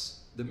was,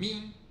 the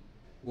mean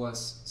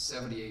was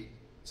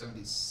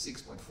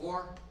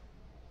 76.4,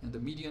 and the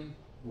median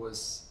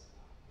was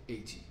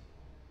 80.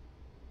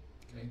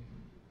 Okay.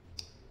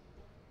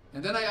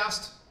 And then I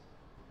asked,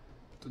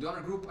 to the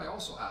other group, I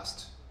also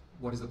asked,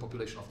 what is the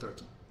population of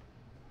Turkey?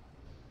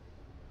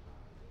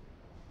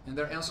 And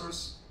their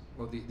answers,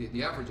 well,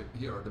 the average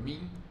here, or the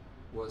mean,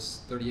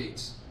 was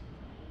 38.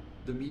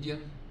 The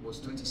median was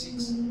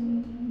 26.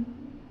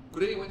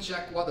 Could anyone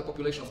check what the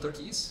population of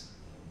Turkey is?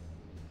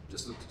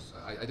 Just look,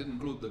 I didn't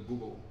include the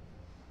Google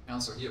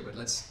answer here, but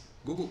let's,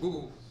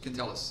 Google can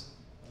tell us.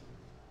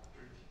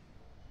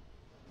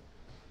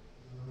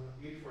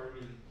 84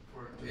 million.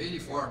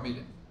 84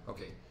 million,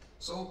 okay.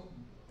 So,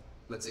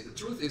 let's say the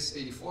truth is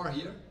 84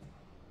 here,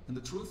 and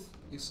the truth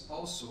is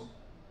also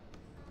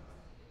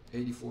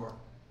 84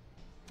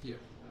 here.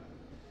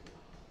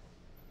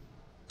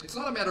 It's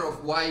not a matter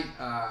of why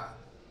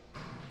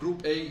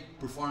Group A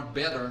performed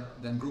better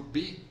than Group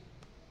B.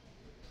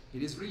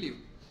 It is really,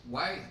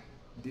 why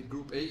did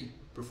Group A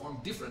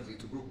perform differently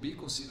to Group B,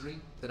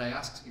 considering that I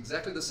asked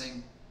exactly the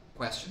same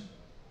question?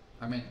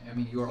 I mean,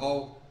 you're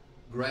all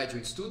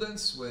graduate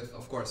students with,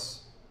 of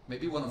course,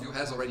 Maybe one of you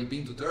has already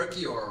been to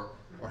Turkey or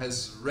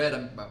has read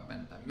a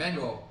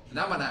manual, an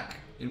almanac,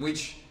 in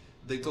which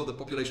they told the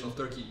population of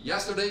Turkey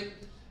yesterday.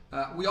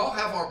 We all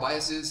have our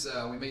biases.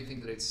 We may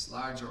think that it's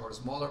larger or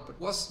smaller, but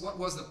what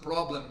was the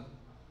problem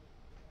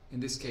in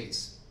this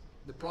case?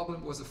 The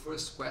problem was the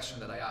first question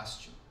that I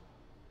asked you.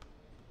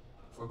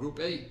 For Group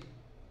A,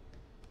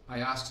 I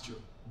asked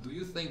you, do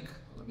you think,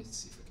 let me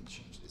see if I can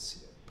change this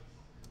here.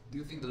 Do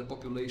you think that the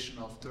population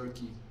of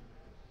Turkey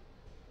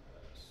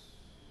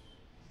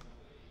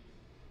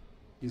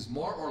is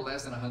more or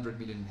less than 100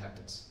 million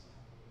inhabitants?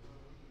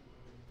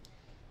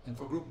 And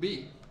for Group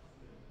B,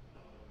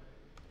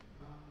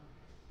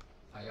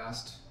 I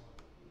asked,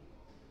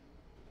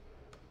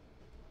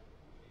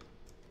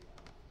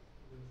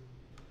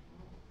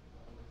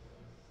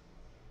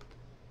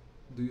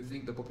 do you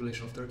think the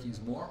population of Turkey is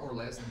more or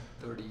less than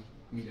 30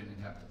 million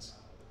inhabitants?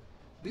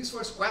 This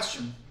first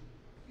question,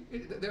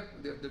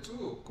 they're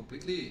two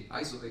completely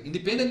isolated,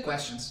 independent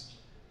questions,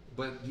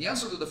 but the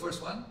answer to the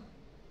first one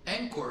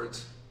anchored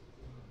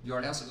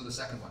your answer to the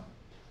second one.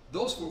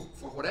 Those who,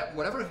 for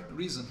whatever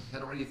reason,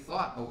 had already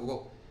thought, oh,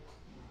 well,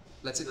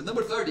 let's say the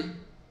number 30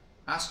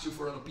 asked you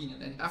for an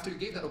opinion, and after you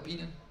gave that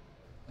opinion,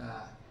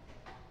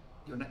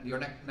 your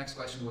next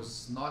question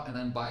was not an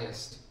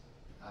unbiased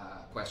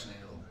question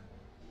any longer.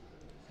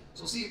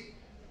 So see,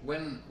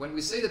 when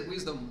we say that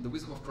the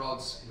wisdom of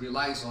crowds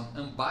relies on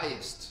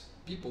unbiased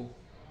people,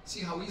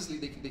 see how easily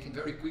they can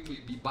very quickly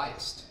be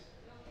biased,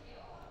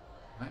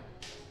 right?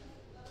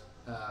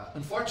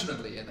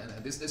 Unfortunately, and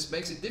this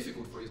makes it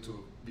difficult for you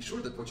to be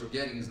sure that what you're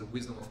getting is the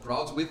wisdom of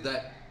crowds with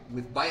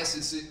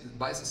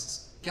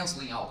biases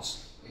canceling out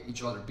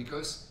each other,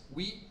 because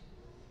we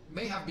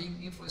may have been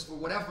influenced for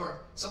whatever,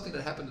 something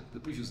that happened the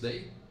previous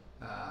day,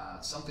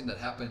 something that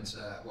happened,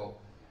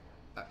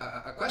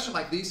 a question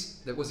like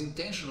this that was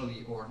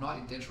intentionally or not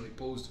intentionally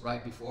posed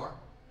right before.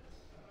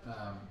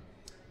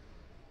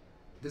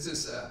 There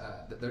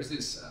is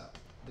this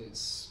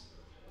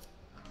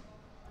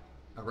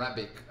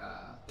Arabic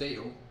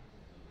tale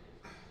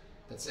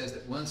that says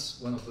that once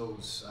one of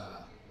those,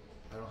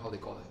 I don't know how they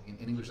call it, in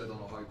English I don't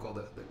know how you call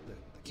the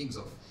kings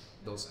of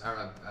those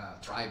Arab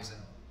tribes,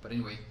 but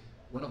anyway,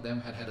 one of them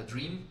had a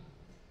dream,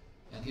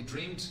 and he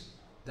dreamed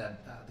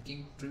that, the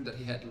king dreamed that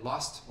he had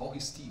lost all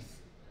his teeth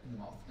in the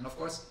mouth. And of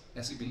course,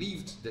 as he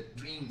believed that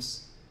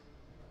dreams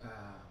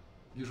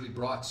usually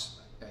brought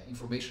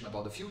information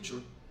about the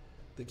future,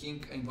 the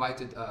king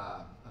invited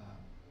a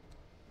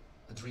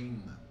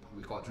dream,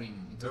 we call it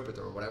dream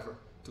interpreter or whatever,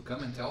 to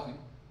come and tell him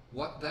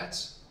what that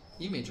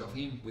image of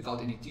him without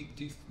any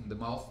teeth in the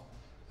mouth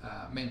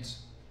meant.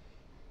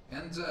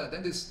 And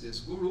then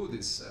this guru,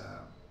 this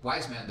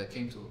wise man that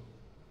came to,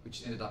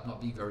 which ended up not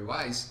being very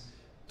wise,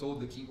 told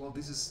the king, well,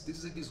 this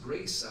is a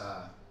disgrace,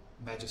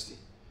 Majesty.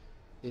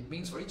 It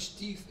means for each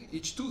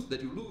tooth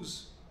that you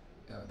lose,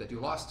 that you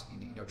lost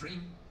in your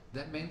dream,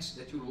 that meant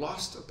that you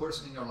lost a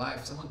person in your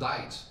life, someone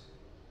died.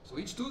 So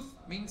each tooth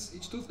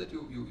that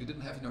you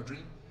didn't have in your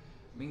dream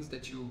means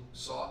that you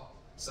saw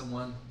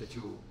someone that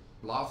you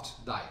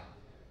loved die,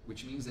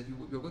 which means that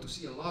you're going to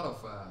see a lot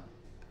of,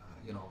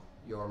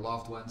 your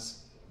loved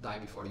ones die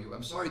before you.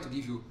 I'm sorry to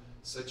give you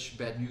such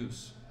bad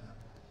news.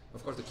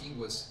 Of course, the king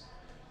was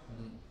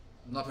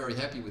not very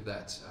happy with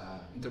that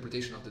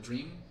interpretation of the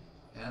dream,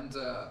 and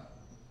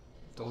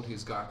told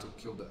his guard to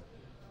kill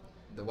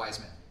the wise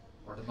man,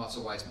 or the not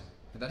so wise man.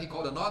 And then he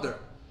called another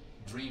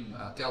dream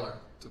teller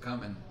to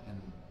come and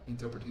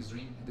interpret his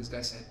dream. And this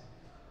guy said,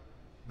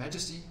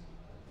 Majesty,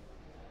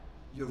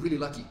 you're really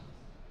lucky.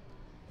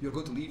 You're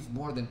going to live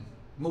more than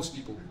most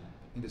people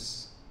in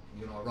this,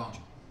 around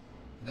you.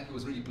 And then he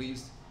was really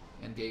pleased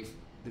and gave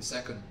the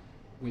second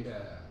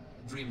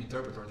dream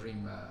interpreter,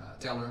 dream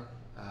teller,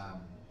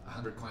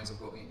 100 coins of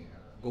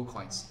gold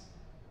coins.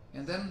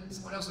 And then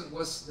someone else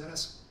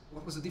asked,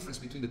 what was the difference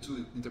between the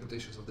two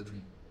interpretations of the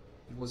dream?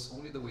 It was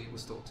only the way it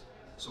was told.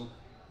 So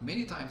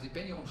many times,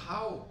 depending on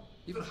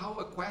even how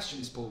a question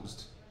is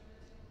posed,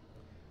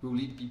 will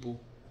lead people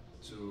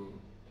to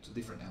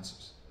different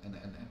answers.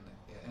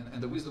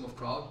 And the wisdom of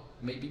crowd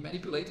may be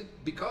manipulated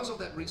because of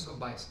that risk of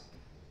bias.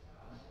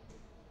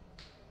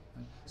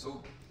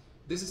 So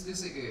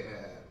this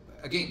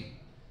again,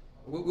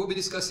 we'll be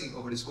discussing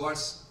over this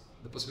course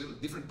the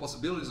different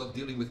possibilities of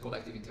dealing with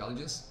collective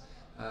intelligence.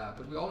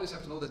 But we always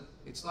have to know that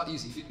it's not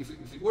easy.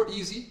 If it were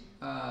easy,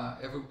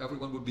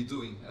 everyone would be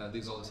doing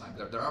this all the time.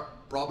 There are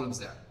problems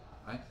there,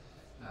 right?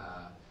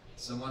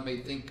 Someone may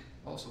think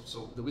also,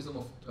 so the wisdom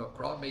of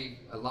crowd may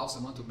allow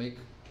someone to make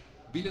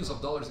billions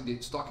of dollars in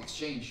the stock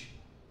exchange.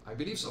 I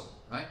believe so,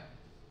 right?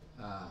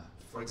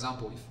 For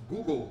example, if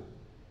Google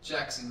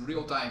checks in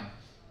real time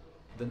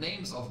the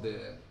names of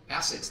the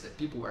assets that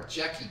people are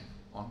checking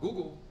on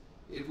Google,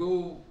 it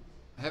will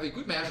have a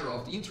good measure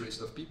of the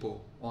interest of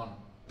people on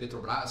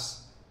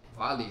Petrobras,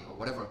 Vale, or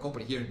whatever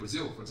company here in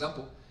Brazil, for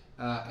example,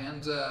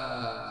 and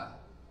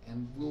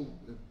will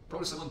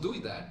probably someone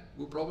doing that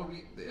will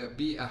probably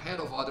be ahead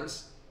of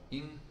others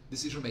in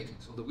decision making.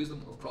 So the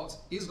wisdom of crowds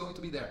is going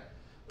to be there,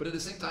 but at the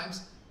same time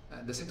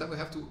we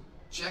have to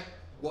check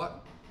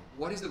what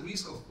what is the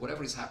risk of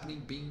whatever is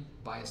happening being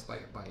biased by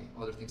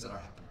other things that are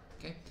happening.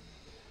 Okay.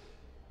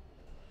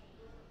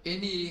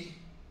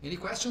 Any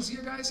questions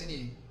here, guys?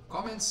 Any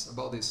comments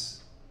about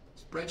this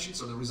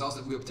spreadsheets or the results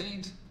that we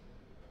obtained?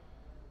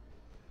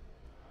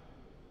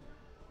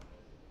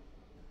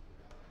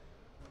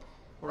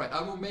 All right,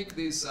 I will make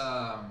these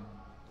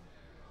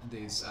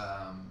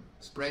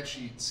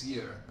spreadsheets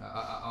here.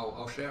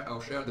 I'll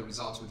share the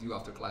results with you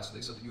after class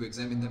today, so that you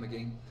examine them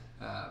again.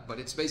 But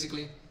it's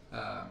basically,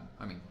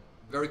 I mean,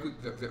 very quick,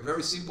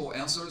 very simple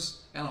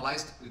answers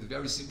analyzed with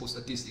very simple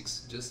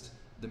statistics, just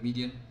the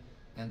median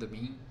and the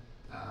mean,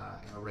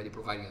 and already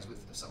providing us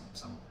with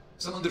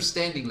some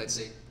understanding, let's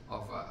say,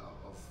 of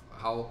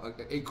how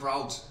a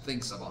crowd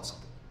thinks about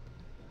something.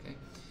 Okay,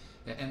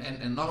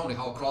 and not only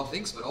how a crowd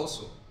thinks, but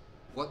also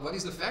what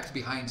is the fact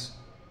behind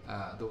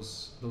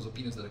those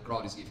opinions that a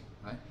crowd is giving,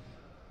 right?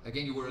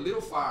 Again, you were a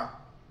little far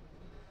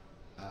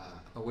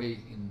away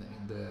in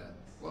the,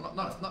 well,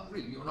 not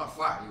really, you're not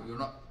far, you're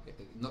not,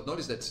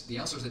 notice that the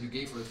answers that you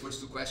gave for the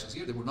first two questions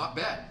here, they were not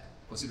bad,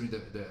 considering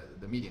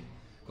the median.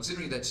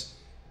 Considering that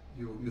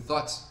you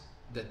thought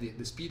that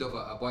the speed of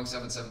a Boeing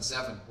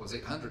 777 was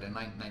 800 and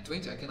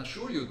 920, I can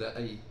assure you that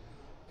a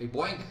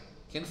Boeing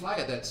can fly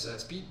at that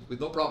speed with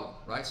no problem,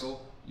 right? So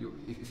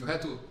if you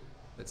had to,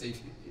 let's say,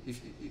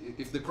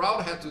 if the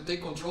crowd had to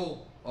take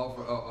control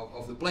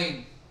of the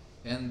plane,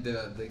 and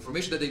the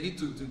information that they need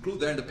to include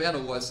there in the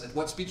panel was at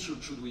what speed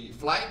should we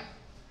fly,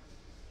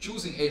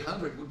 choosing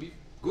 800 would be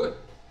good.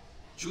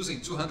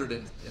 Choosing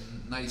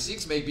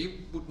 296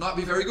 maybe would not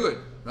be very good,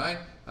 right?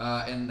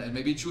 And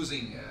maybe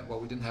choosing, well,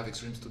 we didn't have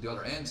extremes to the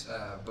other end,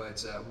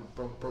 but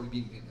would probably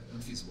be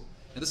unfeasible.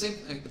 And the same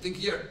thing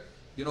here,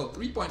 you know,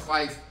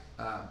 3.5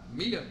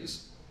 million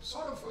is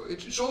sort of,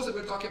 it shows that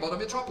we're talking about a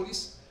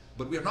metropolis,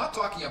 but we're not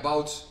talking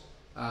about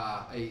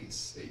a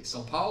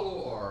São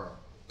Paulo or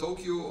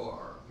Tokyo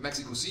or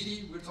Mexico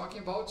City. We're talking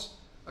about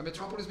a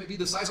metropolis maybe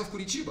the size of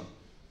Curitiba, a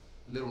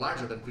little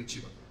larger than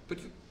Curitiba. But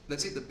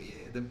let's say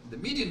the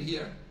median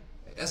here,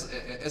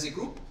 as a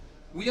group,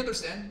 we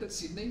understand that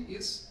Sydney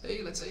is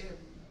a, let's say,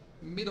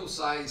 a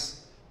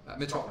middle-sized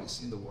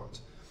metropolis in the world.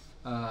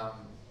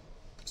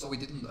 So we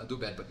didn't do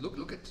bad, but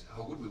look at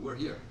how good we were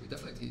here. We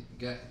definitely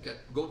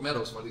get gold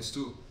medals for these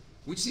two,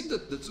 which seem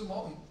that the two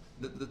more,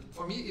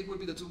 for me, it would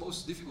be the two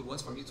most difficult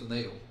ones for me to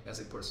nail as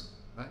a person,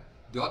 right?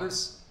 The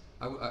others,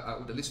 I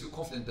would at least feel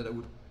confident that I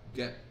would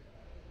get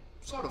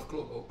sort of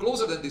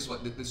closer than this one,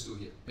 these two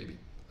here, maybe.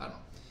 I don't know.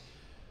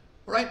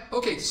 All right,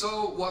 okay,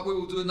 so what we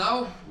will do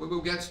now, we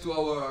will get to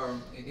our,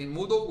 in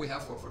Moodle, we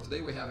have for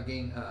today, we have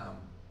again a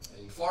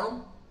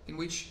forum in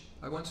which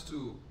I want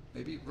to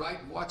maybe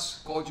write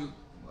what called you,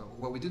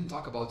 well, we didn't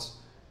talk about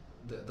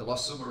the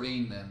Lost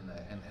Submarine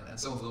and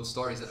some of those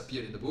stories that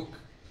appeared in the book,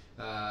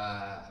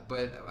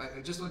 but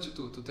I just want you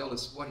to tell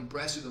us what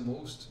impressed you the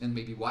most and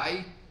maybe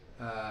why,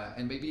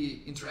 and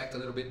maybe interact a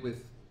little bit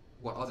with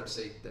what others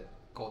say that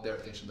caught their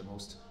attention the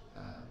most.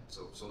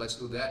 So let's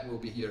do that. We'll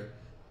be here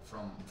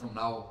from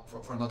now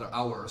for another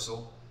hour or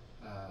so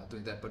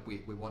doing that, but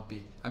we won't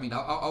be, I mean,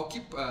 I'll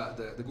keep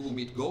the Google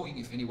Meet going.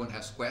 If anyone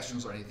has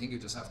questions or anything, you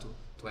just have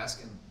to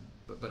ask, and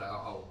but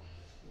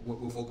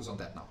we'll focus on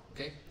that now,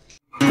 okay?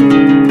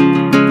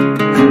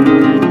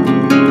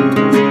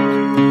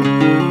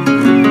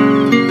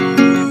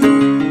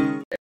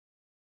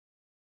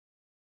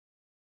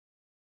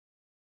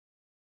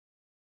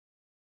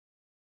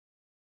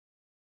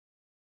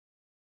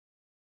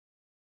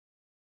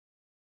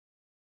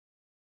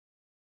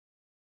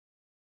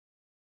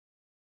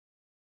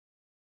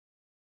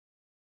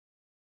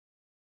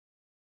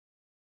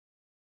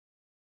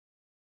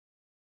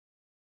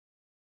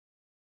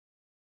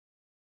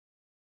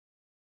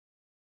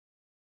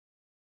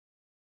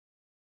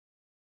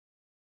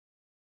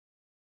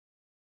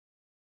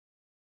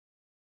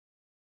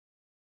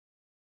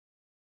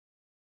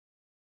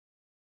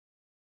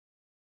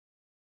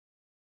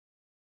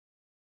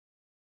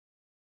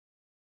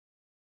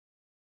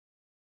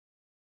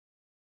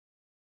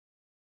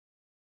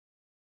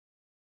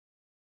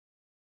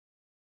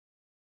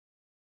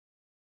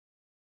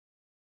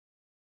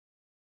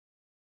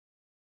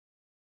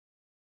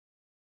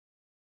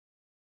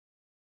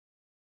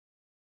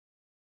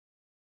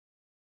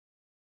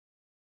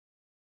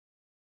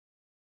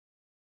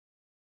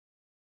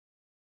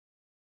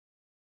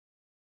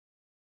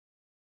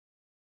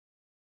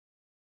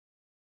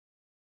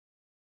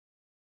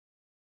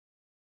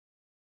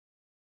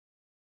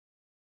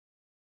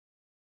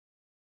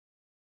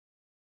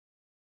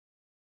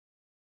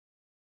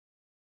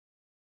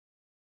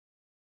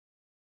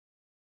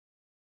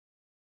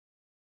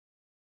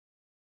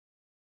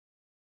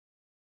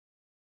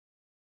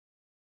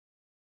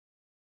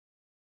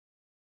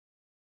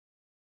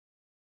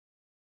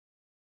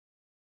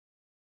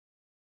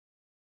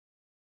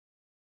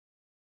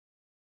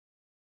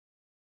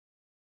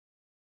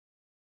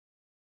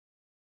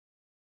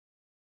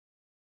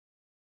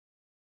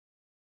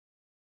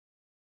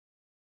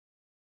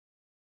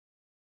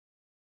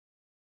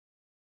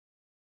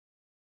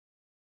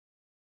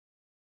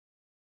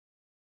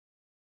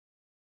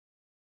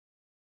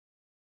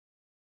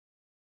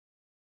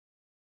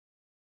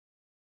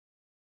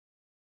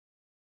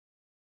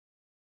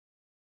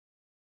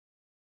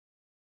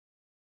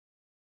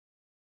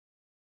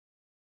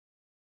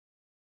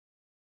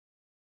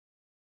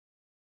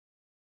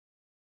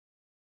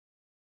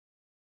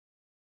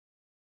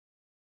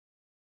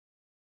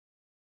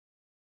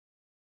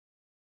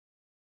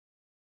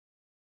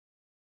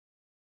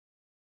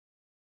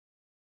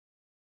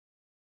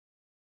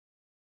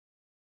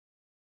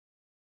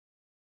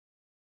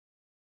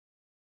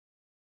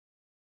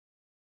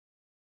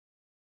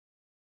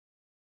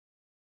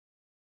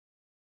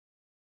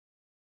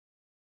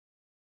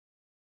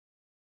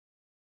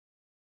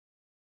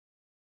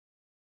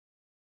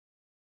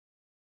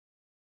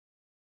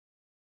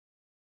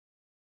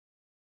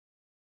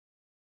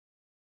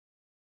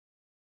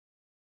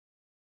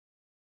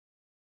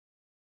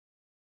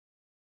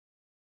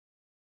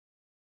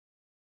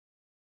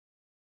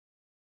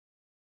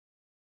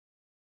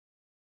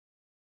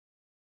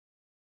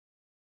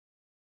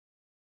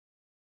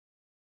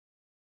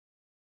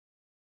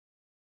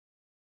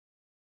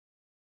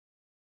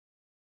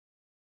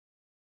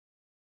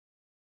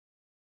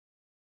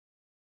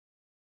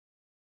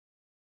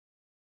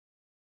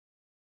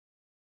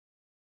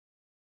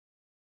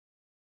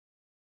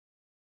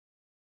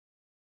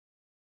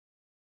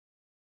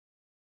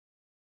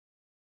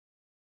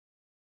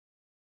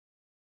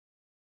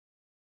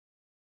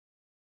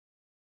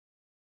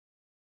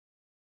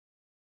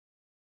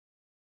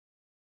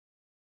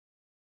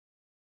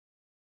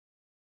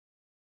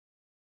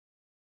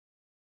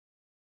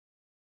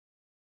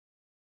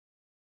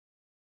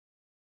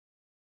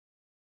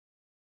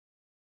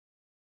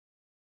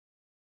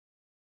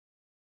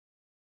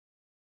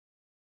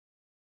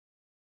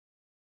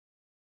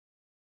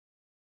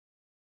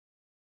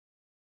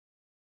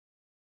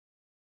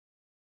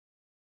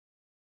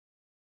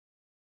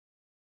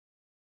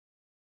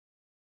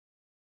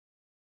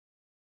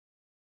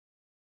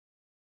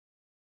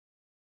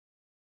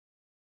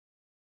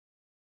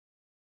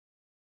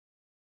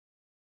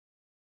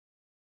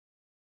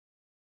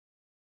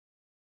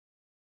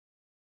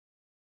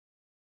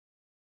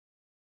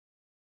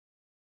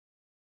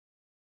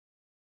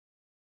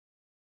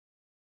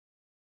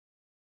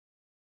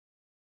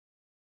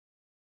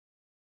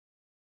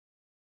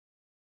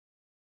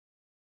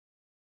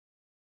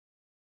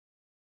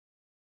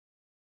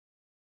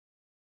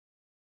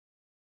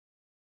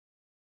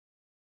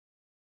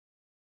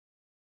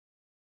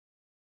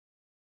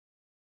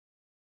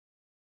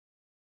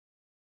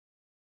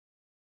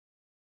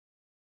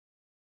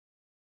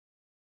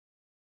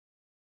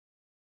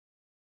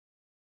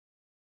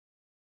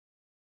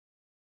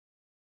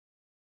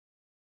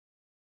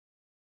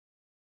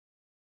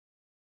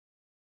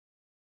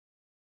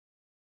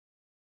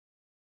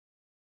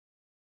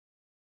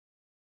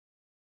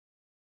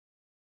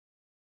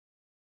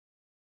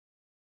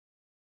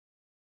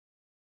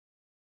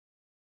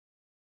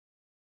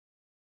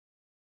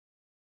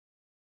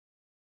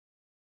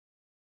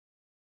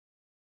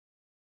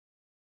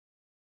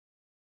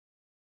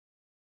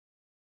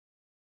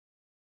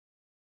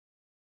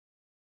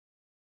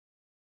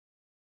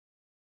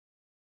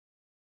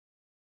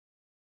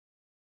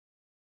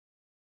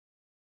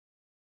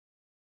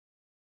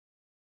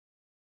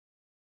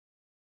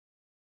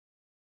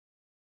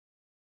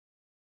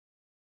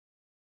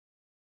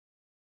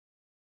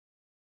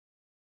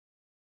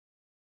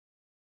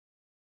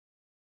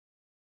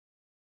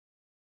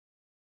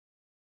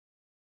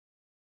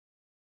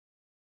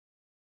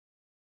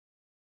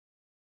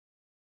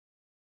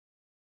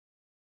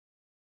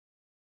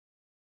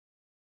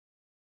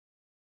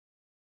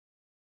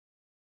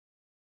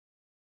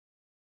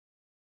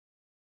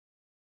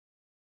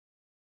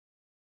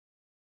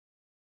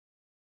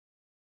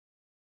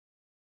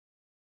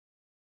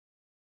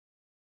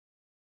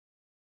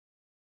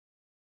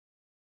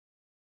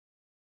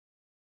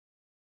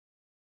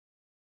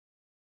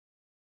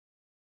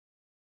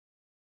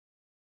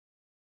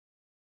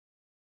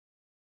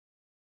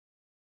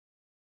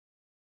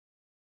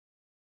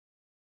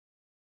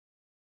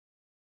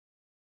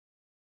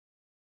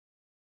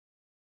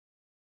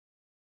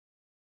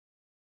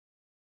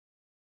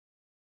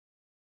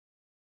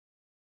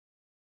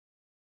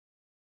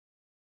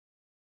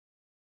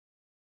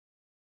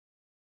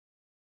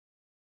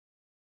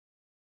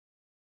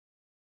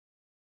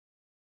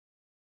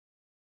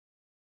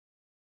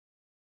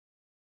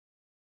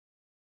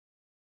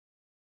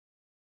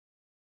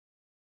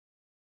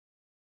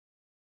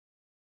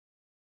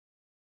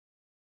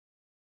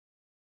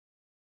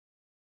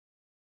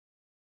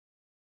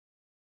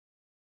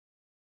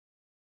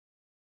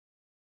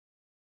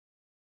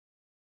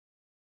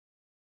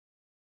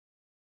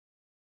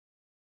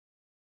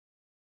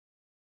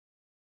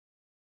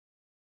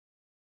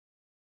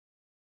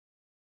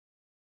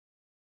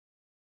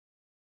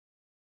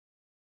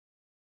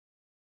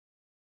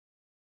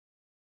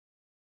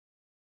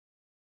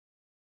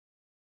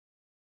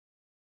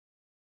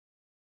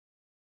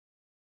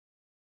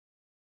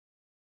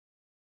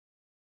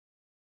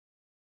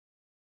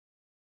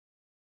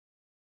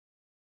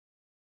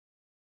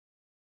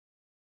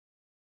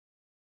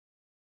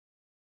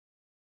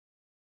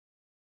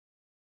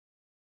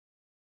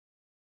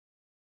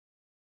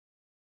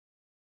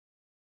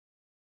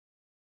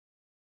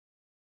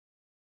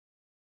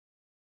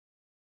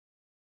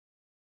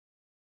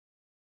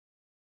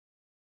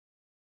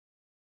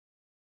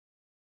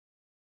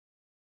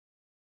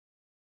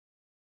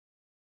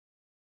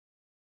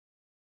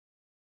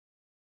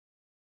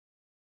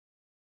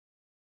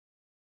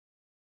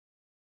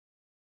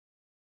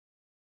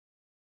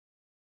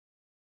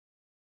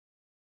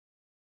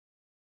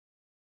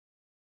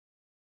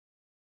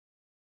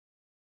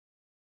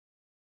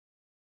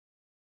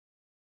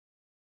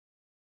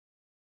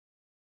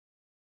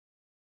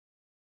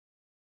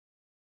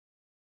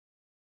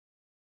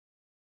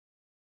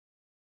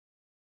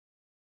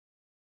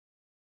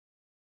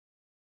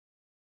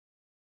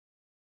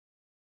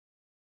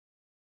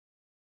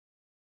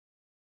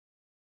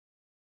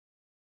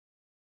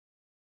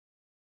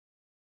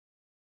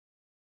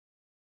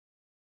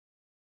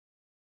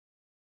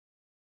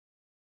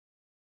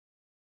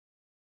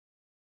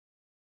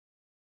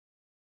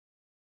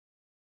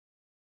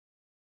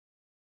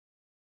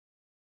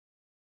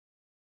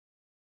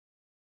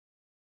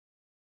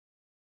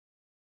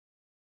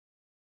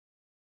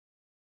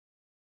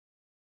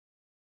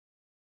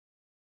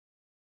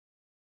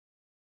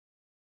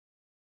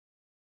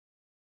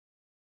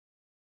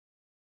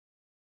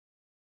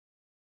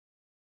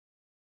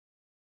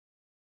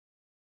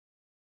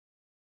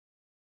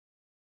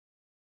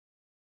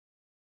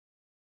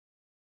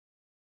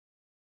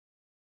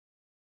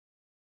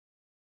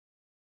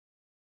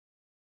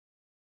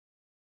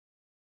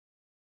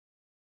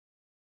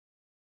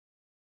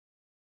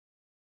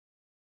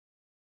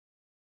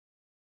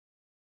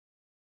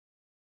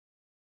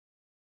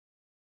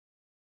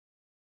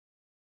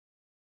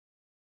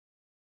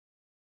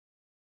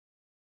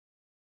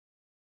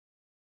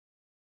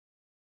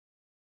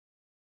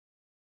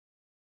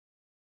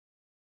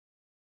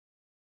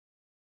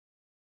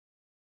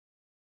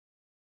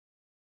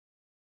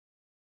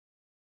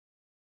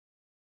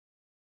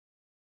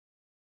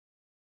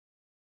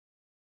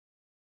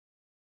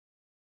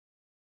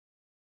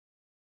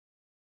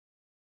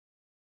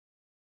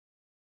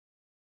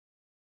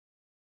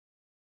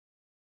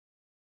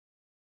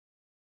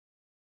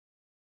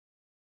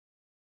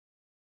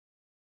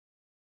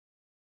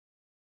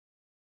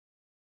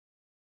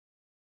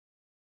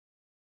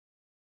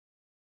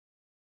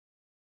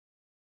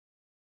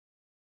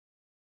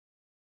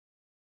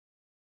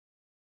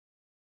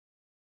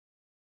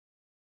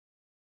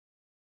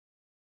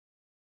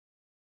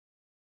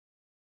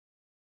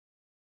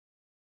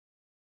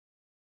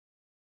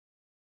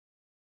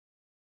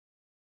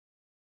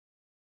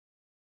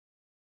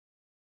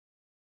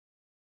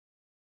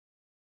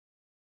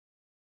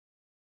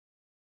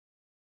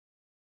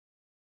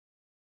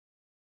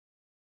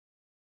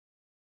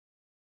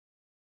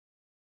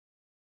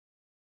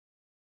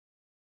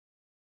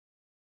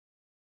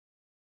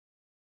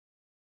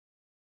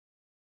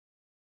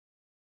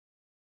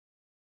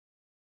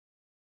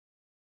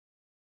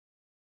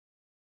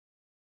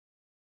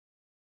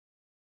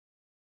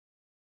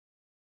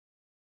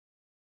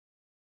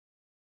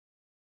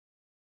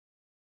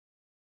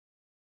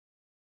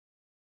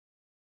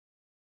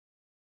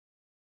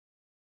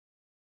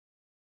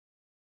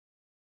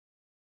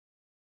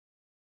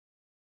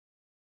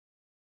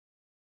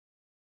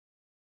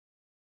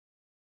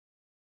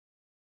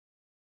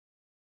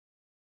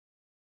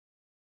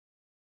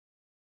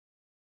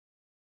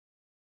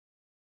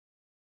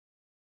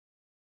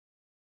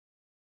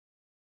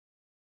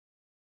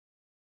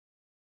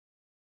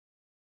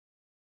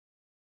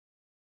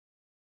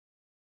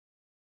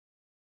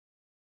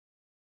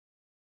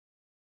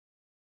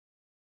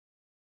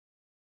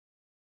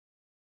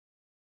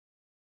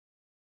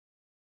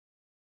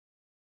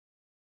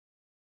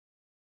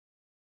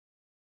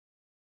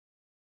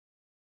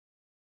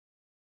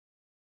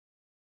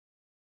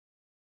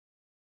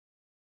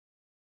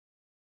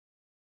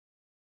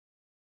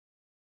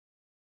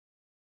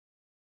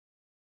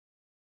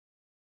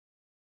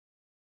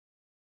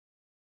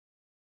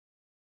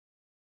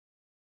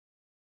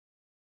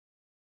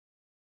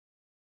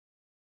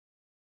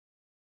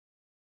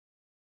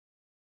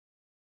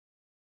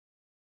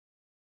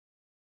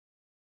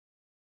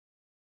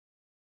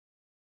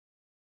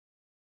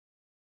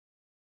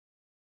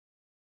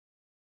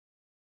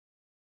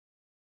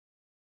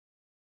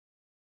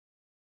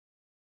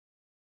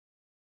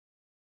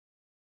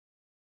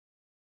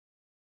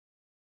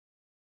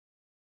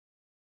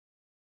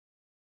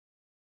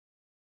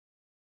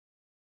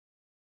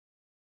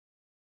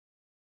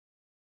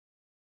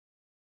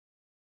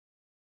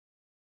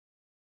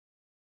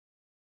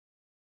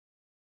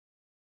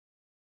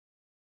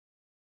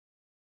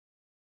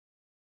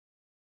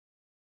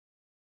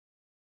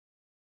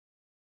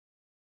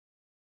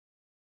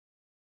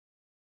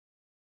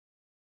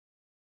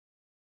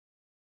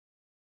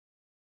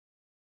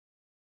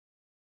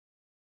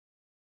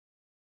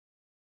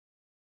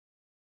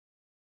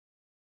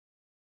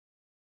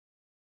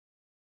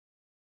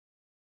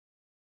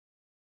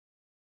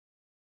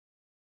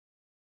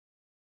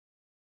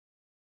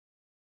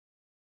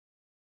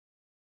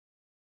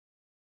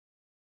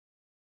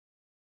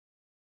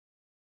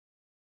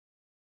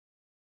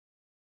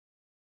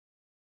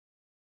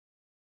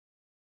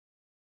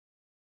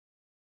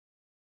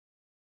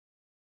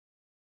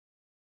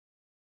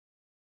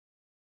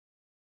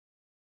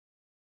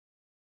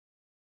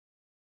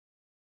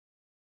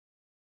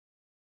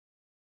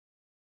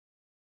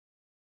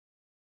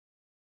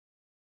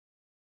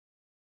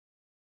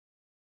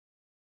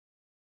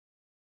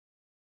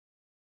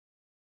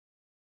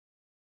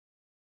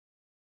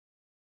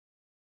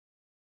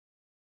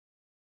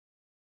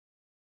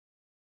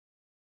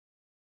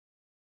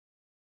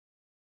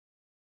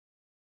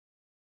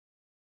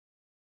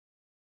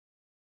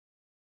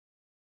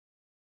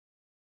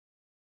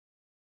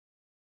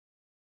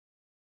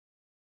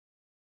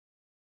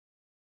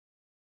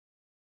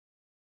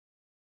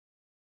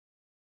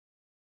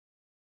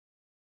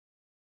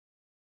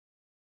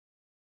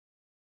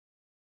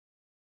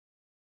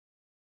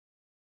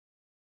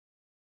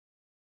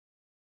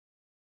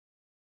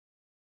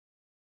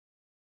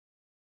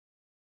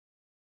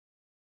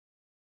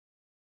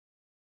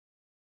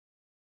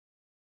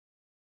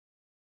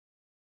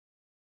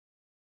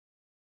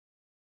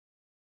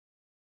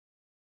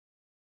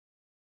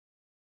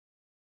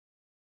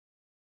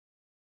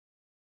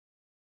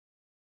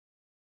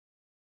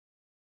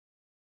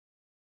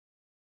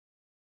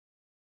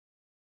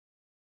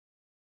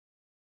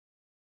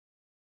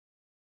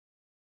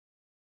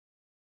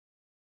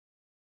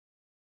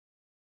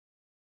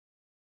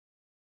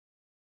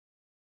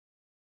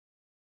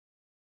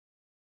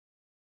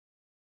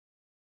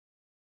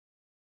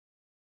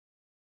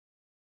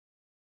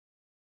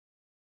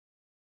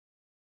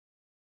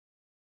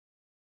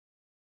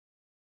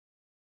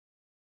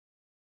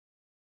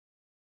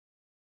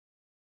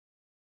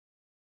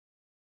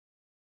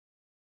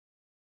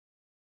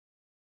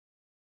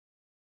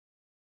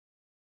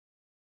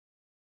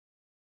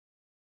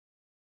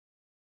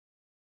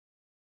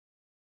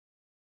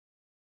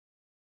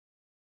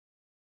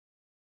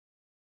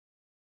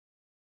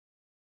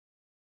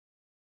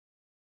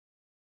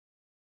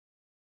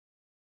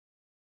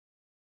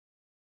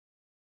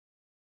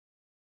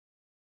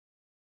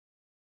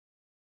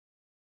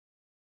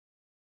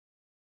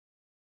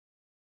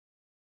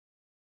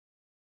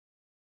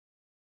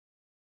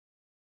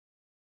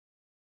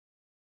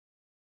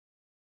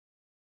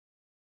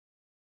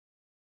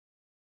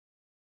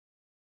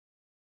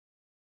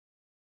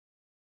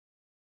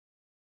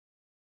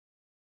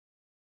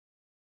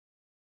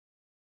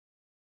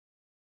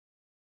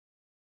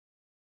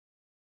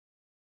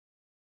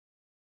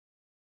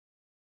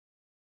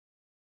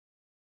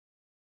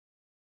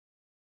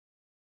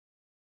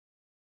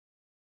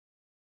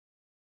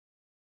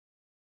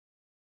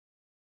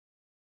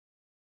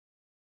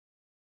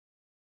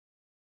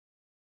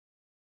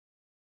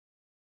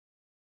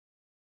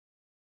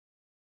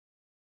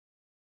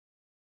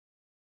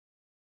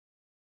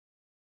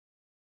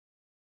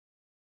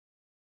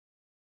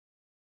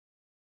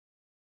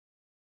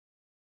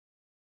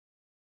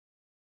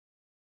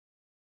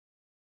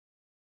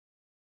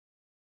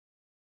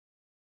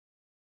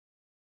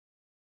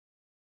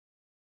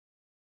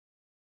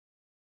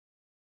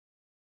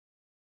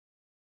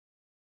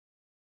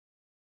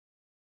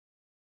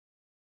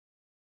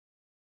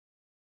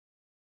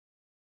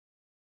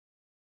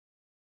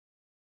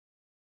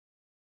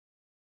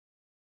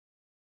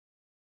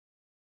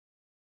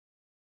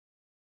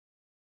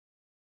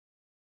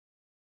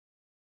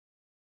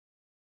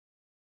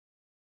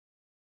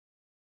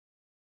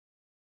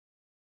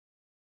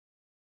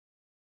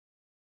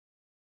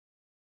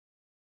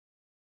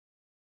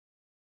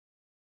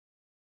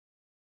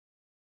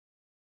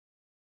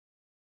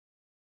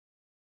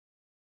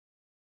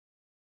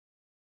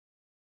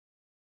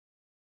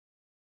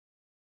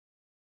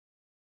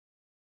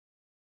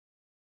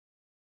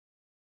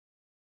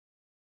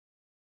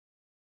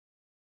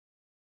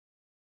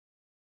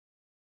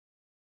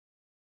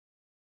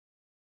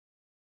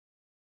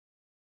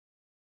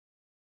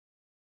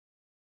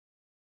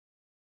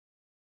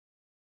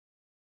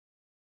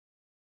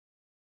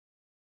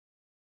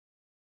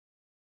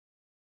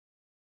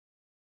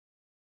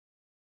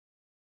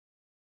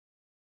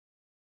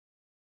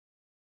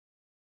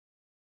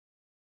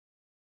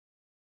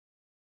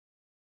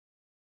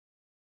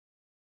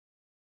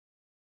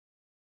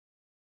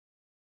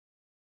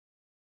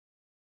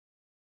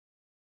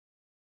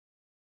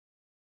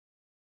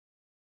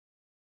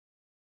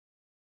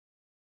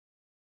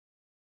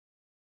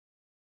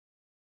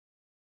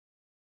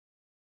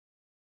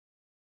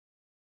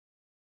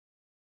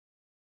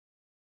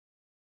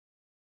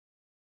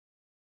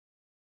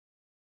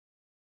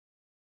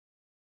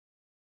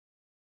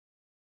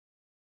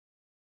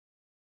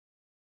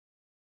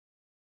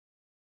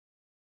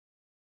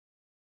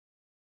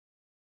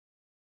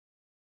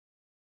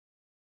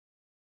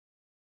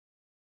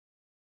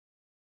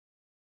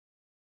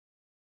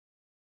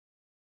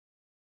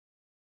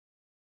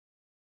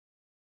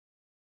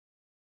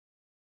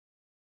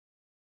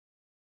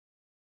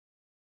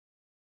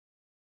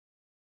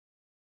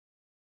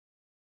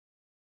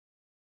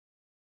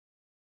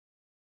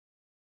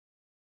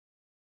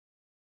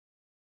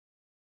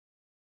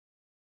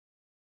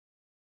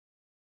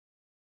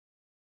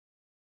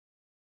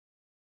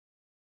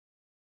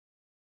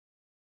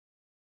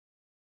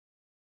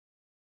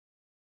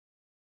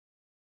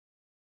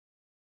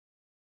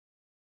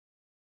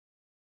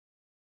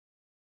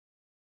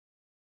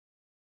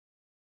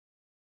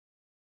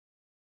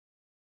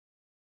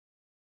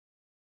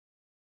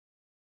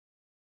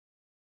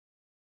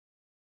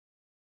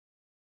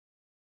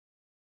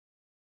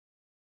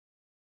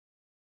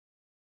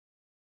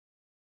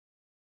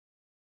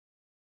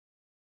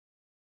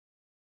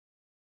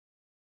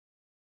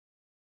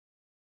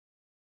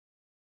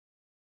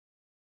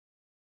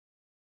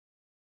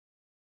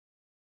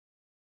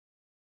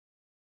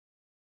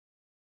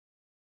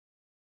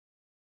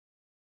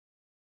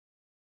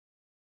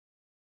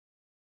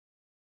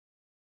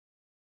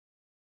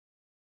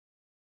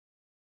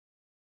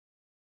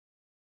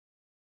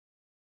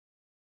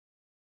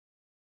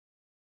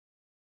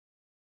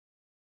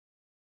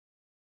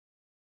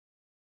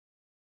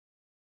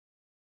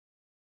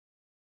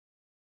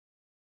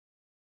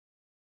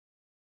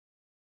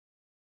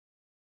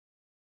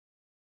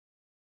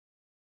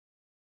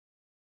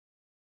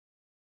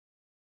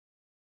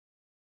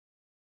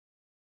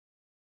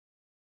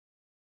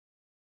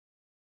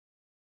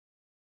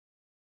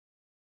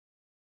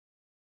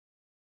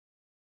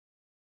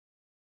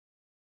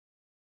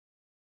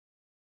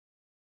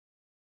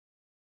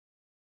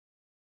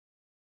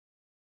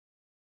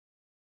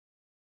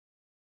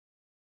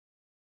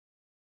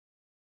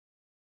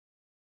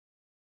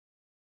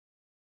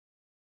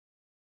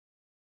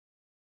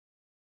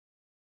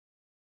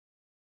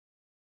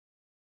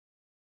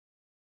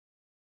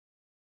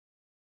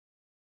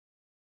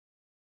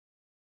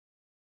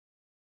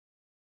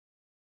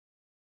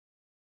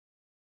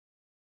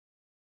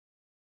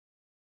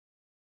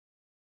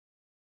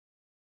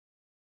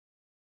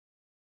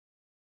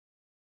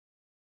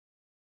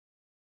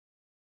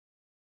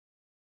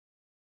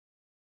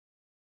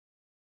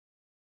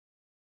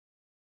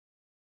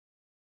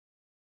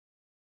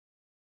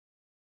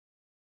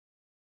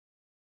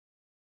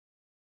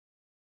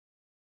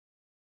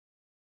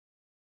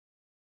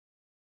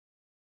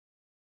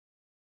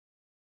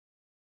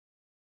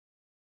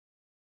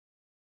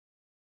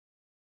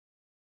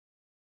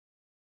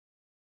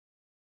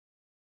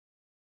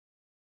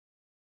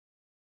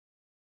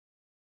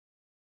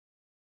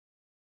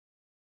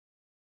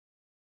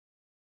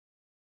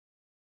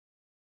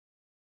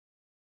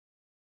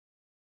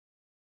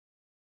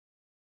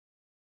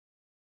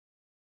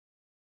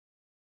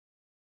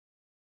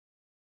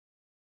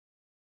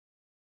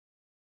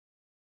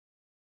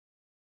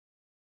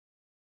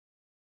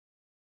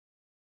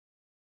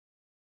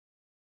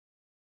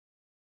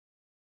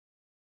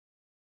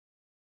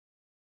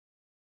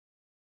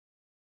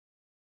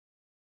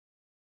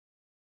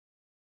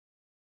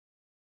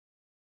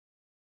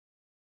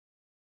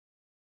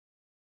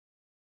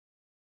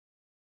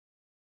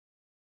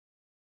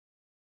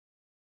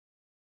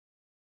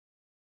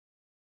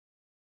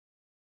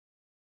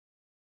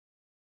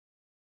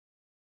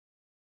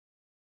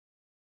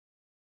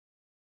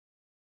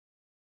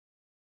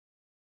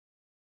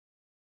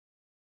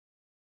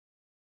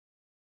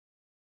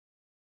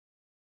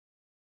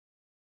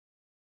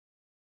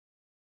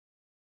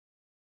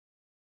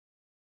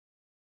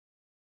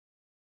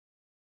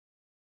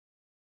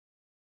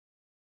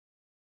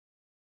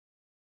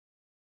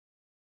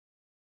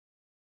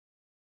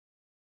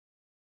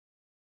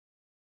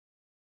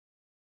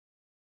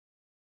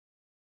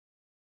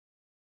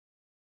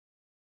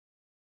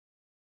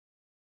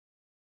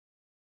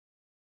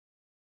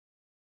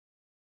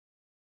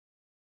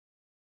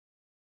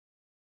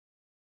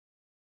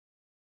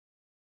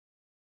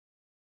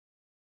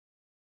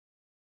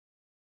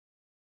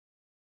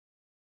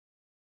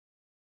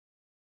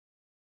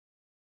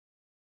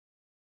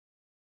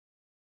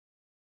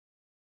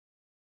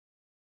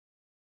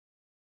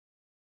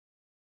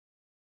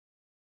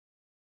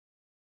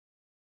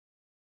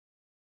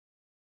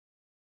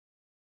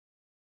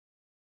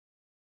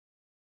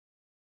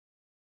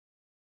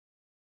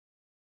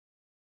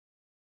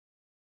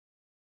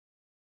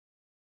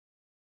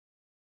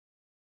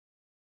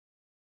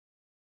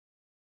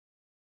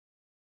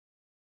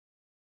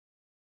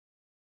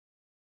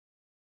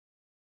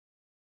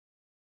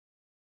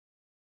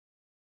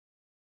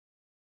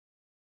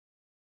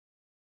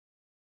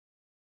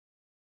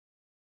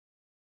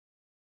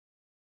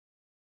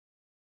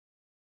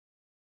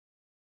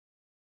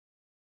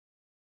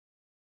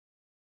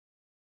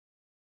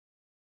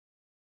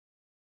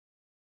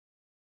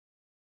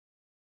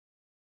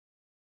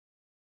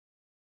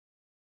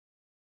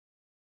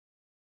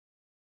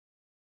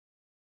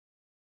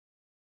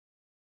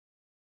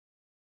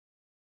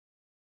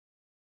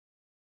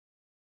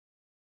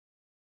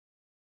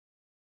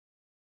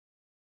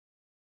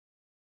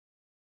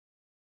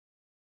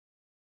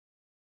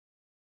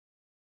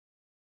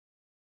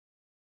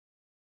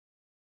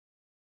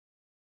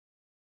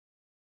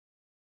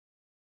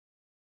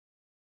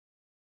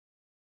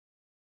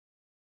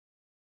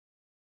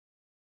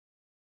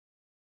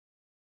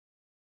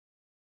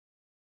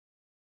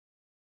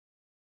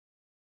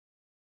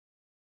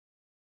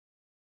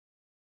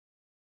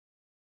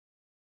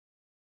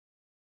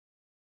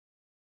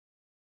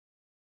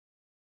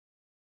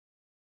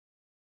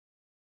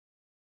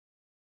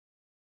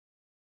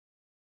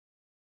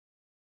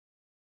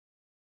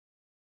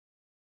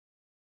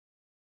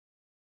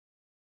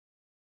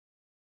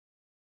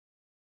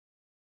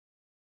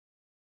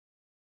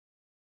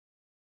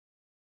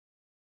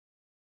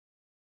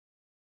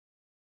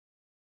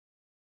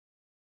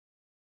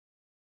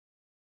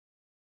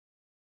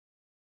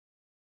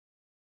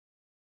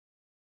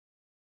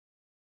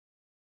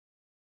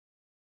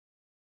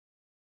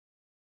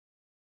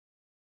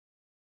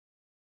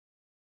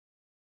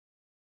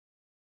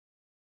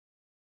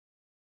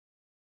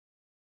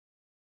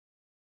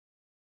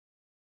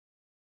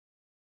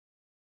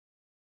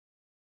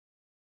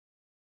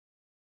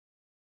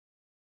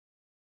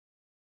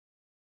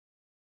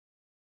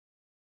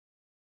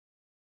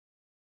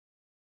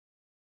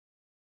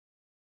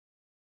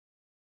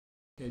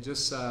 Okay,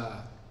 just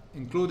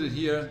included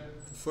here.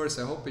 First,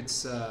 I hope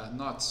it's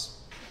not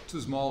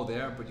too small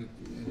there, but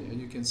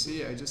you can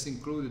see I just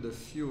included a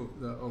few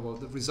of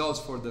the results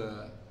for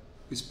the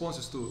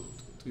responses to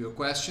your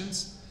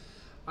questions.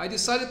 I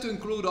decided to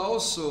include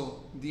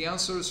also the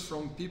answers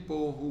from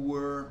people who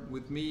were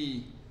with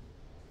me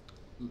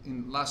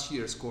in last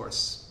year's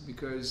course,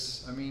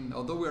 because I mean,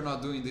 although we're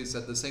not doing this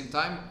at the same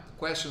time, the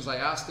questions I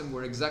asked them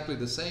were exactly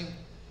the same,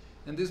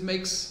 and this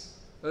makes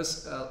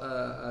us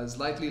a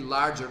slightly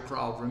larger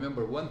crowd.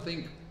 Remember one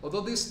thing,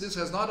 although this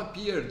has not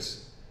appeared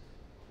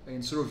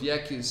in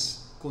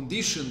Surovieki's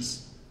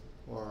conditions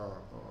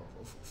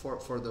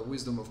for the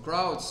wisdom of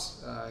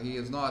crowds, he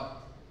has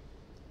not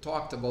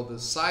talked about the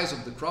size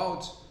of the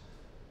crowd,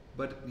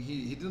 but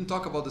he didn't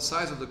talk about the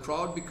size of the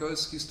crowd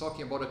because he's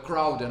talking about a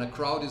crowd, and a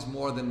crowd is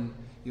more than,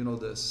 you know,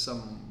 the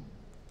some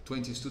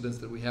 20 students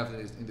that we have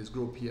in this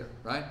group here,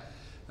 right?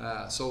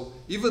 So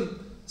even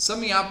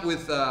summing up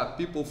with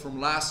people from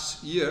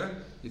last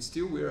year, it's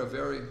still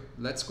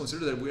let's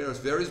consider that we are a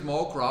very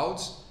small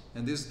crowds,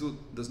 and this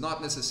does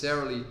not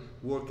necessarily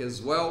work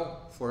as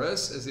well for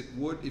us as it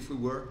would if we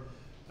were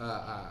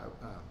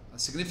a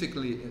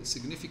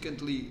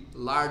significantly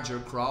larger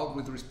crowd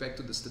with respect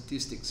to the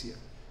statistics here.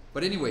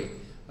 But anyway,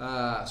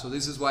 so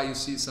this is why you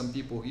see some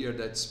people here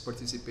that's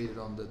participated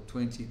on the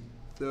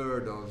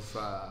 23rd of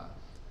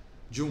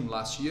June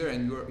last year,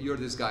 and you're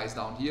these guys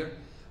down here.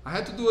 I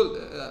had to do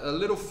a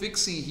little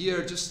fixing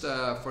here, just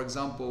for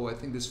example, I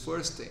think this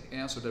first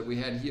answer that we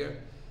had here,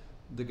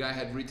 the guy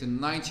had written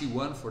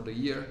 91 for the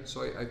year,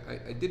 so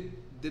I did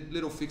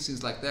little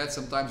fixings like that.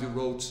 Sometimes you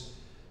wrote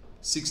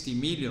 60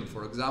 million,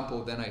 for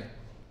example, then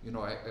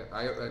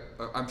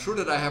I'm sure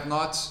that I have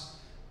not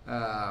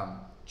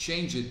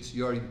changed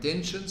your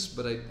intentions,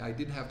 but I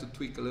did have to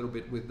tweak a little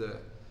bit with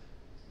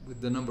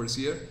the numbers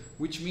here,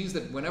 which means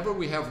that whenever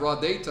we have raw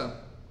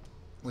data,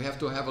 we have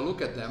to have a look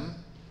at them,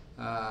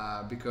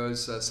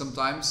 because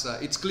sometimes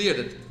it's clear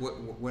that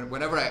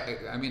whenever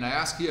I mean I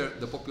ask here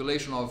the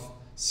population of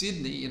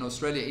Sydney in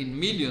Australia in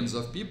millions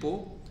of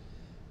people,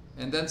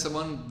 and then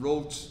someone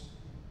wrote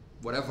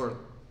whatever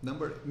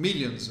number,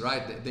 millions,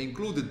 right? They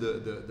included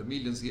the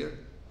millions here.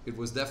 It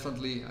was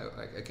definitely,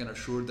 I can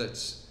assure that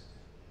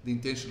the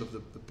intention of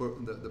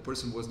the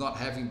person was not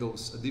having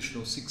those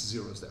additional 6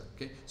 zeros there.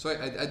 Okay, so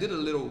I did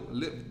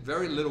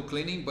very little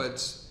cleaning,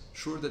 but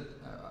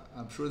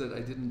I'm sure that I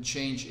didn't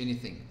change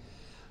anything.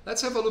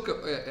 Let's have a look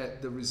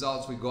at the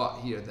results we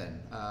got here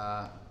then.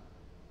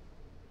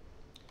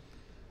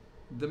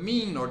 The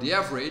mean or the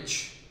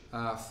average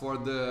for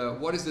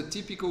what is the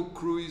typical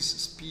cruise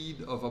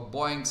speed of a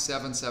Boeing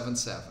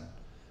 777?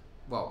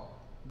 Well,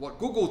 what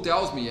Google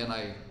tells me, and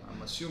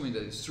I'm assuming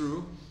that it's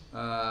true,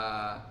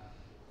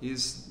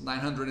 is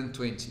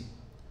 920.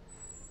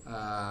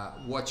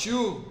 What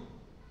you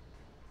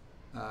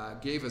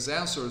gave as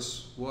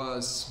answers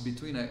was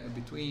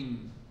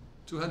between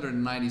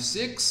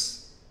 296.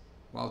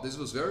 Wow, this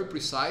was very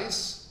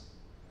precise,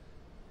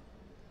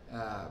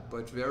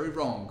 but very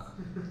wrong.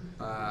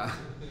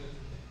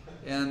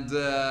 And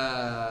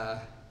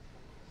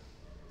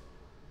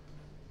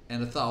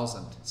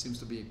 1,000. It seems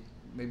to be.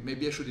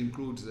 Maybe I should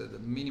include the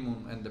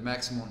minimum and the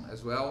maximum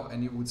as well,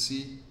 and you would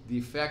see the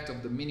effect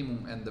of the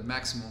minimum and the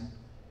maximum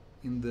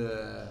in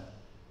the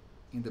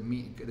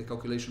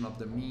calculation of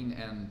the mean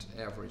and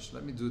average.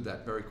 Let me do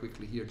that very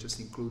quickly here. Just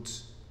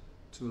includes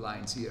 2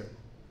 lines here.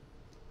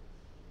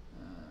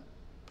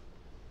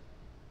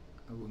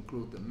 I will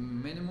include the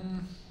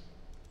minimum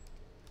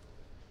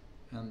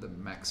and the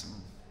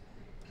maximum.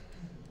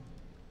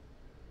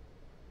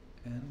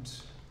 And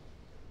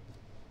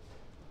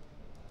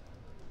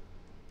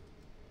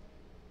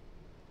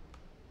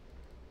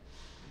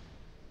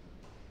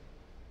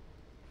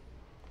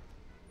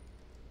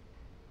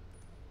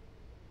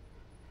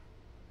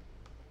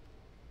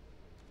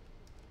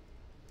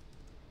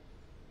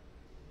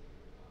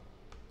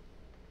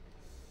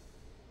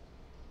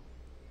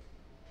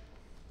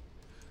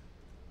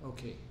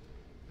okay,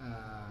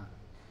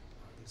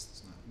 this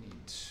does not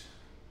need.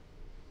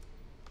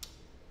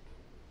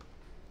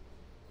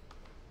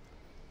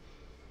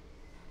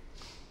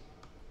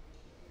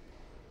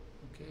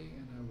 Okay,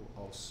 and I will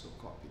also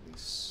copy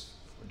this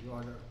for the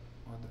other.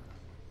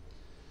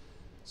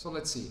 So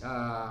let's see.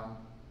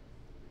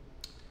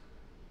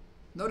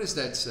 Notice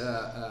that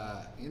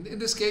in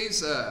this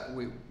case,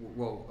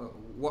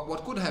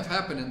 what could have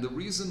happened, and the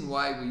reason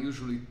why we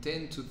usually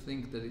tend to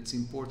think that it's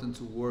important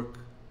to work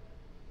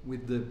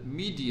with the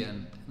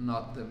median,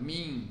 not the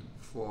mean,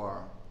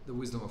 for the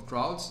wisdom of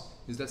crowds,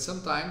 is that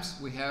sometimes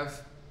we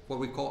have what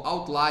we call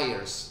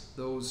outliers,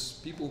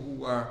 those people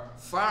who are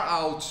far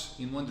out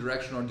in one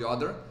direction or the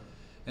other,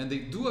 and they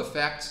do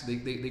affect,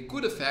 they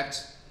could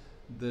affect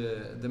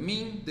the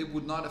mean, they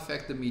would not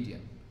affect the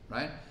median,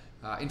 right?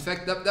 In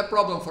fact, that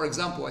problem, for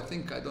example, I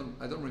think I don't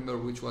remember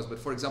which was, but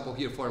for example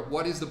here, for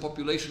what is the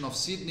population of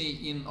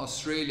Sydney in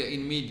Australia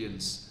in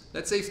millions?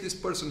 Let's say if this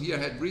person here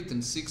had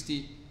written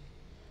 60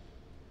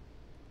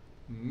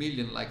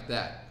 million like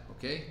that,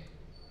 okay?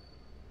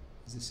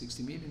 Is it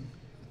 60 million?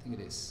 I think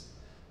it is.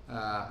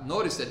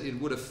 notice that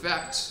it would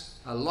affect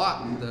a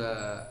lot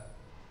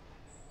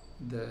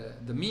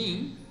the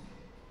mean,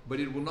 but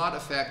it will not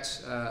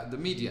affect the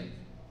median,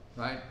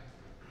 right?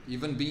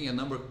 Even being a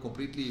number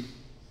completely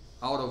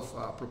out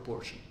of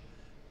proportion.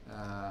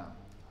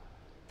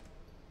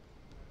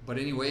 But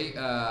anyway,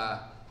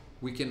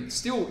 we can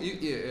still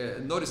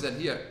notice that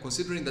here,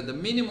 considering that the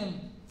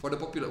minimum for the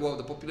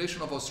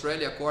population of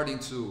Australia according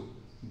to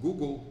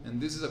Google,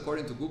 and this is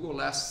according to Google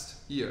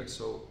last year,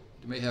 so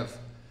it may have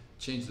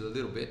changed a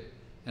little bit.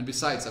 And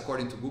besides,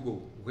 according to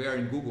Google, where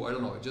in Google, I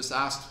don't know, I just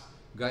asked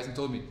guys and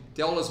told me,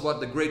 tell us what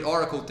the great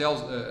oracle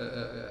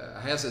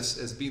has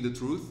as being the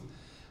truth.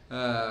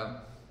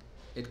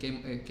 It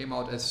came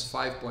out as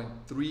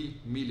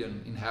 5.3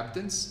 million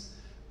inhabitants.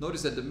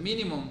 Notice that the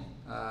minimum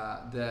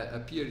that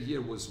appeared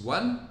here was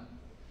 1.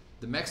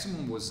 The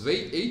maximum was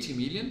 80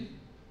 million.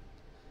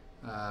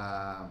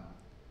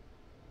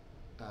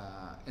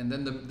 And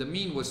then the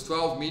mean was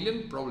 12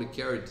 million, probably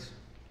carried,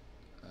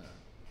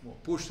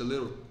 pushed a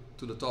little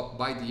to the top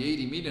by the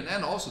 80 million,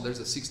 and also there's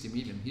a 60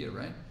 million here,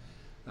 right?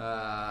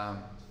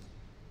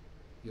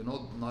 You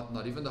know,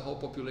 not even the whole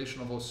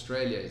population of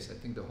Australia is. I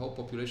think the whole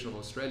population of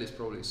Australia is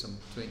probably some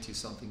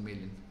 20-something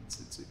million.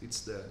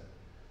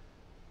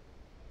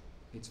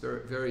 It's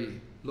very,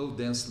 very low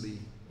densely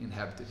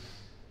inhabited,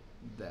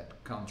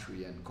 that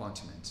country and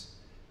continent.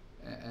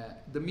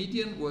 The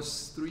median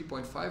was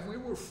 3.5.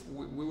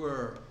 We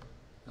were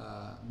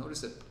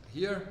notice that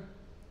here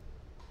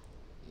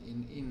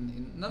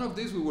in none of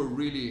these we were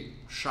really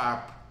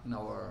sharp in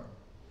our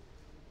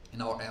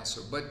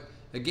answer. But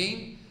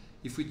again,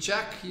 if we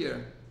check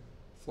here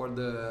for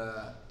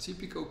the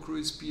typical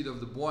cruise speed of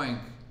the Boeing,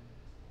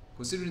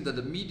 considering that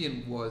the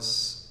median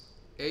was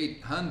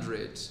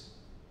 800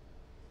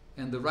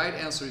 and the right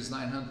answer is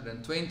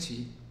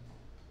 920,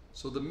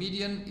 so the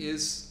median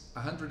is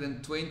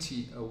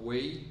 120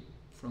 away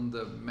from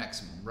the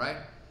maximum, right?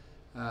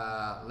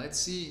 Let's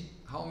see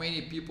how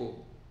many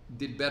people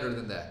did better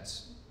than that.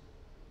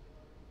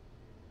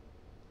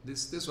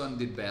 This one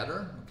did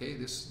better. Okay,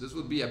 this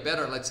would be a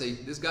better, let's say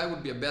this guy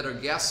would be a better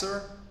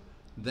guesser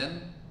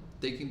than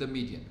taking the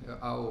median.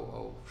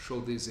 I'll show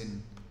this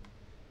in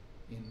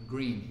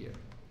green here.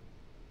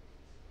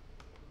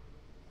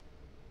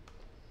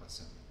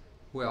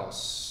 Who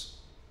else?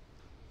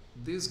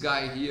 This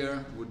guy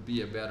here would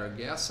be a better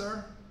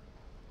guesser.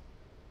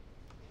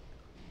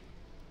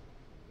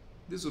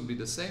 This would be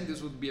the same.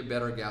 This would be a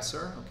better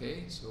guesser.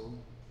 Okay, so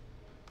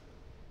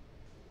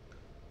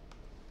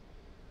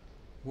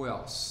who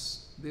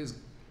else? This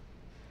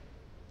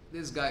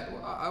guy.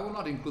 Well, I will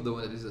not include the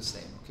one that is the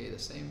same. Okay, the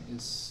same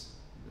is.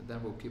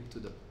 Then we'll keep to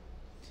the.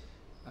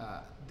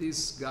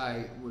 This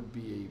guy would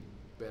be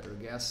a better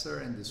guesser,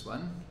 and this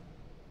one.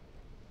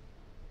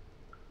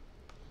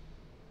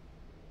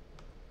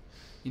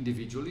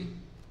 Individually,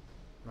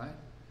 right?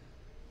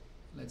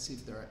 Let's see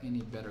if there are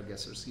any better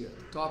guessers here at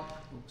the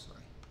top. Oh, sorry.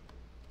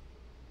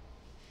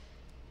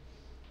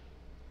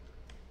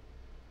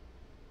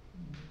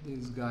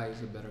 This guy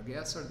is a better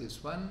guesser,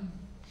 this one.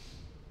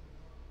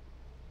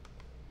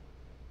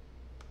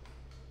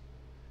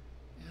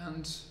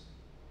 And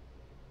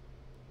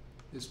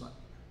this one.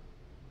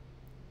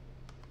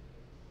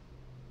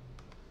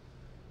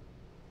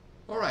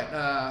 All right,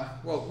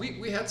 well,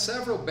 we had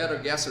several better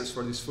guessers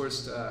for this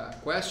first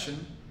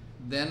question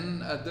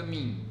than the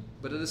mean.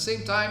 But at the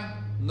same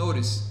time,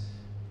 notice,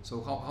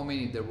 so how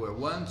many there were?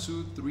 1,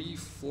 2, 3,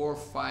 4,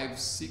 5,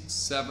 6,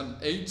 7,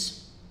 8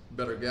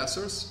 better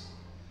guessers.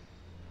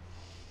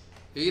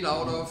 8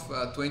 out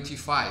of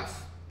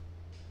 25.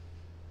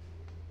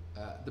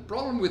 The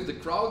problem with the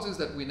crowds is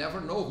that we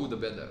never know who the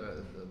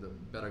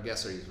better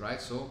guesser is, right?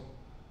 So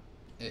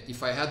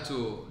if I had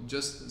to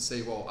just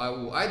say, well, I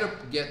will either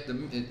get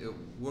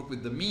work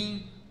with the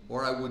mean,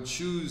 or I would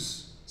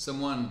choose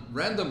someone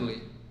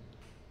randomly,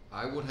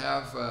 I would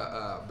have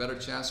a better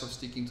chance of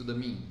sticking to the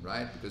mean,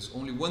 right? Because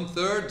only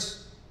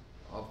 1/3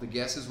 of the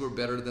guesses were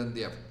better than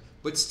the average.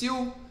 But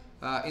still,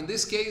 in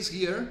this case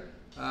here,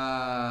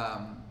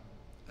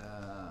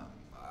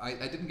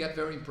 I didn't get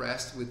very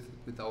impressed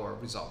with our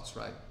results,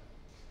 right?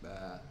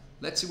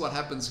 Let's see what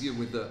happens here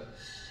with the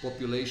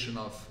population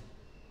of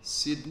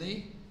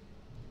Sydney.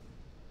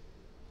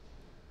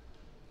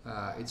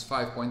 It's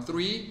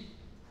 5.3.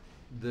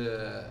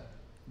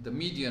 The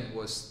median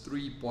was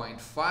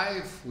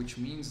 3.5, which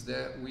means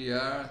that we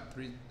are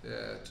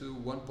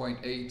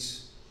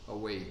 1.8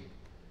 away.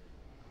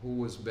 Who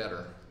was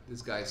better?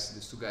 These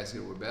two guys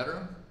here were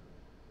better.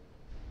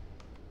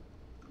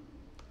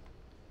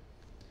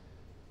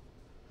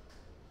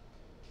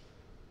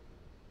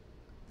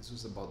 This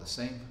was about the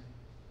same,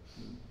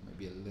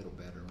 maybe a little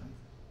better, right?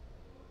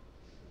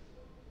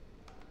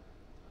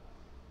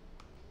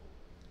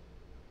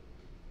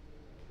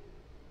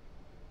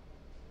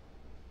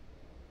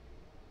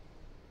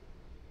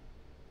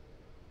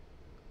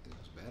 This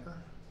was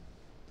better.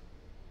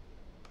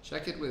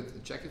 Check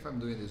if I'm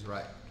doing this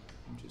right.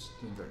 I'm just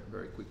doing very,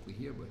 very quickly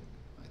here, but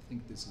I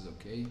think this is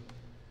okay.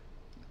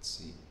 Let's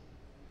see.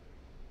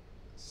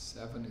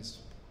 7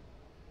 is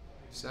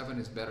 7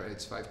 is better.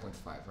 It's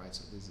 5.5, right?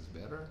 So this is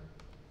better.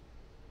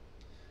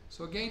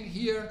 So again,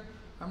 here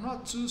I'm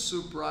not too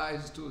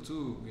surprised to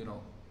you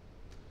know.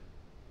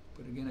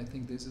 But again, I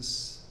think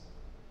these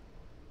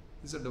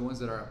are the ones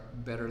that are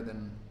better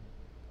than.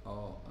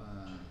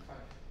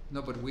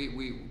 No, but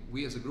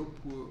we as a group.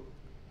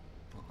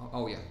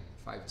 Oh yeah,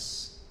 5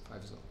 is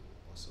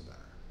also better.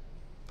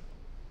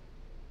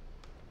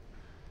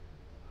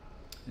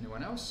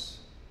 Anyone else?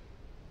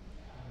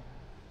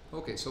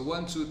 Okay, so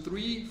 1, 2,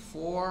 3,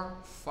 4,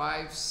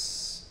 5,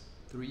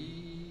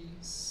 3,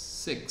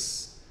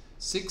 6.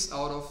 6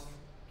 out of,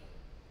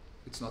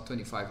 it's not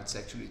 25, it's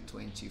actually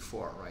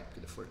 24, right?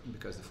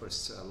 Because the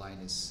first line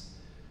is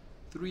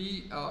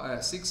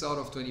 6 out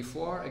of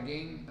 24.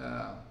 Again,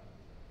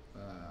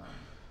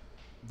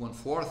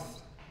 1/4.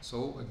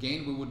 So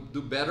again, we would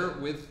do better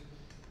with,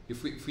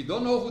 if we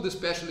don't know who the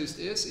specialist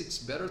is, it's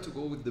better to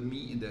go with the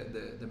median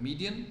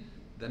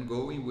than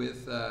going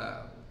with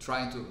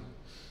trying to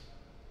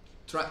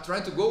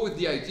go with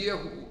the idea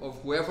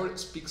of whoever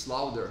speaks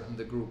louder in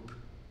the group.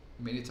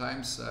 Many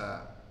times,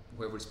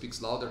 whoever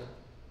speaks louder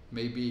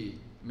may be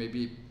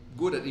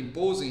good at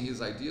imposing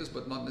his ideas,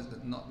 but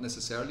not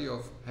necessarily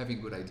of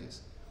having good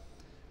ideas.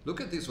 Look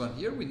at this one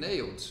here. We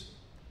nailed.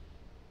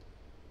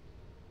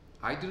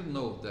 I didn't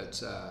know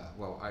that.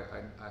 Well,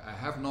 I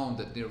have known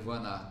that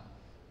Nirvana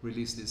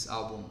released this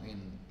album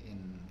in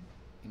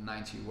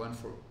 '91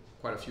 for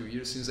quite a few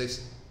years since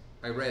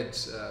I read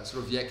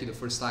Sorowiecki the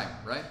first time,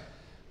 right?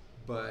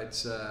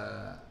 But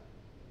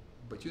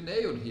you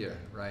nailed here,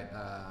 right?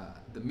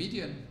 The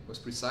median was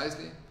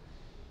precisely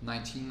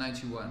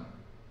 1991.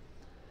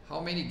 How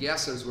many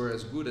guessers were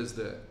as good as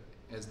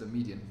the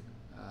median?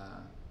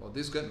 Well,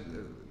 this guy,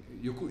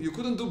 you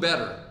couldn't do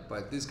better,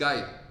 but this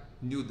guy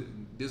knew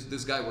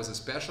this guy was a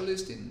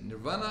specialist in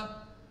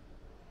Nirvana.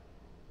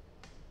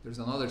 There's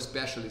another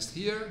specialist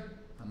here,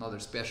 another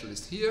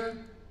specialist here,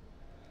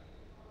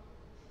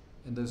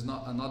 and there's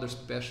not another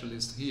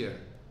specialist here.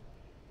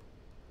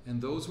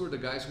 And those were the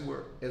guys who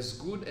were as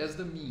good as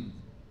the mean,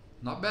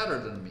 not better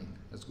than the mean,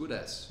 as good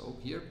as. So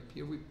here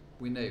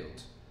we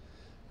nailed.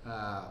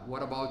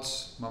 What about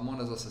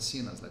Mamonas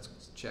Assassinas? Let's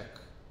check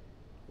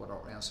what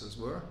our answers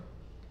were.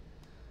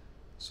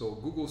 So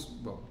Google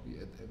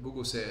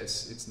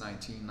says it's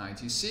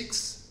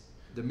 1996.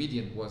 The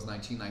median was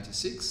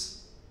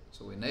 1996,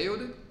 so we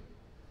nailed it.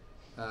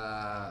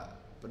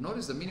 But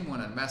notice the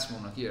minimum and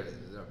maximum here.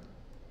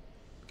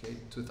 Okay,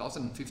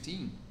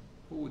 2015.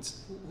 Who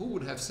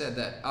would have said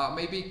that?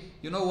 Maybe,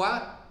 you know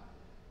what?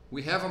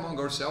 We have among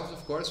ourselves,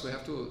 of course, we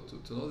have to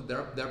know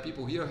that there are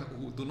people here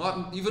who do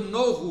not even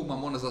know who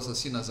Mamonas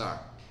Assassinas are.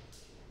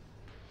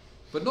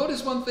 But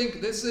notice one thing.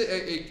 This is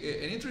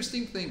an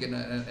interesting thing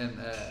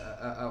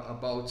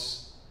about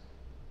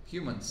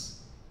humans.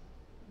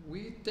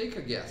 We take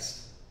a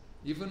guess.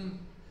 Even,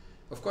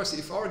 of course,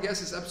 if our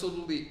guess is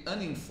absolutely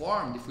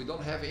uninformed, if we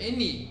don't have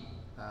any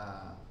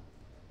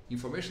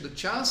information, the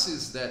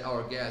chances that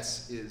our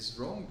guess is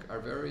wrong are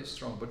very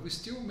strong. But we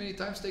still many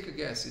times take a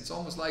guess. It's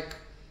almost like,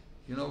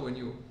 you know, when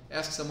you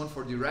ask someone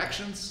for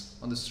directions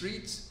on the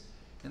streets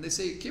and they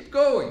say, keep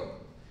going.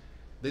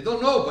 They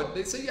don't know, but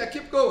they say, yeah,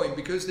 keep going,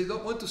 because they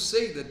don't want to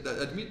say that,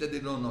 admit that they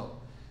don't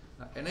know.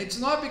 And it's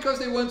not because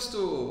they want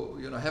to,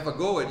 you know, have a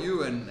go at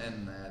you and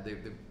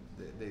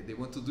they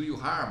want to do you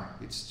harm.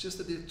 It's just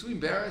that they're too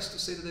embarrassed to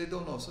say that they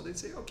don't know. So they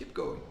say, oh, keep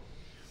going.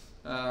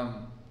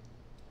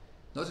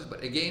 Notice,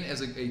 but again, as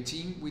a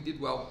team, we did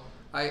well.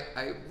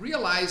 I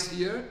realized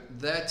here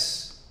that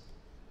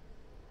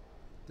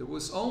there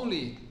was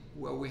only,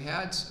 well, we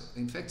had,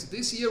 in fact,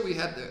 this year we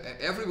had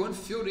everyone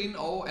filled in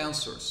all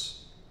answers.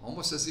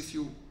 Almost as if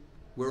you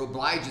were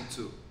obliged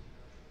to,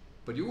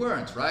 but you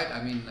weren't, right?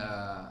 I mean,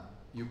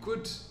 you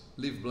could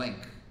leave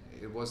blank.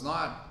 It was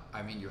not,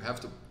 I mean, you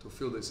have to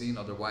fill this in,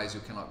 otherwise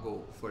you cannot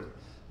go further.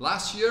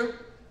 Last year,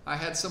 I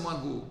had someone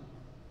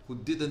who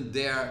didn't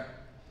dare,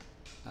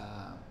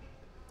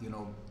 you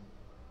know,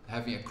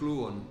 having a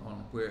clue on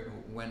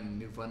when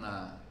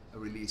Nirvana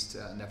released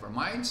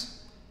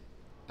Nevermind.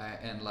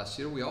 And last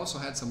year, we also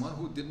had someone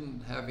who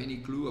didn't have any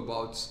clue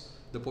about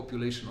the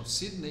population of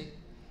Sydney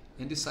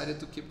and decided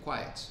to keep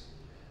quiet.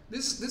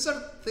 These are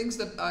things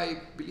that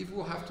I believe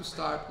we'll have to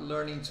start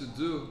learning to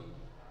do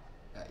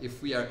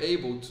if we are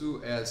able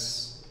to,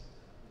 as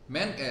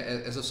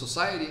a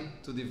society,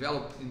 to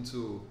develop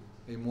into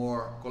a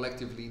more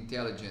collectively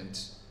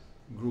intelligent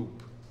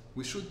group.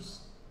 We should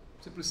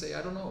simply say,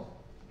 I don't know.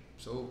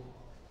 So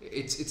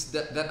it's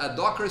that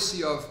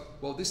adocracy of,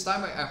 well, this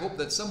time I hope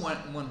that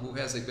someone who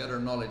has a better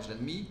knowledge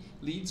than me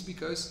leads,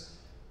 because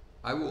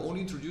I will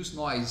only introduce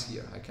noise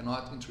here. I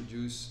cannot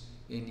introduce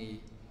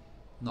any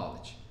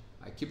knowledge.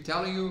 I keep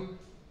telling you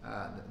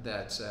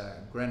that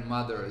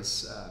grandmother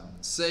is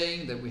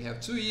saying that we have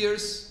 2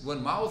 ears,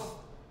 1 mouth,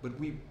 but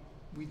we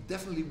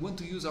definitely want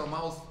to use our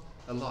mouth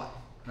a lot,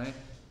 right?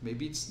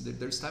 Maybe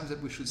there's times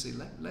that we should say,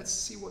 let's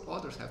see what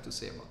others have to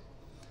say about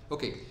it.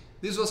 Okay,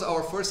 this was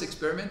our first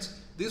experiment.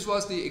 This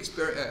was the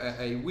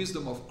a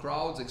wisdom of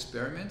crowds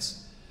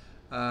experiments.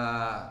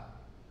 I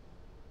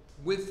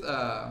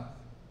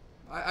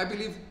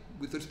believe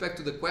with respect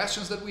to the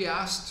questions that we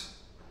asked,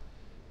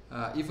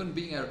 even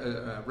being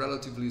a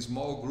relatively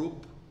small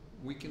group,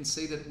 we can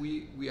say that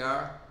we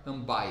are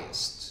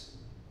unbiased,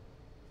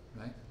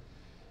 right?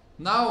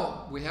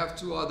 Now we have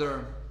two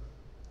other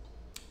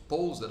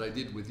polls that I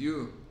did with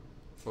you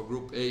for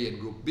Group A and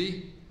Group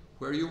B,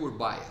 where you were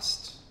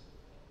biased.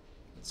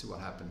 Let's see what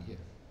happened here.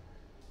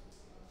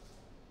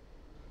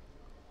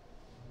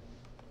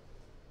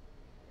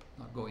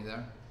 Not going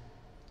there.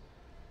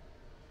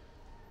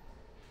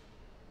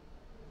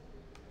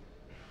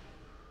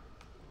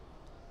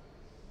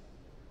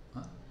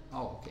 Huh?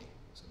 Oh, okay.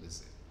 So this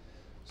is it.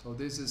 So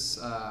this is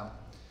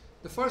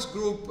the first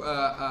group.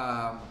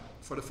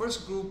 For the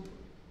first group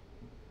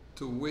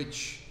to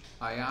which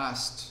I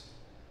asked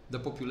the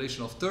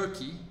population of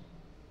Turkey,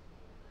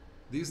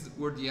 these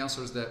were the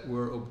answers that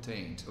were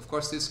obtained. Of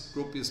course, this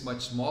group is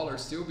much smaller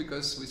still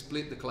because we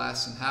split the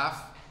class in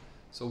half.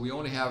 So we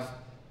only have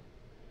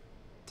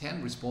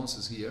 10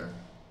 responses here,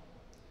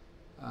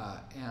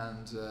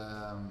 and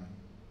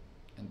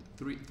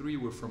three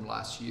were from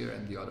last year,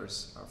 and the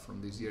others are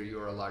from this year.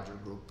 You're a larger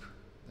group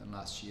than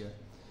last year.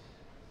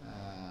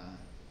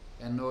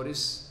 And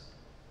notice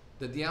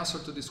that the answer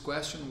to this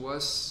question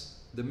was,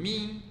 the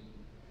mean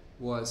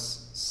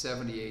was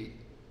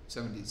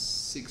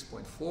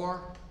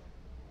 76.4,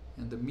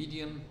 and the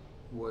median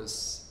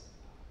was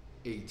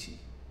 80.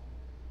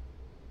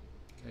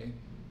 Okay.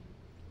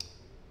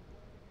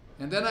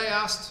 And then I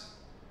asked,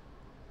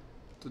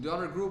 to the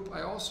other group,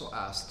 I also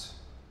asked,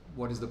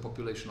 what is the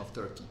population of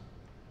Turkey?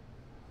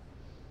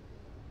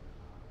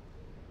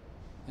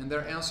 And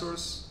their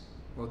answers,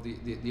 well,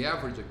 the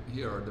average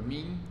here, or the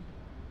mean,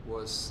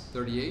 was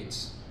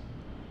 38.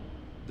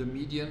 The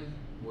median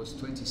was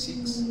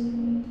 26.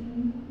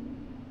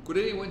 Could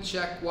anyone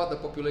check what the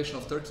population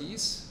of Turkey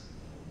is?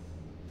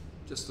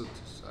 Just to,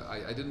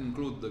 I didn't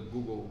include the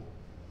Google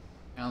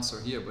answer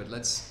here, but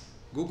let's,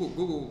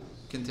 Google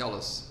can tell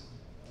us.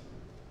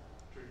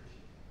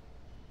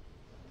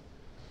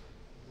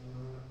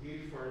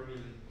 84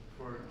 million.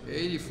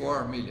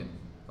 84 million.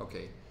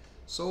 Okay.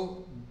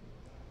 So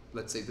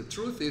let's say the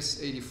truth is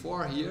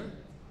 84 here,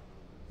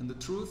 and the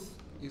truth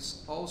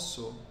is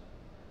also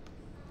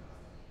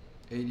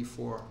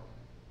 84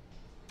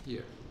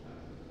 here.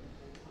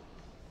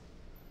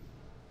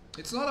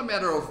 It's not a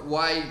matter of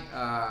why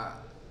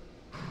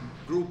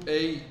Group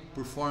A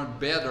performed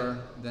better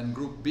than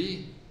Group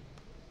B.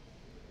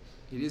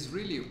 It is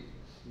really,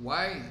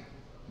 why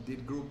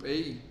did Group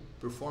A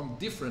perform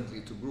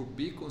differently to Group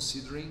B,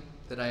 considering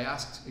that I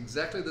asked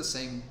exactly the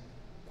same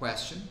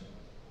question.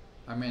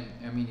 I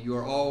mean,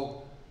 you're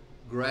all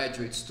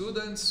graduate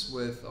students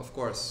with, of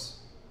course,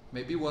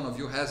 maybe one of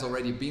you has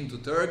already been to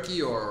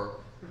Turkey or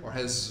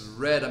has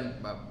read a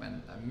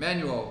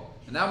manual,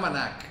 an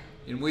almanac,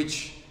 in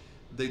which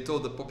they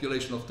told the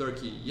population of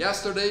Turkey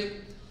yesterday.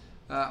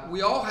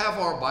 We all have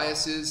our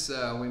biases.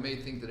 We may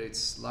think that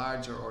it's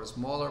larger or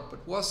smaller, but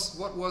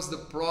what was the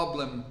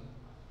problem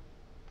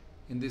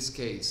in this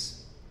case?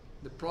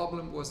 The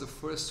problem was the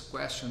first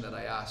question that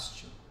I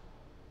asked you.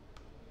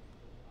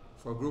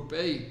 For Group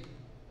A,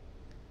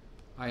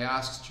 I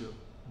asked you,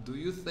 do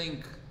you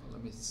think, well,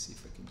 let me see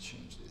if I can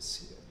change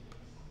this here.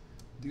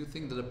 Do you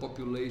think that the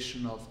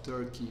population of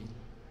Turkey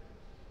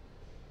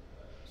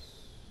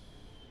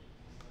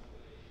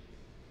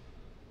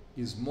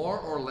is more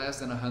or less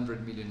than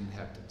 100 million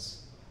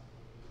inhabitants?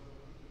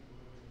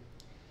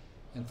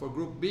 And for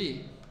Group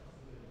B,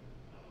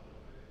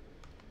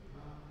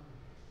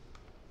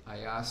 I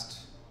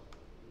asked,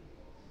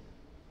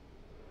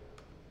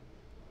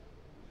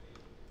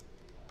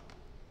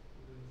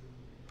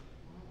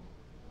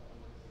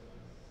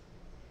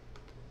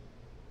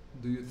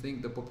 do you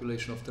think the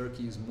population of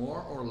Turkey is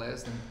more or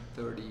less than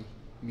 30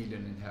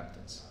 million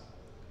inhabitants?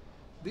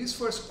 This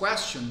first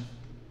question,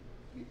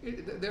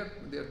 they're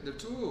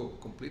two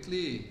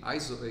completely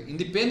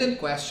independent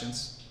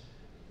questions,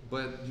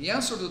 but the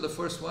answer to the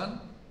first one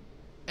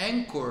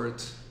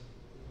anchored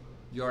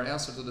your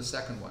answer to the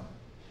second one.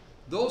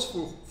 Those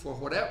for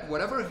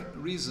whatever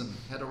reason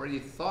had already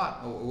thought,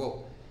 oh,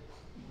 well,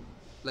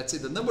 let's say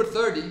the number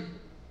 30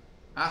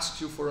 asked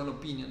you for an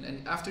opinion,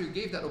 and after you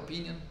gave that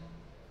opinion,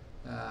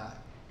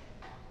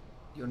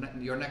 your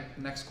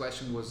next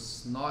question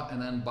was not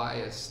an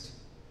unbiased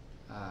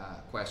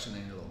question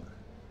any longer.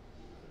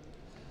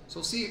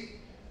 So see,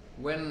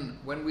 when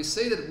we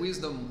say that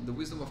the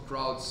wisdom of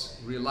crowds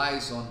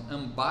relies on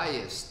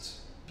unbiased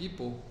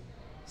people,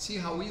 see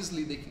how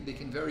easily they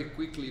can very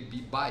quickly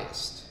be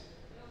biased,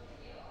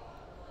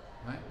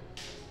 right?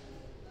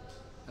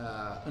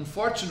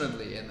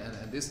 Unfortunately, and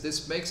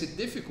this makes it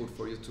difficult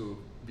for you to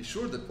be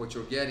sure that what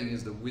you're getting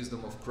is the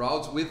wisdom of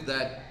crowds with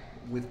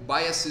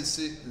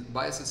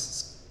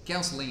biases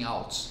canceling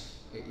out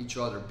each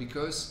other,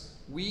 because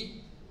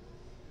we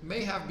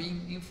may have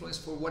been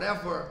influenced for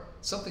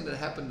something that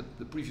happened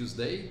the previous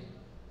day,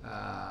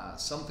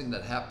 something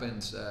that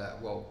happened,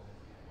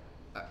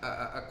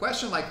 a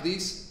question like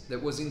this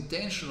that was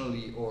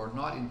intentionally or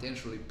not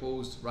intentionally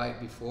posed right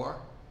before.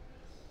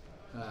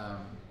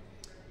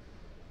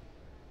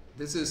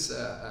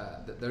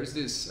 There is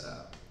this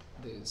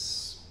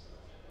this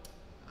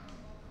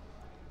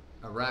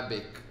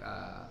Arabic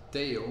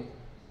tale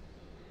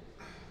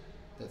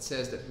that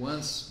says that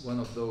once one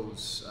of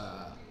those,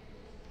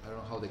 I don't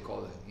know how they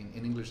call it,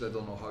 in English I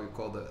don't know how you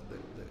call the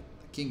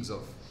kings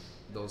of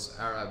those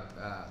Arab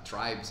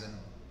tribes,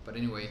 but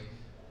anyway,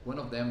 one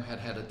of them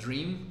had a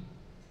dream,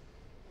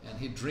 and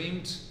he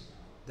dreamed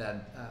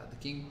that the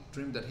king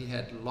dreamed that he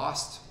had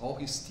lost all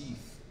his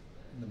teeth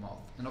in the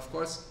mouth. And of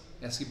course,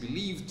 as he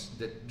believed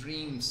that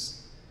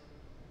dreams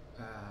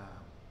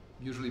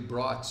usually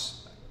brought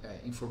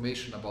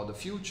information about the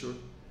future,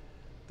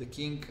 the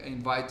king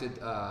invited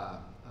a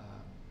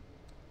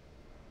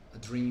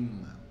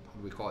dream, how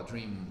do we call it,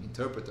 dream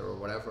interpreter or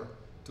whatever,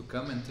 to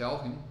come and tell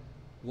him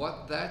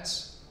what that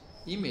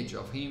image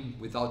of him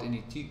without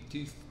any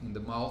teeth in the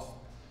mouth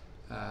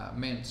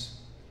meant.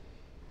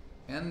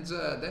 And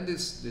then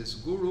this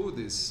guru,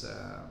 this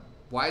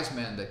wise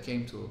man that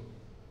came to,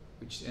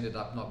 which ended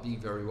up not being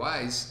very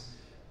wise,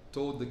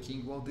 told the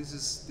king, well, this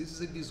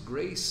is a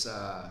disgrace,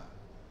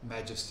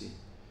 Majesty.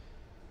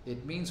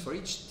 It means for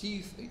each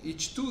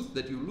tooth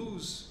that you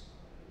lose,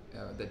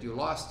 that you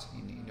lost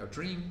in your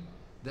dream,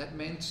 that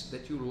meant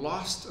that you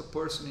lost a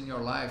person in your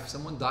life,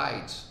 someone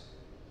died.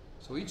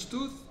 So each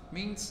tooth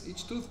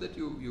that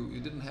you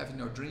didn't have in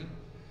your dream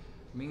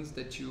means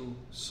that you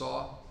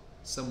saw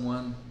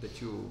someone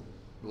that you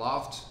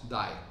loved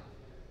die,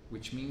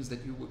 which means that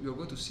you're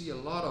going to see a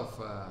lot of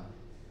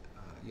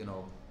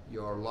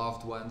your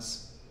loved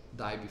ones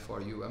die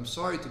before you. I'm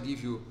sorry to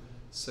give you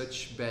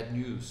such bad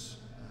news.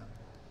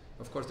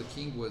 Of course, the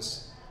king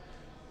was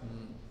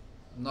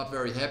not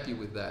very happy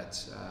with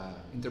that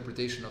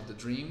interpretation of the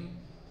dream,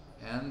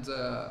 and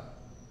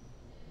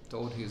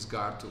told his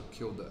guard to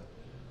kill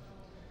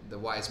the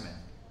wise man,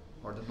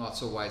 or the not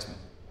so wise man.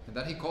 And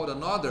then he called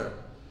another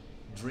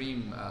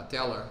dream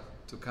teller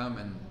to come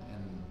and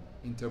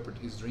interpret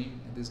his dream.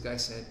 And this guy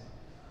said,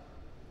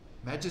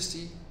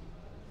 Majesty,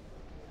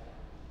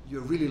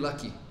 you're really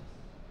lucky.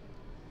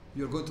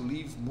 You're going to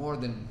live more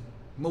than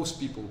most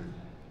people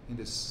in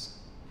this,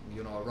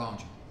 around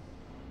you.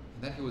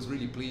 And then he was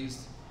really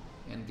pleased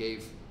and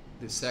gave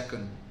the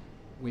second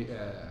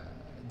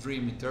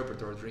dream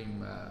interpreter or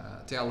dream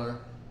teller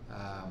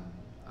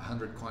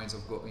 100 coins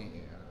of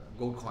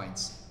gold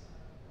coins.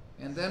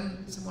 And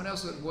then someone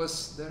else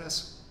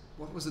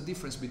what was the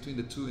difference between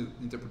the two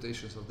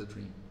interpretations of the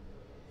dream?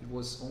 It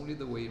was only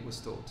the way it was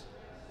told.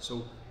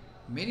 So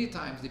many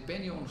times,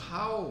 depending on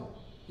how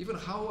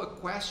a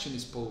question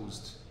is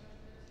posed,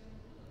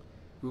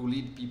 will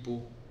lead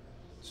people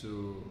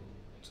to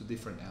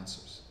different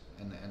answers.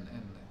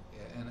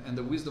 And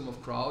the wisdom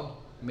of crowd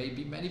may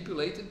be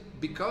manipulated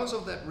because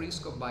of that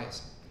risk of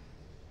bias.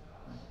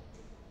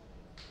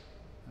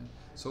 Right?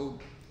 So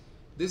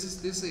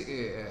this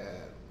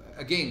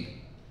again,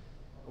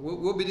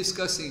 we'll be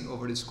discussing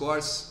over this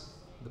course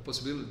the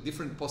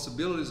different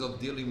possibilities of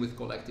dealing with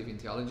collective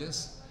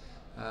intelligence,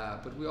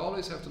 but we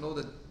always have to know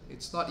that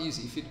it's not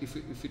easy.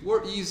 If it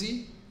were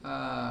easy,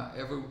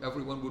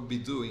 everyone would be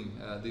doing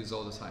this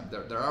all the time.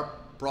 There are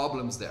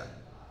problems there,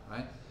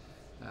 right?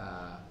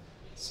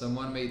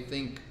 Someone may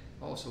think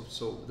also,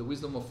 so the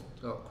wisdom of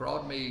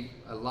crowd may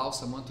allow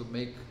someone to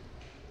make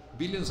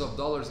billions of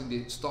dollars in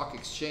the stock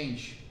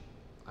exchange.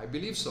 I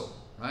believe so,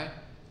 right?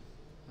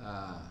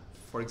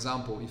 For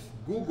example, if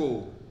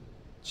Google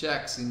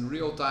checks in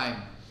real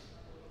time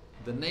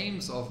the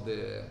names of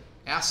the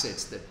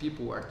assets that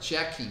people are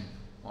checking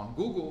on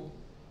Google,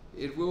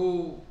 it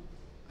will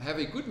have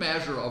a good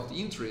measure of the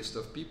interest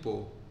of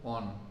people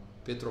on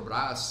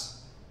Petrobras,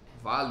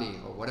 Vale,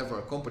 or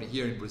whatever company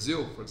here in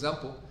Brazil, for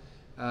example,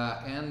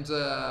 and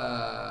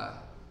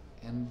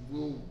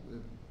will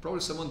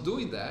probably someone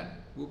doing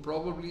that will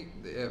probably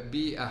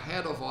be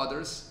ahead of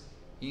others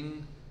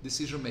in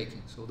decision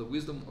making. So the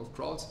wisdom of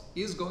crowds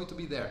is going to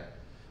be there,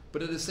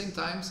 but at the same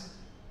time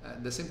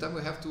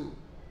we have to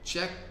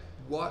check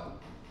what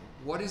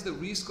is the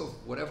risk of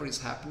whatever is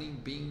happening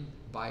being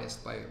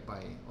biased by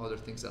other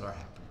things that are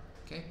happening.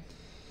 Okay.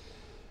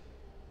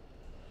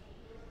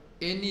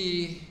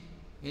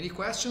 Any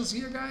questions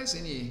here, guys?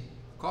 Any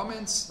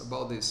comments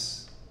about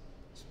these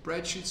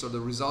spreadsheets or the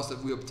results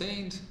that we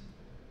obtained?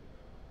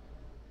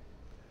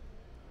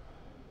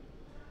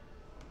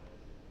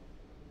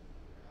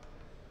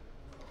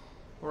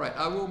 All right,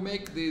 I will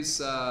make these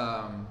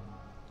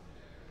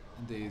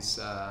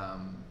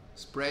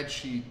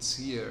spreadsheets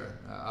here.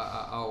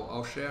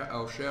 I'll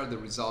share the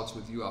results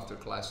with you after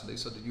class today,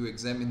 so that you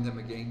examine them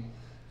again.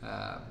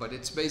 But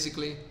it's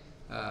basically,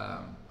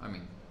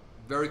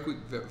 very quick,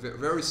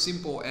 very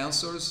simple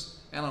answers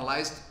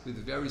analyzed with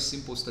very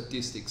simple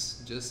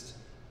statistics, just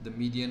the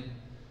median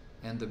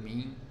and the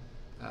mean,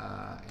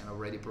 and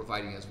already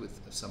providing us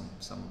with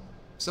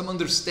some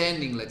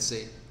understanding, let's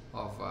say,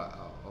 of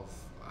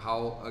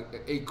how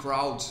a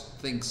crowd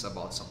thinks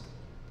about something.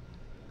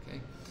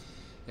 Okay,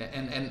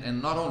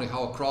 and not only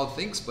how a crowd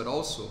thinks, but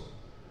also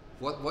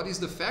what is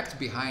the fact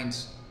behind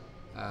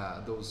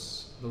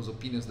those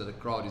opinions that a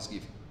crowd is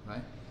giving.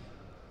 Right?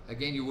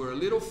 Again, you were a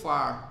little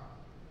far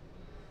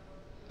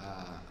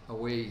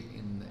away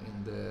in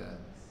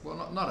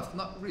well,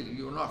 not really.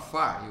 You're not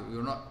far.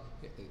 You're not.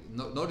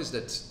 Notice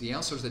that the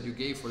answers that you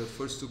gave for the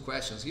first two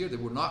questions here, they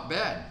were not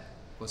bad,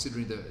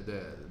 considering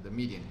the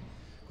median.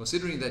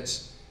 Considering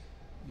that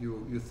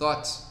you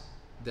thought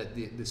that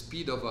the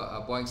speed of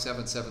a Boeing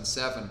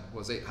 777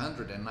 was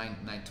 800 and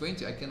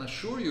 920, I can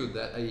assure you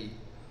that a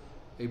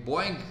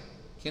Boeing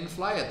can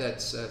fly at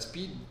that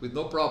speed with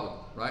no problem,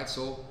 right?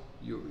 So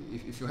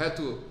if you had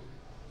to,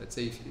 let's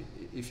say,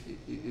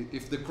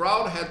 if the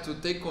crowd had to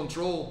take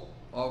control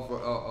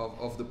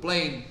of the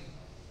plane,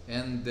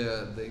 and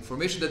the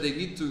information that they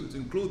need to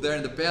include there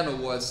in the panel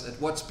was at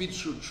what speed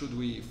should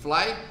we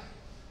fly,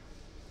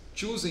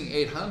 choosing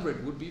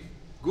 800 would be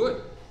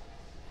good.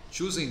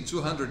 Choosing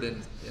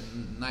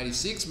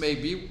 296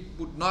 maybe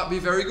would not be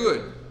very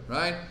good,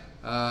 right?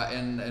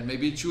 And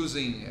maybe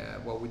choosing,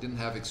 well, we didn't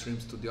have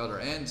extremes to the other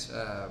end,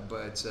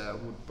 but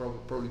would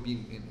probably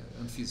be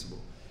unfeasible.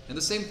 And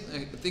the same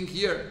thing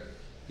here,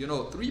 you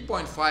know,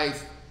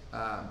 3.5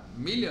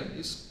 million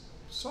is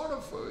sort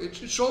of, it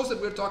shows that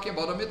we're talking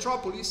about a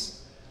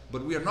metropolis,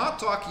 but we are not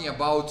talking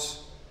about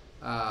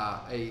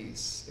a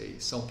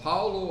Sao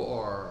Paulo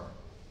or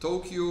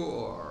Tokyo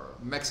or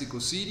Mexico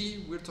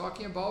City. We're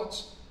talking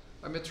about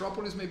a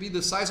metropolis maybe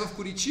the size of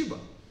Curitiba,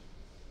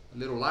 a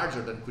little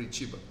larger than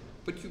Curitiba.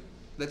 But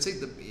let's say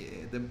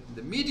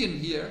the median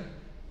here,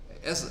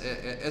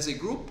 as a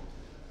group,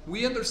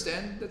 we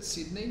understand that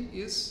Sydney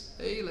is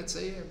let's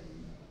say a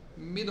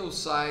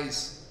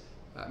middle-sized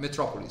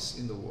metropolis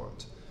in the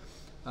world.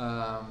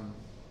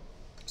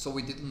 So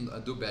we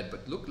didn't do bad,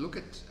 but look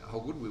at how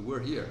good we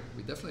were here.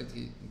 We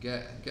definitely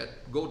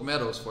get gold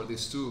medals for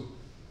these two,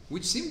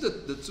 which seem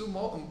the two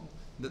more.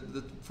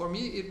 For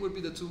me, it would be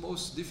the two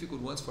most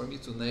difficult ones for me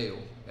to nail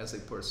as a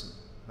person,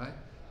 right?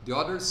 The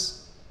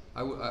others,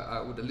 I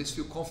would at least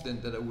feel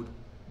confident that I would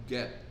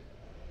get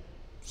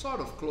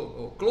sort of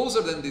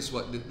closer than these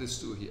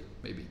two here,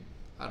 maybe.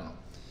 I don't know.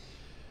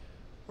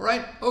 All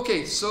right,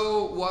 okay,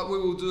 so what we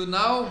will do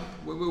now,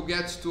 we will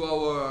get to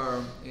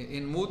our,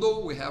 in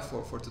Moodle, we have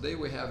for today,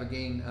 we have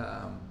again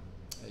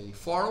a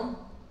forum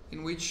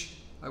in which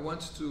I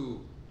want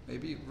to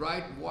maybe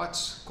write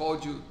what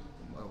called you,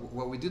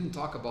 well, we didn't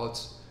talk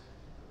about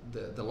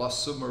the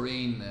lost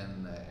submarine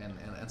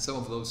and some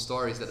of those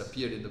stories that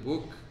appeared in the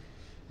book,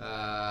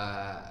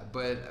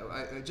 but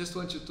I just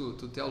want you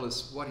to tell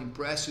us what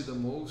impressed you the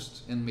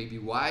most and maybe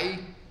why,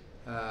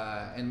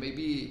 and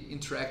maybe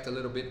interact a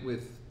little bit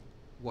with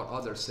what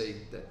others say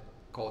that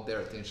caught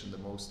their attention the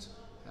most.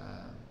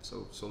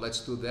 So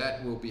let's do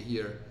that. We'll be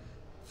here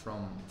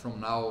from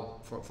now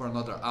for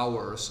another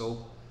hour or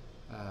so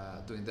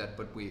doing that,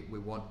 but we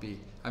won't be.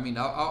 I mean,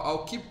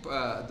 I'll keep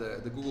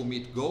the Google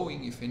Meet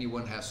going. If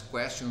anyone has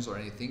questions or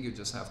anything, you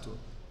just have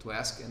to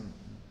ask, and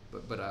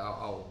but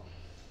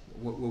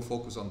we'll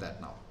focus on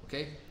that now.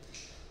 Okay?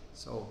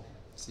 So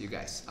see you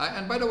guys.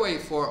 And by the way,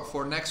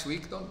 for next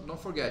week, don't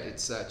forget,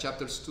 it's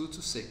chapters 2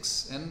 to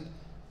 6 and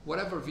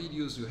whatever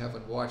videos you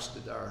haven't watched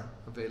that are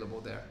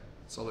available there.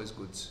 It's always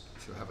good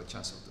if you have a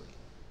chance of doing.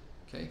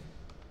 Okay?